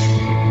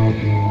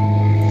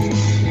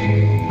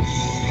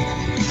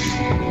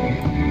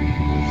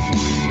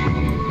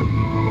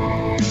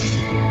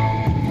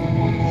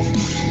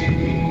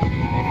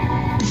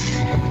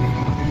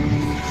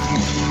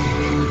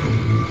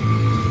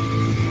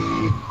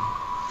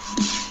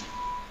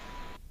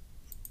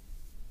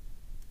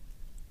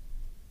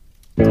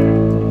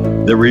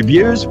The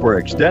reviews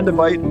for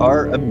Extendivite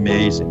are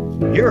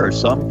amazing. Here are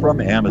some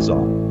from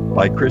Amazon.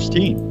 By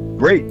Christine,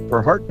 great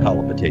for heart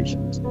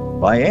palpitations.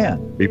 By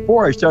Anne,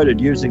 before I started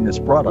using this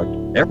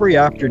product, every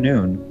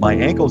afternoon my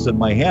ankles and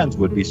my hands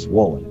would be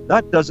swollen.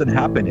 That doesn't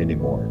happen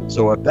anymore.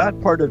 So if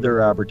that part of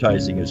their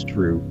advertising is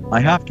true,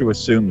 I have to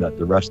assume that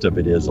the rest of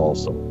it is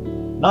also.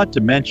 Not to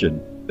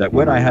mention that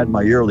when I had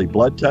my yearly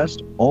blood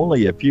test,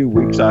 only a few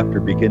weeks after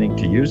beginning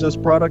to use this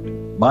product,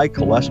 my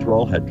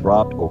cholesterol had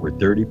dropped over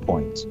 30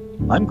 points.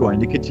 I'm going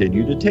to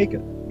continue to take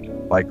it.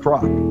 By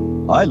Croc,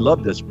 I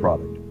love this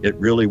product. It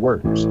really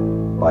works.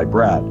 By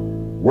Brad,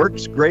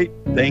 works great,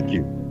 thank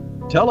you.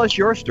 Tell us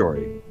your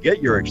story.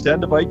 Get your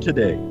Extendivite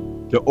today.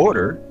 To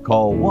order,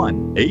 call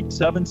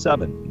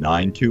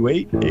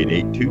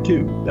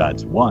 1-877-928-8822.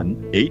 That's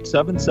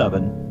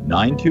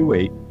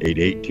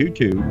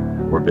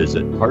 1-877-928-8822 or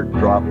visit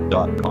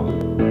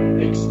heartdrop.com.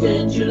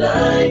 Extend your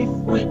life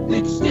with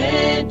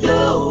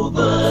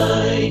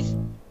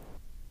Extendovite.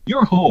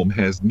 Your home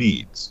has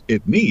needs.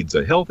 It needs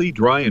a healthy,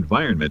 dry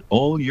environment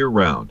all year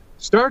round.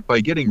 Start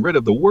by getting rid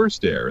of the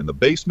worst air in the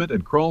basement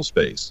and crawl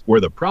space, where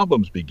the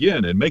problems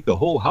begin and make the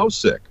whole house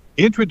sick.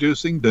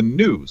 Introducing the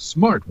new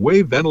Smart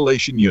Wave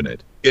Ventilation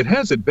Unit. It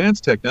has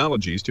advanced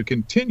technologies to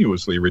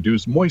continuously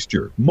reduce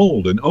moisture,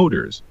 mold, and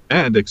odors,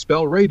 and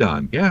expel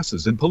radon,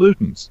 gases, and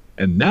pollutants.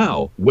 And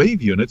now,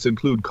 Wave units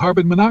include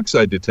carbon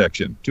monoxide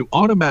detection to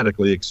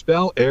automatically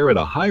expel air at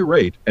a high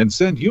rate and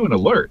send you an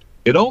alert.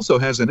 It also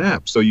has an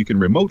app so you can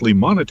remotely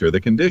monitor the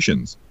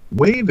conditions.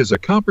 Wave is a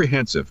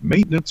comprehensive,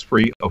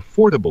 maintenance-free,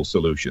 affordable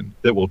solution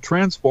that will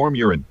transform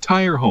your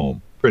entire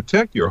home.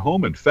 Protect your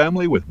home and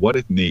family with what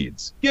it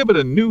needs. Give it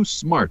a new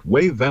Smart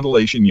Wave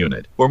Ventilation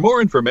Unit. For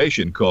more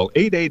information, call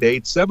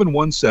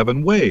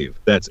 888-717-WAVE.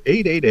 That's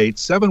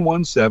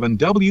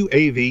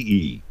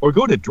 888-717-WAVE. Or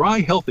go to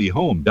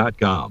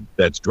dryhealthyhome.com.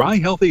 That's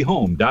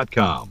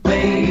dryhealthyhome.com.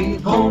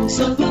 Wave Home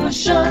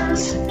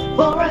Solutions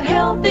for a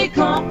healthy,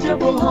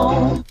 comfortable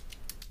home.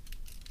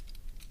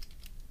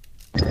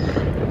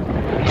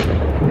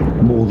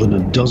 More than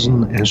a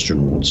dozen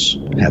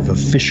astronauts have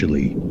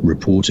officially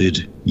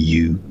reported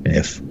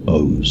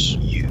UFOs.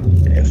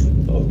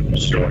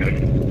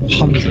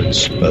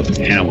 Hundreds of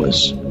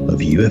hours of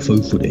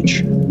UFO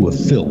footage were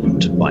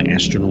filmed by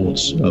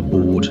astronauts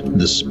aboard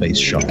the space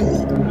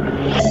shuttle.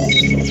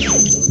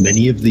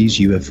 Many of these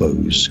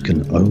UFOs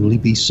can only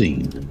be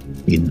seen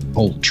in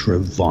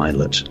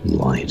ultraviolet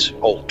light.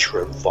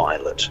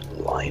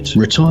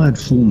 Retired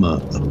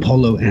former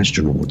Apollo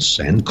astronauts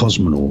and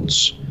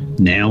cosmonauts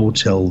now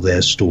tell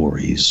their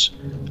stories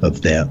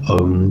of their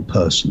own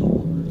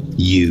personal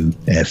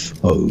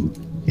UFO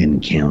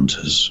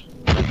encounters.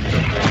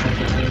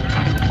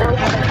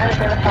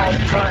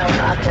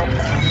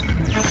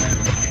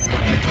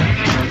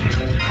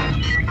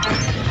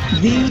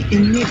 The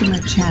Enigma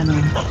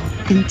Channel,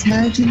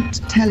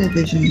 intelligent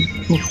television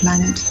for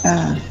planet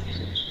Earth.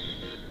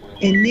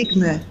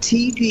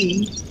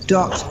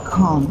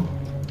 EnigmaTV.com.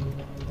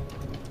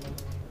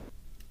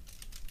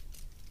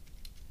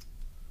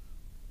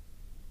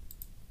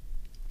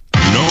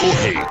 No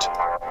hate,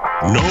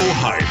 no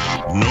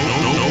hype,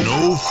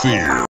 no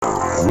fear.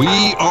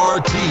 We are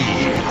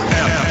TFR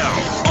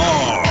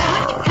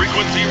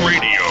Frequency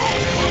Radio.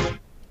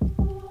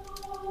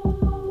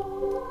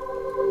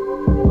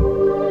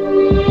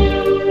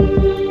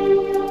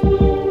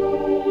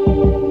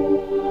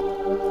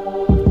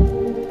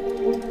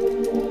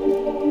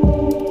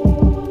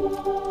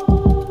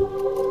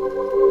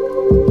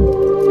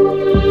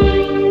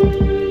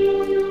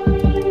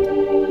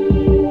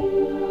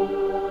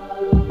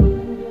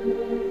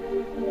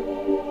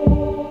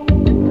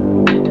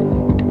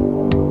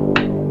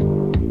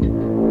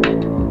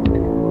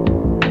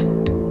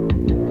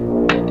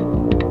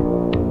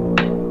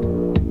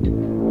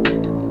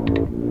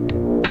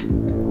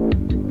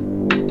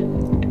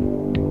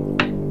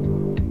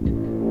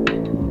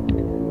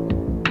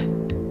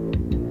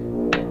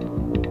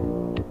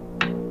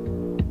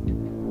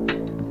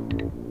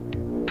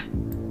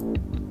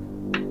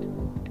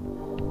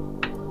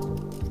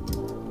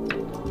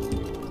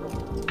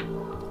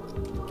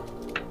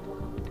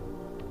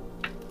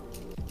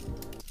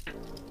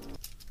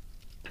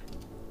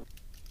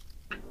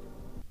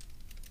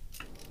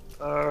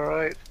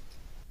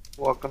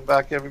 welcome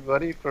back,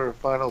 everybody, for our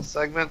final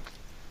segment.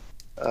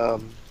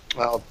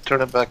 I'll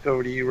turn it back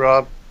over to you,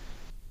 Rob.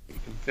 You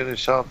can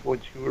finish off what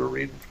you were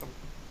reading from.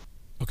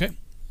 Okay.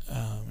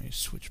 Let me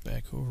switch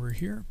back over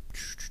here.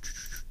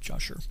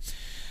 Joshua.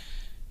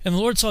 And the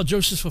Lord saw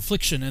Joseph's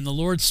affliction, and the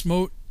Lord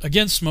smote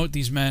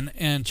these men,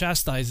 and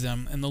chastised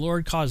them. And the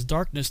Lord caused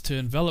darkness to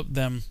envelop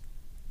them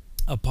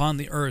upon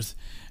the earth.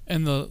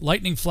 And the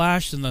lightning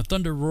flashed, and the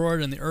thunder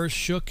roared, and the earth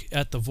shook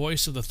at the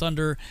voice of the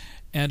thunder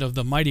and of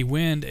the mighty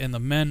wind. And the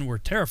men were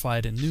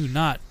terrified, and knew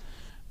not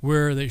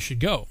where they should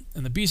go.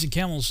 And the beasts and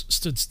camels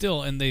stood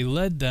still, and they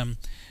led them,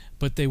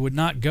 but they would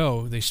not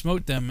go. They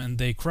smote them, and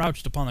they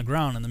crouched upon the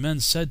ground. And the men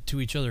said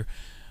to each other,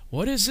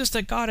 What is this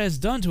that God has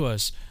done to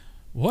us?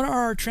 What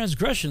are our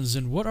transgressions,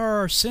 and what are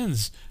our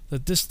sins,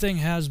 that this thing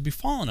has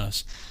befallen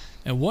us?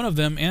 And one of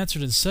them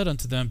answered and said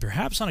unto them,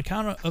 Perhaps on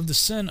account of the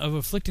sin of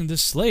afflicting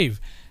this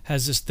slave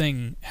has this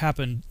thing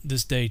happened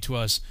this day to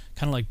us.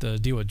 Kind of like the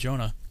deal with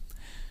Jonah.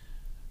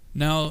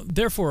 Now,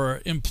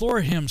 therefore,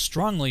 implore him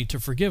strongly to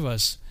forgive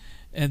us,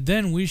 and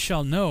then we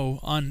shall know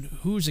on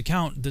whose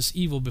account this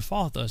evil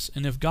befalleth us.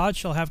 And if God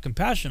shall have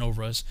compassion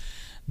over us,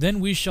 then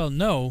we shall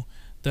know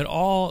that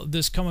all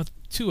this cometh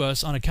to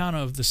us on account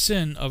of the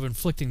sin of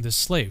inflicting this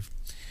slave.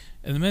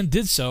 And the men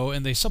did so,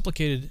 and they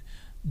supplicated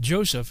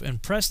Joseph,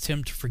 and pressed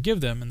him to forgive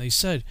them. And they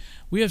said,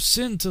 We have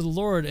sinned to the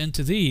Lord and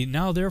to thee.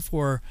 Now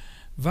therefore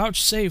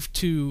vouchsafe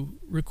to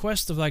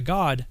request of thy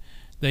God,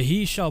 that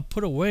he shall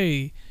put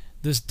away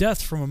this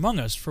death from among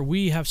us, for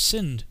we have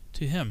sinned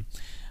to him.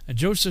 And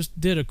Joseph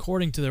did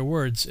according to their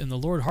words, and the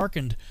Lord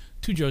hearkened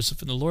to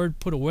Joseph, and the Lord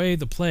put away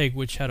the plague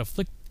which had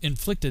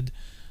inflicted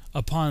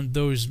upon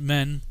those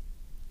men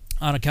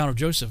on account of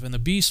Joseph. And the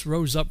beasts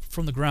rose up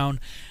from the ground,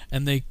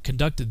 and they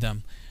conducted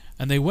them.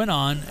 And they went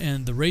on,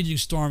 and the raging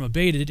storm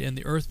abated, and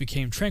the earth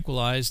became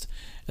tranquilized.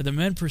 And the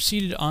men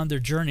proceeded on their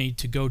journey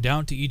to go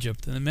down to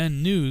Egypt. And the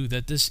men knew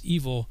that this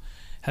evil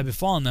had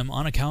befallen them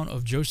on account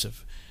of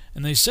Joseph.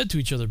 And they said to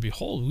each other,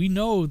 Behold, we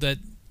know that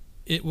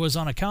it was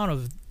on account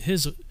of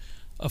his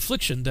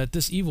affliction that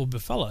this evil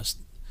befell us.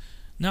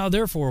 Now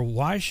therefore,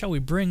 why shall we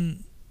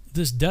bring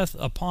this death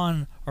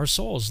upon our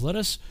souls? Let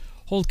us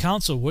hold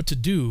counsel what to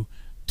do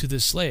to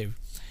this slave.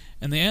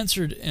 And they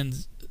answered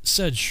and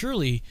said,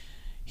 Surely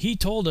he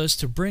told us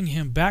to bring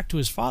him back to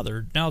his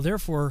father. Now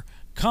therefore,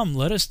 come,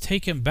 let us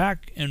take him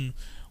back, and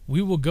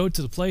we will go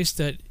to the place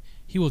that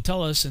he will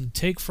tell us, and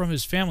take from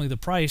his family the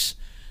price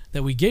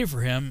that we gave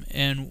for him,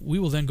 and we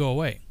will then go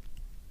away.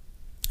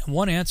 And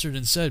one answered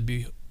and said,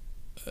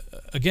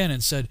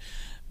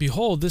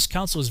 Behold, this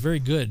counsel is very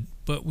good,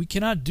 but we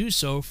cannot do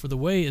so, for the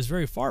way is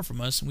very far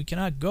from us, and we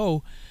cannot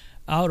go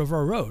out of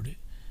our road.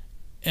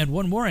 And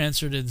one more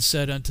answered and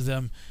said unto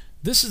them,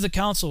 This is the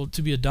counsel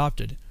to be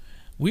adopted.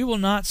 We will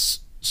not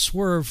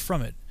swerve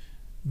from it.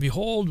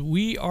 Behold,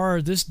 we are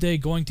this day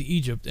going to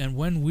Egypt, and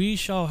when we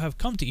shall have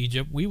come to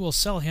Egypt, we will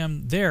sell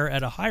him there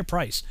at a high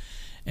price,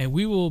 and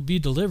we will be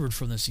delivered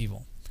from this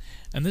evil.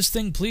 And this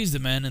thing pleased the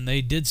men, and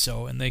they did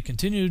so, and they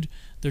continued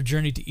their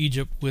journey to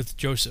Egypt with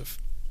Joseph.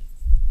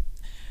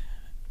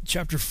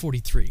 Chapter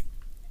 43.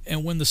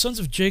 And when the sons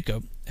of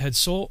Jacob had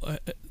sold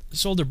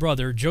their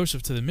brother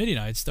Joseph to the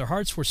Midianites, their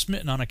hearts were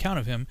smitten on account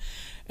of him,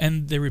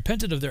 and they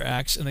repented of their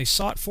acts, and they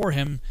sought for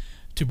him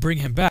to bring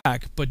him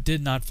back, but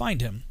did not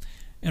find him.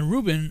 And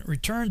Reuben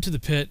returned to the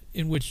pit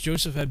in which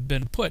Joseph had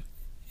been put,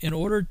 in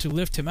order to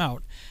lift him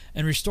out,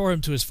 and restore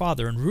him to his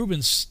father. And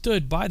Reuben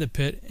stood by the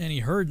pit, and he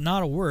heard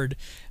not a word,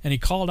 and he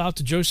called out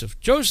to Joseph,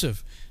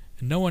 Joseph!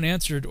 And no one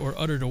answered or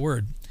uttered a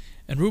word.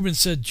 And Reuben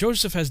said,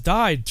 Joseph has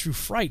died through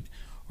fright,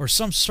 or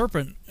some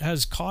serpent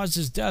has caused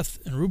his death.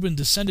 And Reuben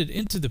descended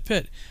into the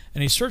pit,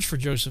 and he searched for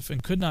Joseph,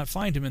 and could not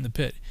find him in the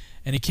pit.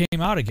 And he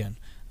came out again.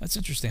 That's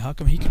interesting. How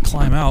come he could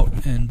climb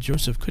out, and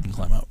Joseph couldn't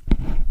climb out?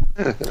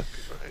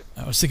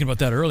 I was thinking about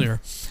that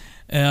earlier.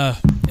 And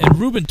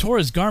Reuben tore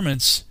his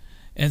garments,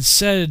 and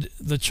said,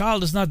 The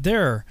child is not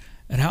there,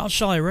 and how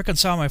shall I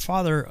reconcile my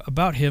father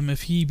about him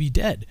if he be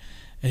dead?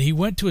 And he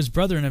went to his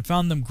brethren, and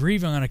found them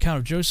grieving on account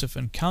of Joseph,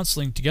 and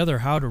counseling together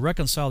how to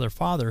reconcile their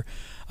father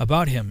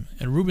about him.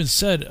 And Reuben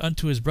said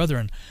unto his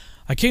brethren,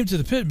 I came to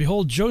the pit, and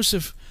behold,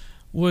 Joseph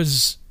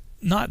was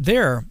not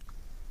there.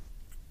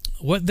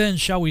 What then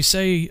shall we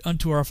say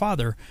unto our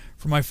father?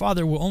 For my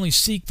father will only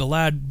seek the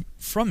lad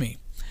from me.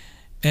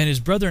 And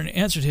his brethren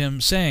answered him,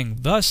 saying,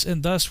 Thus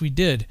and thus we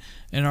did,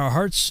 and our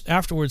hearts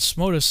afterwards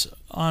smote us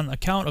on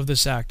account of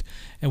this act,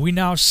 and we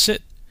now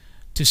sit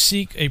to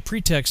seek a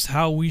pretext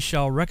how we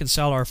shall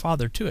reconcile our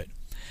father to it.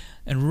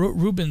 And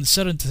Reuben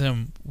said unto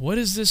them, What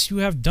is this you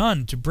have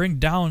done to bring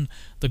down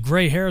the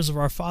gray hairs of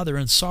our father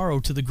in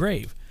sorrow to the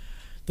grave?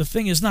 The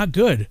thing is not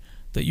good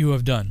that you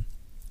have done.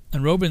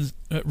 And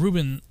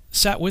Reuben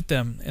sat with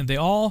them, and they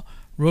all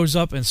rose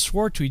up and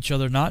swore to each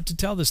other not to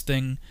tell this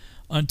thing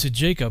unto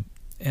Jacob.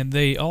 And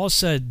they all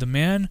said, The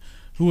man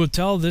who will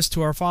tell this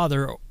to our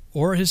father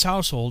or his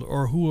household,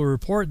 or who will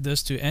report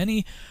this to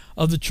any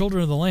of the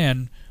children of the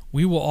land,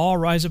 we will all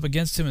rise up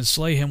against him and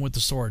slay him with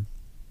the sword.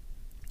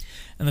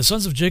 And the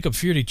sons of Jacob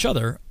feared each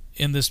other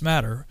in this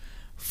matter,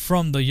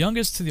 from the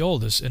youngest to the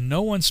oldest, and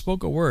no one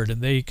spoke a word,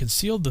 and they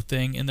concealed the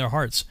thing in their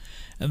hearts.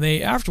 And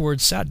they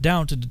afterwards sat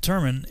down to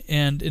determine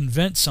and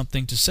invent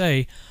something to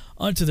say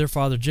unto their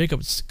father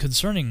Jacob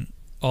concerning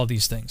all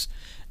these things.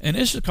 And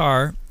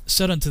Issachar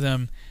said unto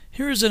them,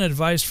 Here is an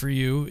advice for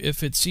you,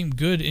 if it seem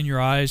good in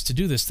your eyes to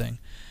do this thing.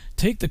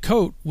 Take the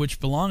coat which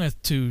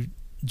belongeth to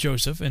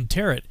Joseph, and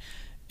tear it,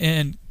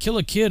 and kill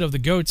a kid of the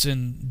goats,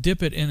 and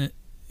dip it in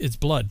its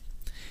blood,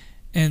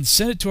 and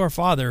send it to our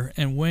father,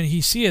 and when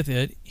he seeth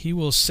it, he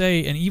will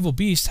say, An evil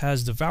beast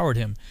has devoured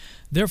him.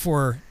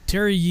 Therefore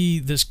tear ye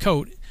this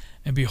coat,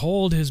 and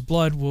behold, his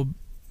blood will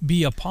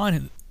be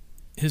upon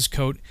his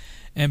coat,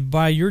 and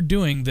by your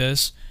doing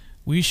this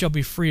we shall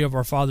be free of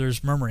our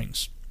father's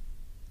murmurings.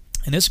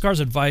 And Issachar's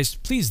advice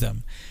pleased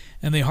them,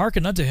 and they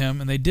hearkened unto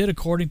him, and they did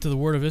according to the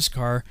word of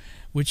Issachar,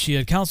 which he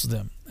had counseled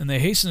them. And they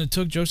hastened and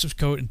took Joseph's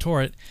coat, and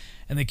tore it,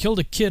 and they killed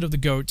a kid of the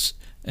goats,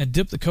 and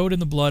dipped the coat in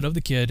the blood of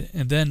the kid,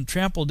 and then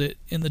trampled it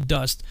in the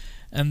dust.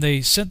 And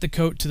they sent the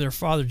coat to their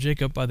father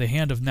Jacob by the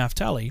hand of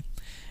Naphtali,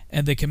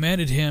 and they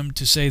commanded him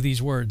to say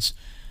these words,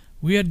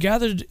 We had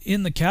gathered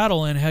in the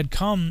cattle, and had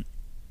come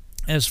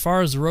as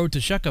far as the road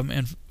to Shechem,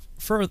 and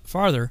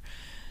farther,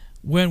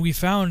 when we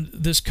found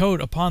this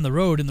coat upon the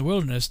road in the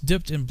wilderness,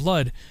 dipped in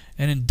blood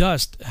and in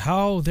dust.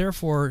 Now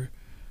therefore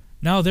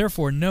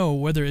know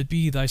whether it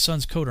be thy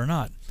son's coat or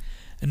not.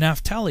 And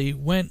Naphtali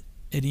went,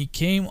 and he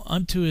came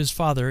unto his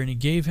father, and he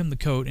gave him the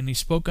coat, and he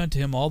spoke unto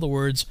him all the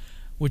words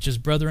which his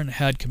brethren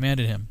had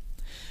commanded him.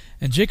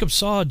 And Jacob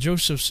saw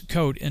Joseph's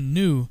coat, and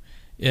knew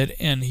it,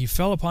 and he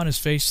fell upon his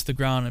face to the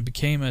ground, and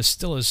became as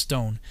still as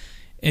stone.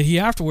 And he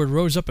afterward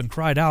rose up and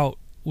cried out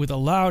with a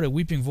loud and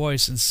weeping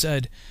voice, and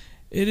said,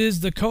 It is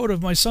the coat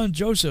of my son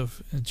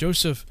Joseph. And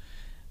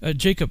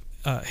Jacob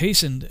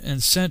hastened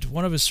and sent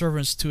one of his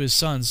servants to his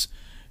sons,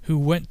 who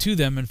went to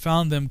them and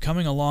found them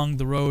coming along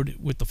the road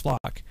with the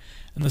flock.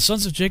 And the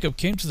sons of Jacob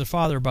came to their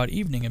father about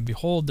evening, and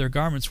behold, their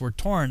garments were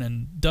torn,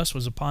 and dust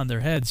was upon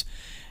their heads.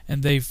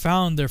 And they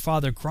found their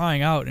father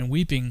crying out and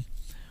weeping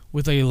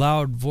with a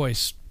loud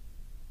voice.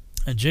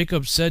 And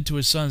Jacob said to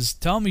his sons,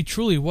 Tell me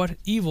truly, what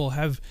evil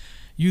have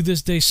you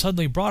this day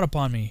suddenly brought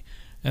upon me?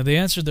 And they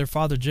answered their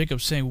father Jacob,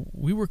 saying,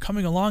 We were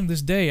coming along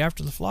this day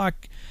after the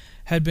flock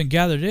had been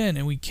gathered in,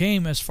 and we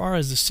came as far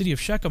as the city of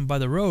Shechem by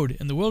the road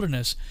in the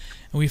wilderness,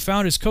 and we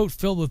found his coat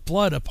filled with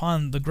blood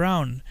upon the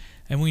ground,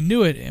 and we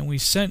knew it, and we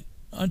sent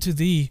unto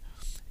thee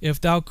if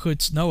thou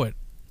couldst know it.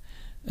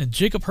 And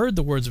Jacob heard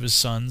the words of his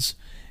sons,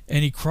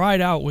 and he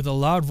cried out with a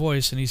loud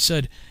voice, and he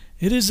said,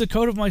 It is the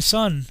coat of my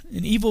son,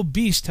 an evil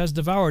beast has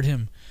devoured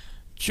him.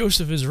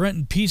 Joseph is rent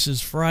in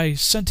pieces, for I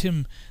sent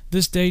him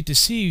this day to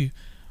see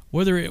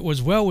whether it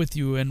was well with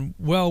you and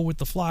well with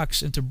the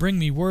flocks, and to bring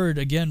me word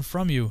again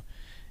from you.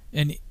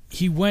 And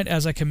he went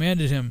as I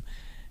commanded him,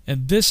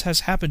 and this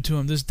has happened to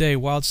him this day,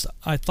 whilst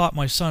I thought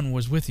my son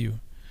was with you.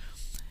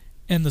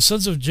 And the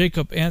sons of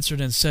Jacob answered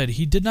and said,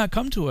 He did not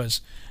come to us,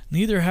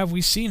 neither have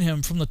we seen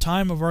him from the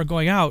time of our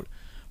going out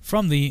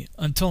from thee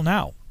until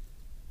now.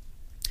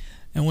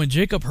 And when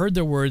Jacob heard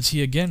their words,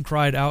 he again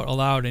cried out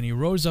aloud, and he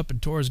rose up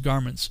and tore his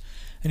garments.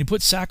 And he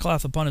put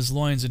sackcloth upon his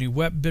loins, and he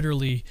wept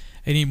bitterly,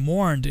 and he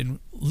mourned, and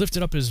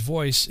lifted up his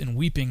voice in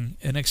weeping,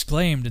 and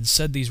exclaimed, and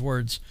said these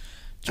words,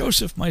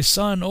 Joseph, my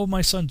son, O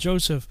my son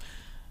Joseph,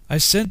 I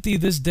sent thee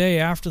this day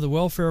after the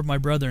welfare of my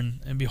brethren,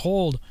 and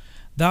behold,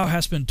 thou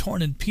hast been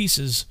torn in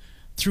pieces.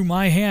 Through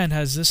my hand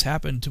has this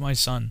happened to my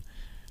son.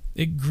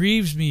 It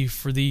grieves me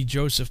for thee,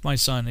 Joseph, my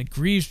son, it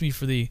grieves me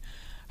for thee.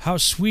 How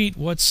sweet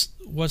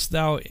wast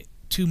thou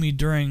to me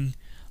during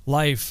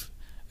life,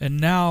 and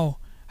now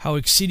how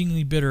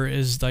exceedingly bitter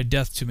is thy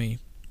death to me.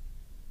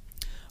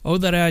 O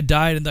that I had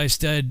died in thy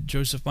stead,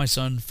 Joseph, my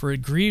son, for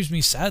it grieves me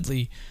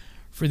sadly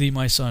for thee,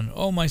 my son.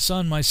 O my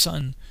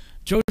son,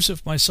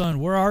 Joseph, my son,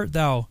 where art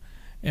thou,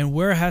 and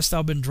where hast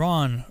thou been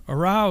drawn?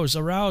 Arouse,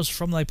 arouse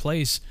from thy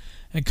place,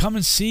 and come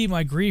and see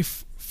my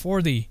grief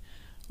for thee.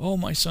 O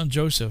my son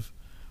Joseph,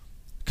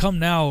 come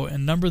now,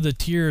 and number the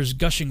tears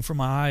gushing from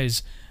my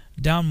eyes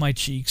down my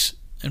cheeks,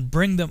 and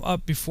bring them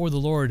up before the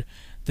Lord,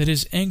 that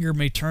his anger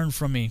may turn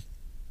from me.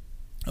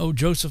 O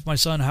Joseph, my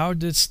son, how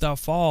didst thou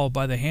fall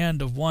by the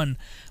hand of one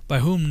by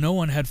whom no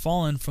one had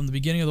fallen from the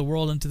beginning of the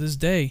world unto this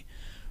day?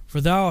 For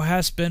thou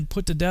hast been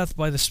put to death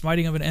by the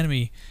smiting of an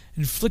enemy,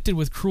 inflicted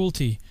with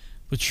cruelty.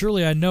 But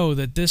surely I know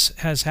that this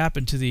has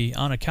happened to thee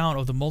on account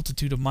of the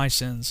multitude of my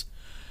sins.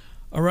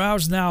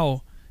 Arouse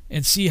now,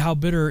 and see how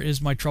bitter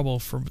is my trouble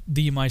for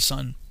thee, my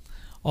son.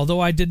 Although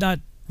I did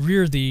not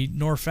rear thee,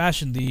 nor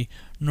fashion thee,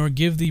 nor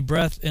give thee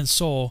breath and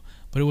soul,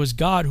 but it was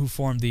God who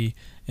formed thee,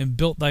 and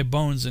built thy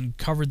bones, and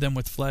covered them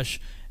with flesh,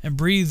 and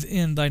breathed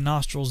in thy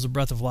nostrils the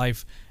breath of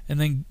life, and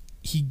then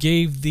he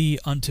gave thee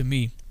unto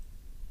me.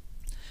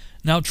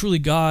 Now truly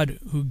God,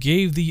 who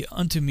gave thee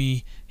unto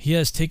me, he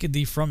has taken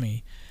thee from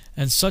me,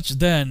 and such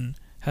then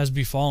has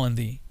befallen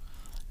thee.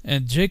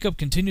 And Jacob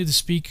continued to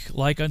speak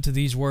like unto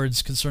these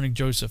words concerning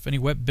Joseph, and he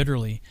wept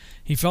bitterly.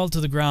 He fell to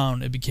the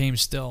ground, and became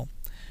still.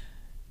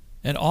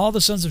 And all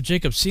the sons of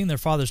Jacob, seeing their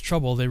father's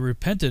trouble, they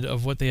repented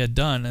of what they had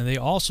done, and they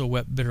also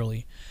wept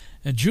bitterly.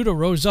 And Judah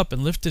rose up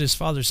and lifted his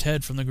father's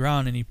head from the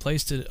ground, and he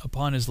placed it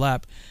upon his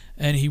lap,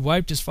 and he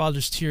wiped his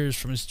father's tears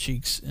from his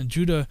cheeks. And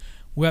Judah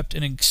wept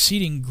an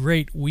exceeding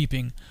great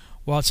weeping,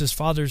 whilst his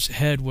father's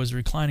head was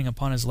reclining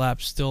upon his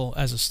lap, still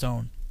as a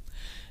stone.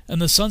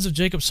 And the sons of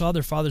Jacob saw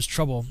their father's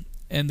trouble,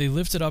 and they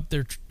lifted up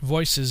their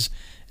voices,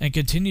 and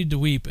continued to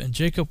weep, and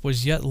Jacob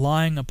was yet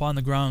lying upon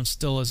the ground,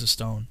 still as a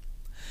stone.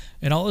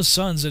 And all his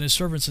sons and his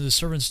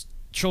servants'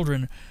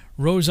 children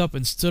rose up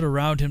and stood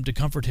around him to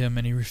comfort him,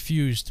 and he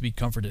refused to be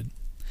comforted.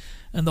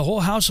 And the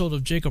whole household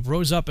of Jacob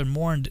rose up and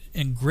mourned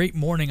in great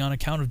mourning on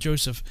account of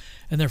Joseph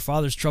and their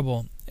father's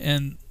trouble.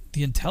 And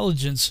the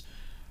intelligence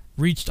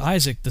reached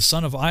Isaac, the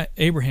son of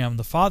Abraham,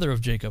 the father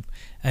of Jacob,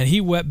 and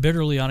he wept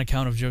bitterly on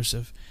account of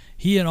Joseph,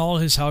 he and all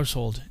his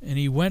household. And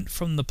he went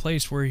from the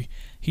place where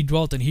he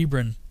dwelt in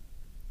Hebron,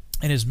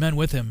 and his men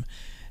with him,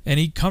 and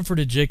he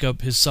comforted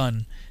Jacob his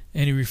son,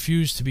 and he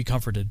refused to be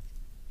comforted.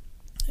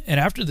 And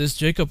after this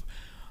Jacob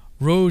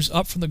rose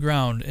up from the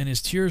ground, and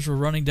his tears were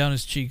running down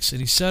his cheeks, and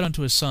he said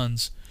unto his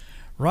sons,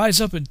 Rise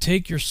up and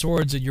take your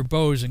swords and your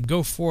bows, and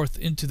go forth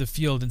into the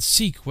field, and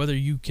seek whether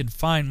you can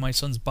find my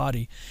son's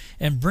body,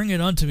 and bring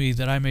it unto me,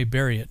 that I may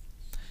bury it.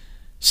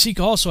 Seek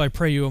also, I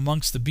pray you,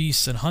 amongst the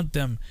beasts, and hunt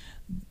them,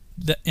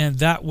 and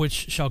that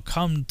which shall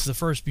come to the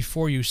first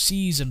before you,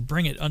 seize and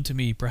bring it unto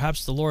me.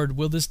 Perhaps the Lord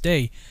will this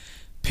day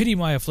pity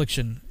my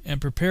affliction, and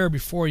prepare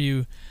before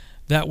you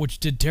that which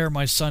did tear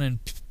my son in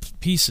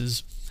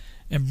pieces,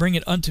 and bring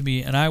it unto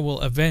me, and I will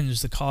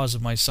avenge the cause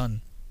of my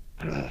son.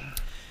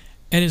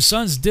 And his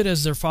sons did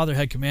as their father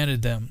had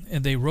commanded them,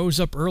 and they rose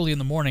up early in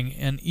the morning,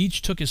 and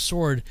each took his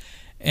sword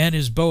and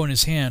his bow in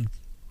his hand,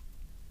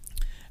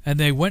 and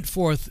they went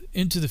forth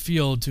into the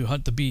field to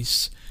hunt the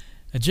beasts.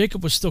 And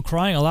Jacob was still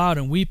crying aloud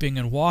and weeping,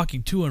 and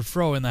walking to and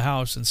fro in the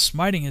house, and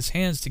smiting his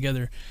hands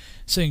together,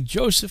 saying,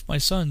 Joseph, my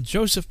son,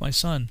 Joseph, my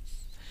son.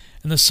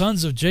 And the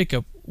sons of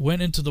Jacob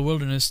went into the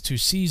wilderness to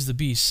seize the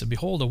beasts, and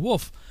behold, a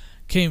wolf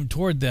came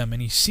toward them,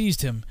 and he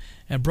seized him,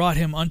 and brought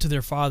him unto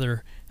their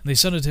father. And they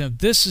said unto him,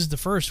 This is the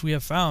first we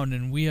have found,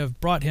 and we have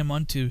brought him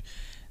unto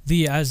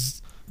thee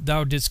as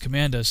thou didst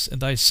command us,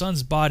 and thy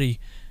son's body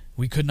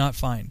we could not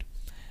find.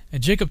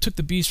 And Jacob took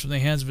the beast from the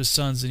hands of his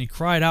sons, and he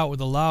cried out with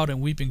a loud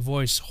and weeping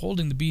voice,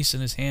 holding the beast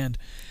in his hand.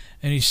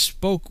 And he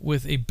spoke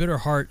with a bitter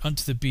heart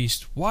unto the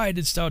beast, Why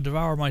didst thou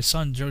devour my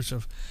son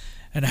Joseph?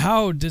 And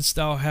how didst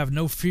thou have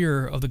no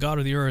fear of the God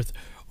of the earth,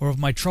 or of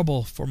my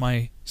trouble for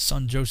my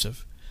son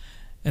Joseph?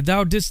 And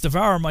thou didst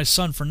devour my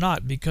son for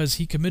naught, because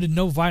he committed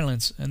no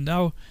violence, and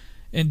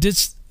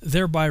didst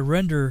thereby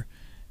render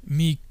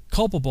me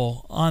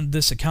culpable on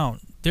this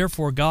account.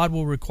 Therefore God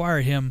will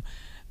require him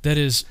that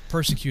is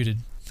persecuted.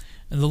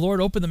 And the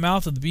Lord opened the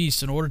mouth of the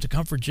beast in order to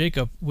comfort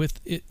Jacob with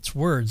its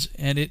words.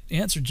 And it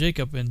answered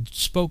Jacob and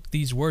spoke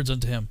these words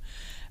unto him,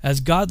 As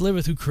God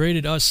liveth who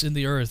created us in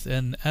the earth,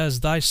 and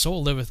as thy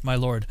soul liveth, my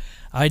Lord,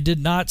 I did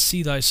not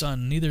see thy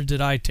son, neither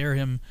did I tear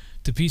him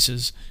to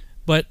pieces,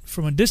 but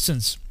from a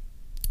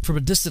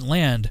distant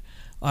land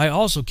I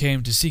also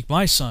came to seek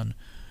my son,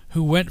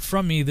 who went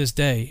from me this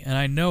day, and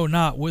I know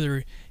not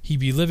whether he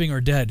be living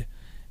or dead.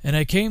 And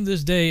I came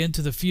this day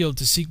into the field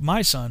to seek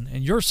my son,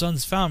 and your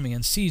sons found me,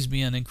 and seized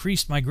me, and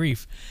increased my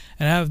grief,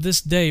 and have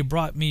this day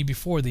brought me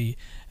before thee,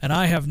 and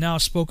I have now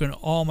spoken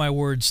all my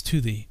words to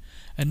thee.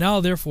 And now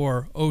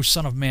therefore, O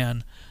Son of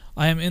Man,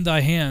 I am in thy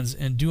hands,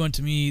 and do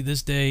unto me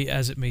this day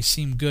as it may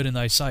seem good in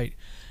thy sight.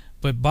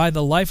 But by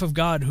the life of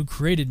God who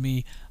created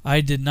me,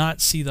 I did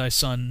not see thy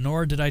son,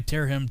 nor did I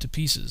tear him to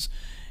pieces.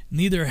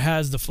 Neither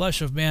has the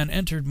flesh of man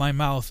entered my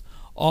mouth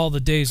all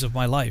the days of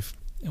my life.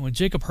 And when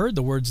Jacob heard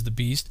the words of the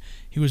beast,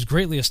 he was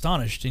greatly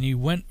astonished, and he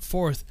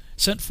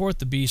sent forth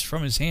the beast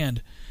from his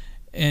hand,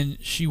 and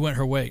she went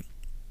her way.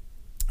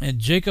 And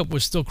Jacob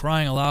was still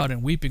crying aloud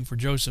and weeping for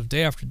Joseph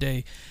day after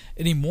day,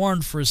 and he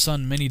mourned for his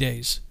son many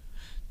days.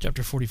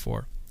 Chapter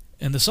 44.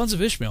 And the sons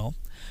of Ishmael,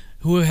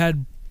 who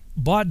had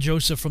bought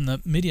Joseph from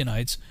the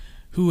Midianites,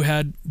 who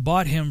had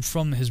bought him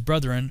from his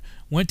brethren,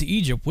 went to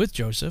Egypt with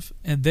Joseph,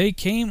 and they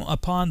came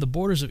upon the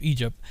borders of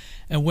Egypt.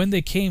 And when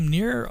they came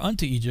near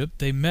unto Egypt,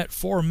 they met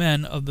 4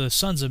 men of the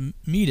sons of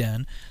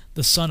Medan,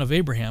 the son of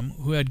Abraham,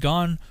 who had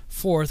gone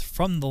forth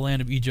from the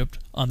land of Egypt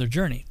on their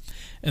journey.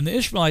 And the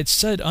Ishmaelites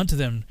said unto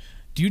them,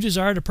 Do you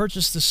desire to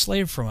purchase this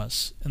slave from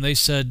us? And they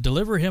said,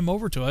 Deliver him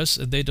over to us.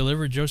 And they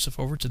delivered Joseph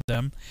over to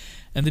them.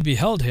 And they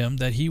beheld him,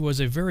 that he was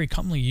a very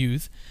comely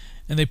youth,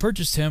 and they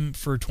purchased him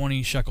for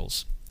 20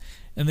 shekels.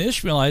 And the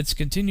Ishmaelites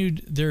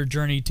continued their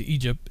journey to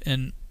Egypt,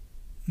 and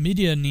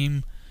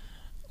Midianim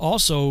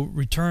also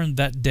returned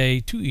that day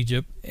to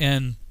Egypt.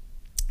 And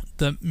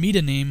the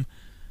Midianim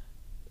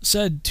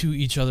said to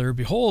each other,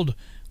 Behold,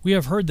 we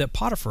have heard that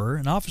Potiphar,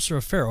 an officer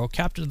of Pharaoh,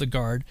 captain of the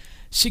guard,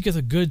 seeketh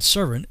a good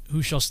servant,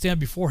 who shall stand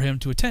before him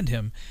to attend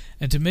him,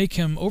 and to make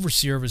him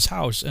overseer of his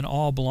house, and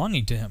all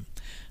belonging to him.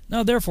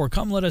 Now therefore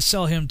come, let us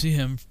sell him to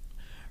him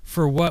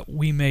for what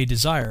we may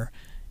desire,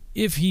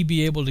 if he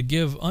be able to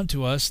give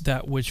unto us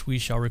that which we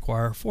shall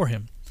require for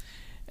him.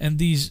 And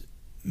these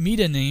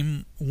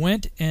Midianim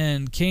went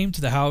and came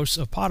to the house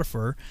of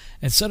Potiphar,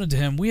 and said unto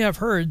him, We have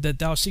heard that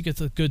thou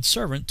seekest a good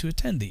servant to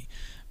attend thee.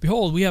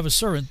 Behold, we have a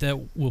servant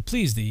that will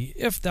please thee,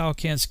 if thou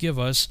canst give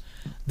us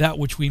that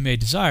which we may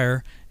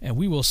desire, and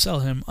we will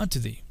sell him unto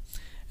thee.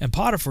 And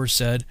Potiphar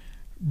said,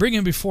 Bring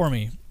him before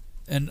me,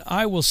 and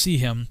I will see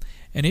him,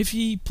 and if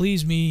he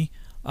please me,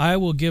 I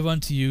will give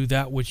unto you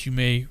that which you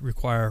may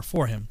require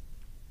for him.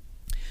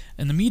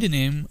 And the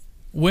Midianim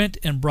went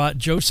and brought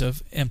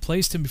Joseph, and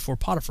placed him before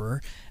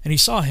Potiphar, and he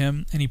saw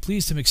him, and he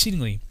pleased him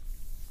exceedingly.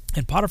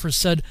 And Potiphar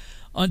said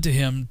unto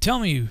him, Tell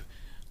me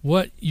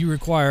what you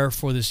require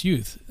for this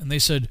youth. And they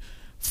said,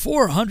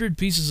 400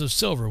 pieces of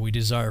silver we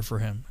desire for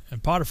him.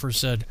 And Potiphar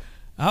said,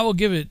 I will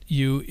give it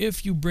you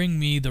if you bring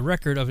me the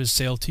record of his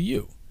sale to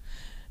you,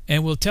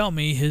 and will tell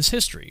me his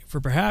history, for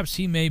perhaps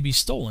he may be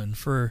stolen,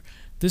 for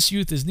this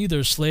youth is neither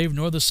a slave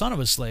nor the son of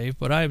a slave,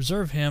 but I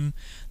observe him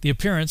the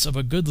appearance of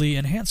a goodly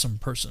and handsome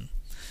person.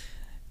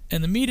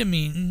 And the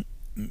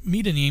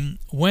Midianim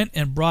went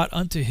and brought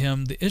unto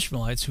him the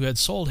Ishmaelites who had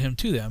sold him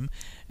to them,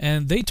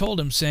 and they told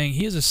him, saying,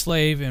 He is a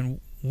slave, and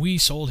we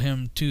sold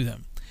him to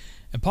them.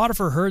 And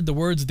Potiphar heard the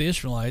words of the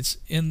Ishmaelites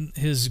in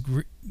his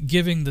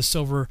giving the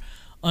silver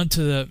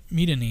unto the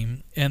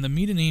Midianim, and the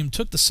Midianim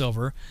took the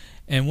silver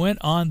and went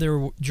on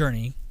their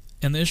journey,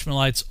 and the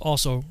Ishmaelites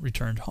also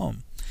returned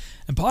home.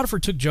 And Potiphar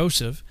took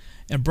Joseph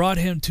and brought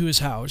him to his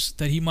house,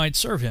 that he might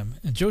serve him.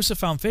 And Joseph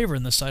found favor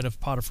in the sight of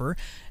Potiphar,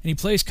 and he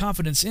placed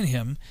confidence in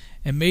him,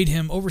 and made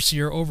him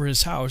overseer over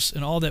his house,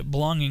 and all that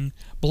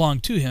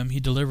belonged to him he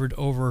delivered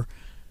over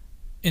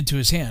into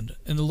his hand.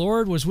 And the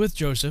Lord was with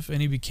Joseph,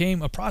 and he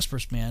became a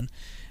prosperous man.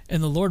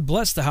 And the Lord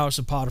blessed the house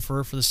of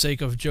Potiphar for the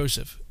sake of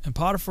Joseph. And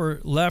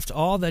Potiphar left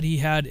all that he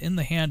had in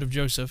the hand of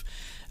Joseph,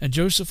 and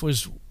Joseph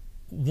was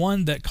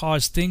one that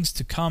caused things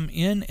to come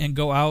in and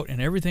go out,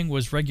 and everything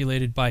was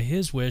regulated by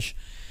his wish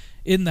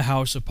in the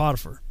house of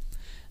Potiphar.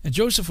 And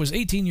Joseph was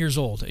 18 years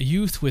old, a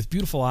youth with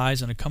beautiful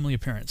eyes and a comely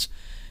appearance,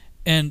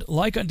 and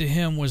like unto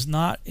him was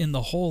not in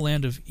the whole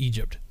land of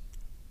Egypt.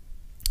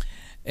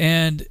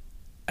 And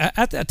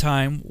at that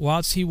time,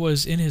 whilst he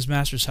was in his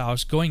master's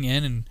house, going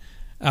in and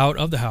out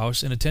of the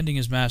house, and attending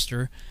his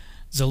master,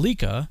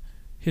 Zuleika,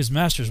 his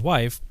master's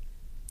wife,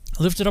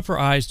 lifted up her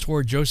eyes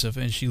toward Joseph,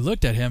 and she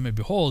looked at him, and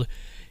behold,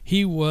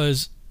 he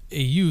was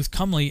a youth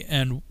comely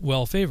and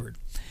well favored.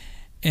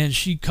 And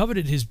she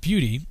coveted his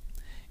beauty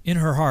in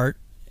her heart,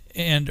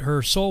 and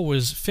her soul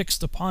was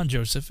fixed upon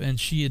Joseph, and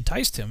she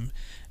enticed him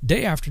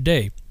day after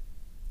day.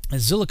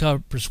 And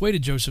Zuleika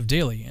persuaded Joseph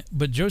daily,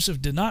 but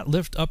Joseph did not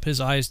lift up his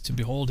eyes to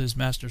behold his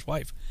master's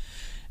wife.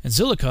 And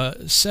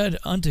Zuleika said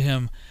unto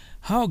him,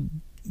 How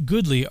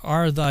goodly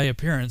are thy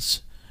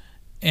appearance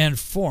and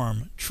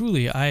form!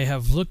 Truly I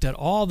have looked at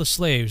all the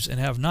slaves, and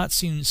have not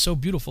seen so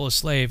beautiful a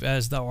slave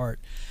as thou art.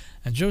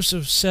 And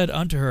Joseph said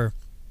unto her,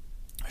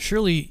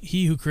 Surely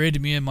he who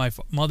created me in my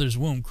mother's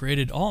womb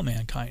created all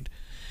mankind.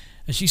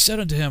 And she said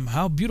unto him,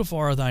 How beautiful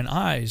are thine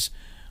eyes,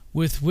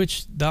 with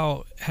which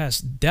thou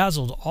hast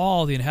dazzled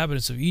all the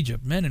inhabitants of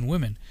Egypt, men and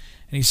women.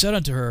 And he said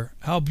unto her,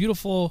 How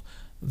beautiful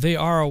they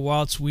are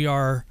whilst we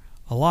are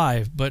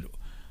alive, but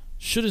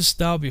shouldest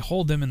thou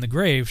behold them in the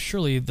grave,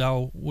 surely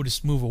thou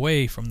wouldest move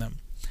away from them.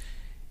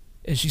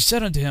 And she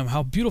said unto him,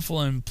 How beautiful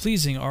and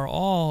pleasing are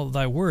all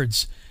thy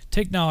words!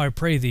 Take now, I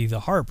pray thee,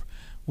 the harp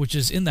which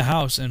is in the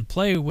house, and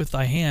play with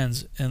thy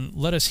hands, and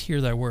let us hear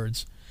thy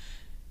words.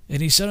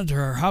 And he said unto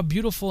her, How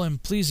beautiful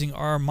and pleasing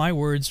are my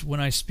words when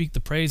I speak the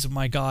praise of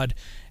my God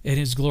and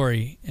his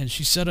glory. And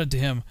she said unto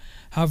him,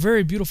 How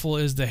very beautiful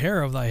is the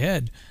hair of thy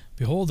head!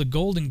 Behold, the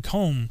golden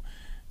comb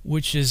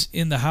which is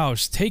in the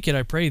house. Take it,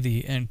 I pray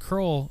thee, and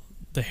curl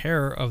the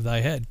hair of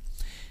thy head.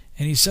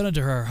 And he said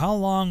unto her, How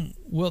long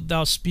wilt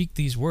thou speak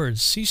these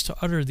words? Cease to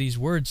utter these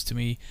words to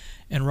me,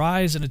 and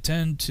rise and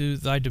attend to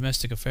thy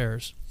domestic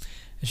affairs.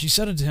 And she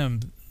said unto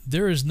him,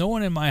 There is no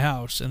one in my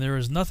house, and there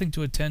is nothing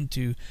to attend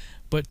to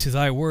but to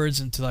thy words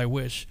and to thy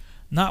wish.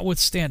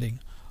 Notwithstanding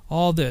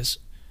all this,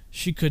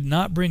 she could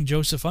not bring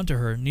Joseph unto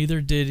her,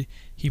 neither did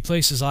he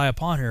place his eye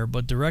upon her,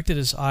 but directed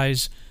his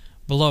eyes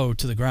below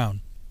to the ground.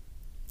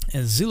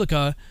 And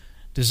Zuleika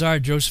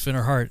desired Joseph in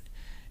her heart,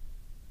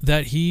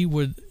 that he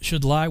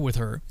should lie with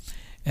her.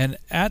 And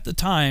at the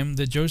time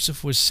that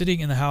Joseph was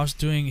sitting in the house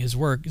doing his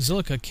work,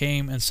 Zuleika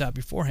came and sat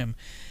before him,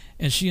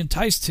 and she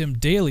enticed him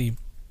daily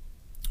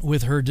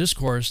with her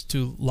discourse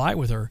to lie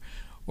with her,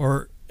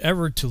 or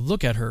ever to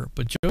look at her.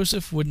 But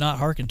Joseph would not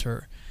hearken to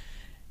her.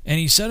 And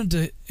she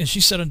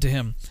said unto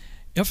him,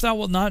 If thou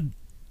wilt not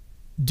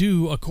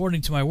do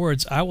according to my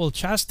words, I will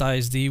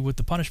chastise thee with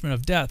the punishment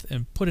of death,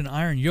 and put an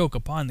iron yoke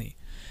upon thee.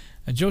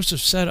 And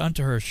Joseph said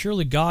unto her,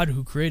 Surely God,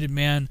 who created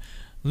man,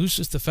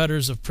 looseth the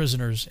fetters of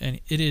prisoners, and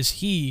it is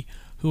he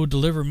who will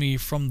deliver me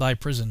from thy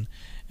prison,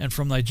 and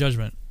from thy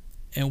judgment.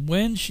 And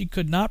when she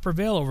could not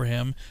prevail over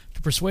him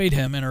to persuade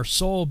him, and her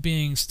soul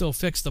being still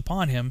fixed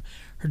upon him,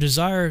 her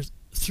desire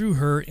threw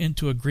her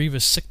into a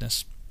grievous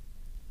sickness.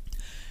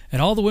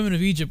 And all the women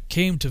of Egypt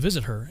came to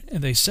visit her,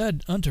 and they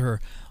said unto her,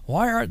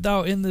 Why art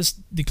thou in this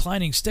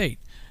declining state,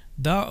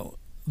 thou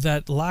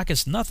that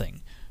lackest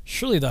nothing?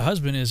 Surely the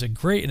husband is a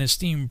great and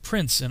esteemed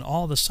prince in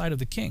all the sight of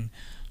the king.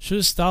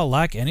 Shouldest thou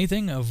lack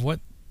anything of what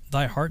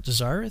thy heart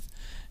desireth?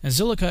 And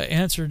Zilica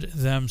answered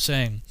them,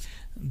 saying,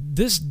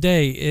 This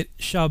day it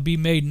shall be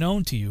made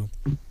known to you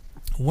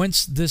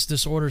whence this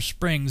disorder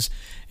springs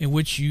in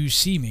which you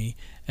see me.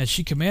 And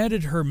she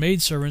commanded her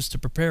maidservants to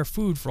prepare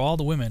food for all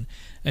the women,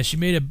 and she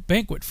made a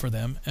banquet for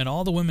them, and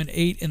all the women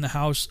ate in the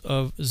house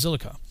of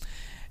Zilica.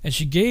 And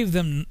she gave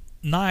them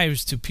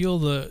knives to peel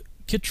the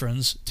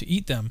citrons to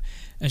eat them,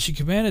 and she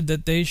commanded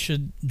that they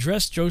should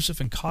dress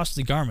Joseph in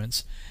costly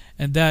garments,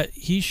 and that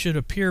he should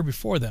appear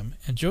before them.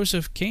 And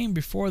Joseph came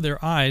before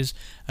their eyes,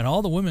 and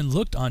all the women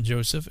looked on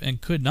Joseph,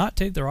 and could not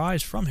take their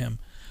eyes from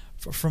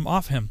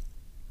off him.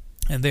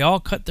 And they all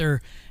cut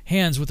their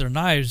hands with their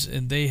knives,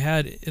 and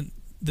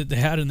that they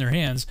had in their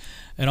hands,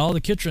 and all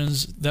the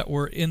citrons that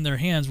were in their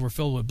hands were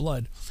filled with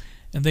blood.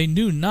 And they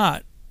knew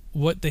not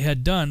what they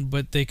had done,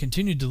 but they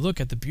continued to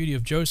look at the beauty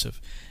of Joseph,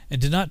 and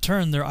did not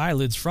turn their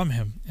eyelids from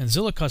him. And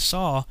Zilica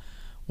saw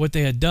what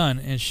they had done,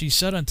 and she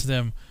said unto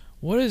them,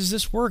 What is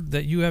this work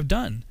that you have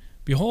done?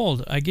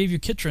 Behold, I gave you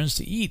citrons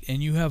to eat,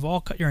 and you have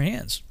all cut your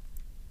hands.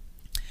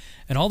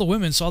 And all the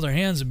women saw their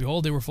hands, and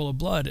behold, they were full of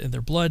blood, and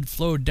their blood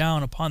flowed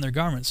down upon their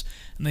garments.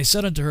 And they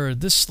said unto her,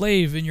 This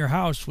slave in your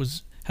house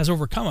has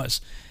overcome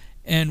us,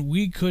 and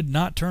we could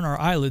not turn our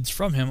eyelids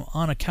from him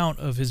on account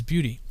of his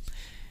beauty.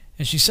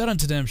 And she said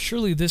unto them,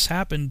 Surely this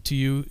happened to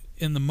you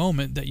in the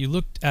moment that you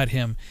looked at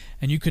him,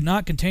 and you could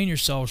not contain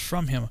yourselves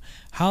from him.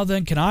 How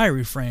then can I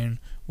refrain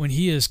when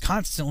he is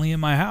constantly in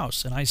my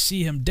house, and I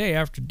see him day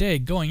after day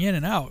going in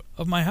and out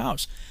of my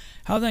house?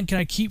 How then can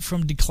I keep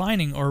from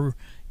declining, or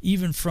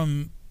even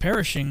from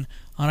perishing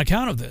on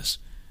account of this?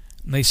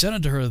 And they said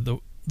unto her,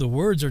 The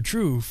words are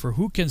true, for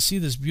who can see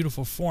this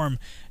beautiful form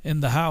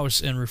in the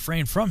house and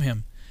refrain from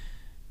him?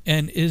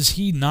 And is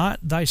he not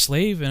thy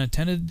slave and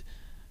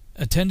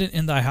attendant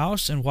in thy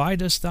house? And why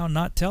dost thou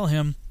not tell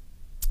him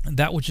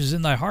that which is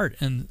in thy heart,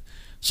 and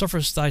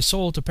sufferest thy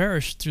soul to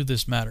perish through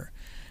this matter?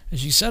 And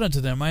she said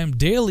unto them, I am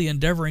daily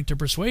endeavoring to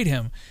persuade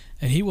him,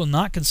 and he will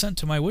not consent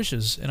to my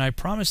wishes. And I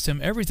promised him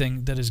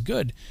everything that is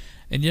good,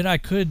 and yet I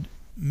could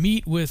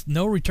meet with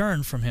no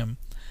return from him.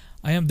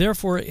 I am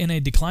therefore in a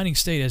declining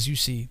state, as you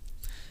see.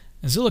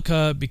 And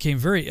Zilica became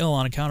very ill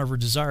on account of her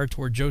desire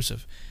toward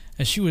Joseph,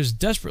 and she was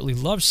desperately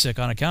lovesick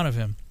on account of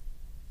him.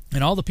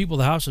 And all the people of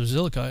the house of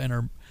Zilica and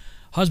her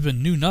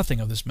husband knew nothing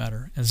of this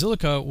matter. And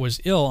Zilica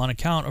was ill on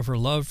account of her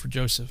love for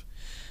Joseph.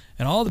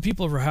 And all the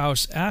people of her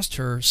house asked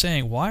her,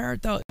 saying, Why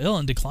art thou ill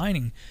and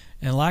declining,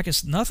 and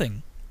lackest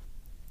nothing?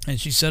 And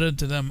she said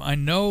unto them, I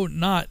know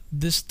not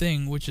this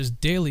thing which is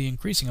daily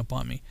increasing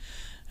upon me.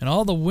 And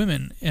all the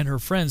women and her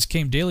friends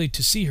came daily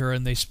to see her,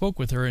 and they spoke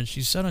with her. And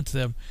she said unto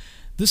them,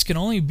 This can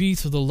only be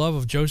through the love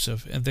of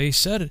Joseph. And they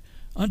said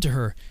unto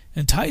her,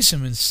 Entice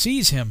him and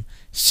seize him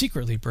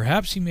secretly,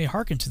 perhaps he may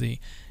hearken to thee,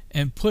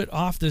 and put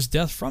off this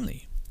death from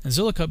thee. And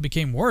Zilica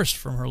became worse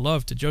from her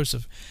love to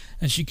Joseph,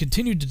 and she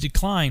continued to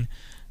decline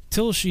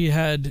till she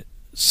had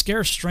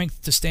scarce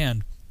strength to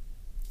stand.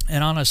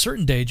 And on a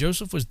certain day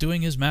Joseph was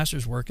doing his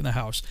master's work in the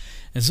house,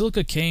 and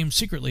Zilica came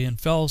secretly and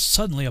fell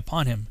suddenly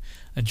upon him.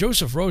 And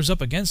Joseph rose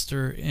up against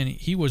her, and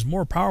he was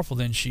more powerful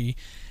than she,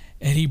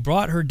 and he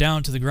brought her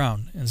down to the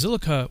ground. And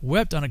Zilica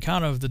wept on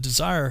account of the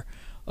desire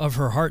of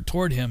her heart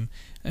toward him,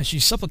 and she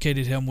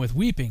supplicated him with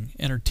weeping,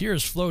 and her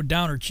tears flowed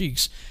down her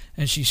cheeks.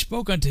 And she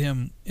spoke unto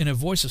him in a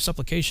voice of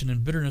supplication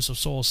and bitterness of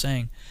soul,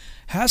 saying,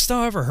 Hast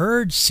thou ever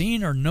heard,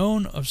 seen, or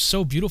known of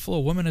so beautiful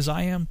a woman as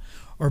I am,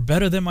 or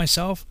better than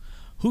myself,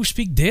 who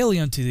speak daily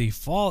unto thee,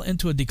 fall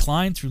into a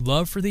decline through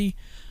love for thee,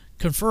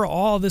 confer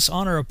all this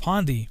honor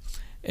upon thee,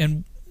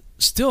 and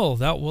still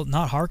thou wilt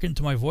not hearken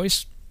to my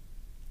voice?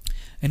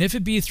 And if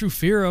it be through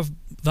fear of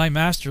thy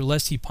master,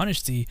 lest he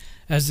punish thee,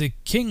 as the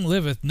king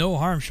liveth, no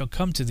harm shall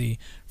come to thee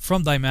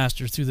from thy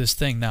master through this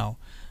thing now.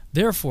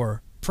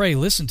 Therefore, pray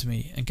listen to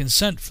me, and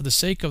consent for the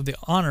sake of the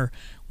honor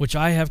which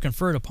I have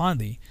conferred upon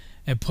thee,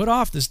 and put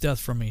off this death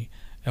from me.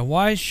 And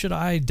why should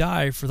I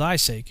die for thy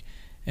sake?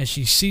 And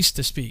she ceased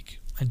to speak.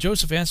 And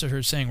Joseph answered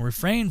her, saying,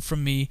 Refrain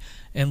from me,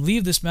 and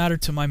leave this matter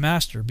to my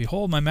master.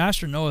 Behold, my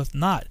master knoweth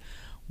not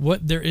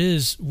what there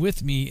is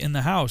with me in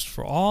the house,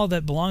 for all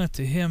that belongeth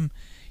to him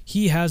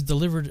he has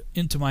delivered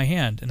into my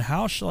hand. And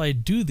how shall I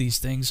do these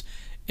things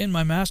in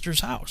my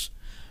master's house?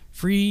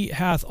 For he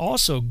hath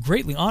also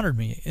greatly honored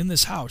me in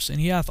this house, and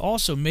he hath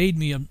also made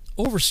me an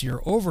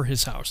overseer over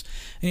his house,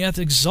 and he hath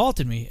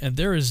exalted me, and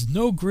there is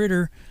no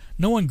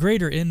one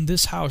greater in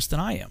this house than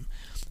I am.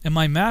 And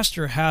my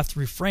master hath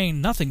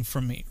restrained nothing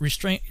from me,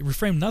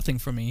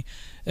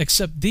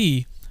 except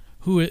thee,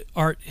 who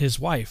art his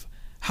wife.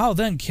 How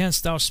then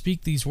canst thou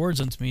speak these words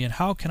unto me, and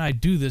how can I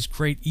do this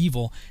great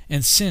evil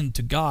and sin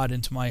to God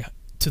and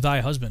to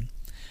thy husband?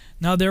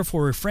 Now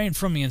therefore refrain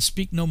from me, and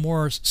speak no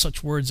more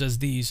such words as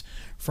these,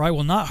 for I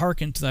will not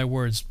hearken to thy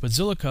words. But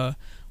Zilica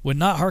would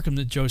not hearken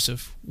to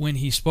Joseph when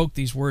he spoke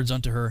these words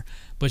unto her,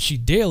 but she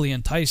daily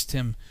enticed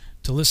him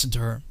to listen to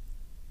her.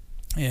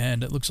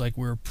 And it looks like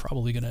we're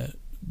probably going to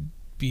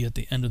be at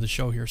the end of the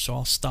show here, so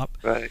I'll stop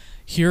Right.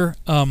 here.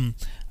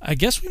 I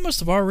guess we must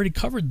have already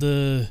covered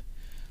the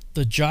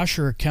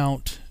Josher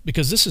account,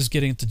 because this is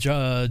getting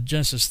to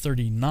Genesis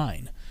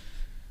 39.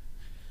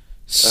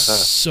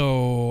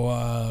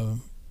 So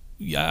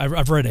yeah,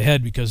 I've read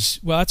ahead because,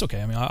 well, that's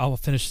okay. I mean, I'll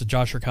finish the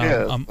Josher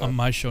account on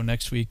my show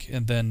next week,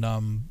 and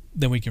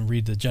then we can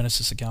read the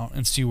Genesis account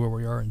and see where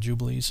we are in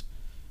Jubilees.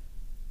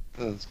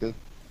 That's good.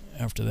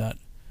 After that.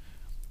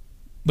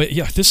 But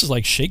yeah, this is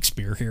like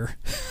Shakespeare here.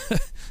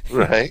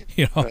 Right.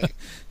 You know, right.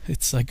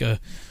 It's like a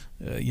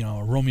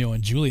Romeo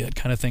and Juliet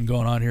kind of thing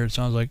going on here. It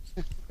sounds like.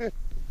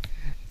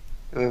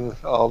 And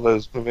all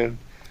those women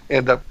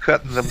end up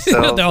cutting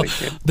themselves.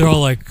 they're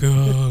all like,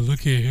 oh, look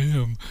at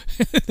him.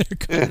 They're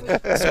cutting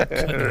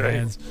their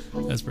hands.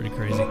 That's pretty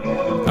crazy.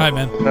 All right,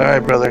 man. All right,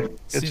 brother.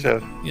 Good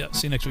show. Yeah,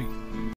 see you next week.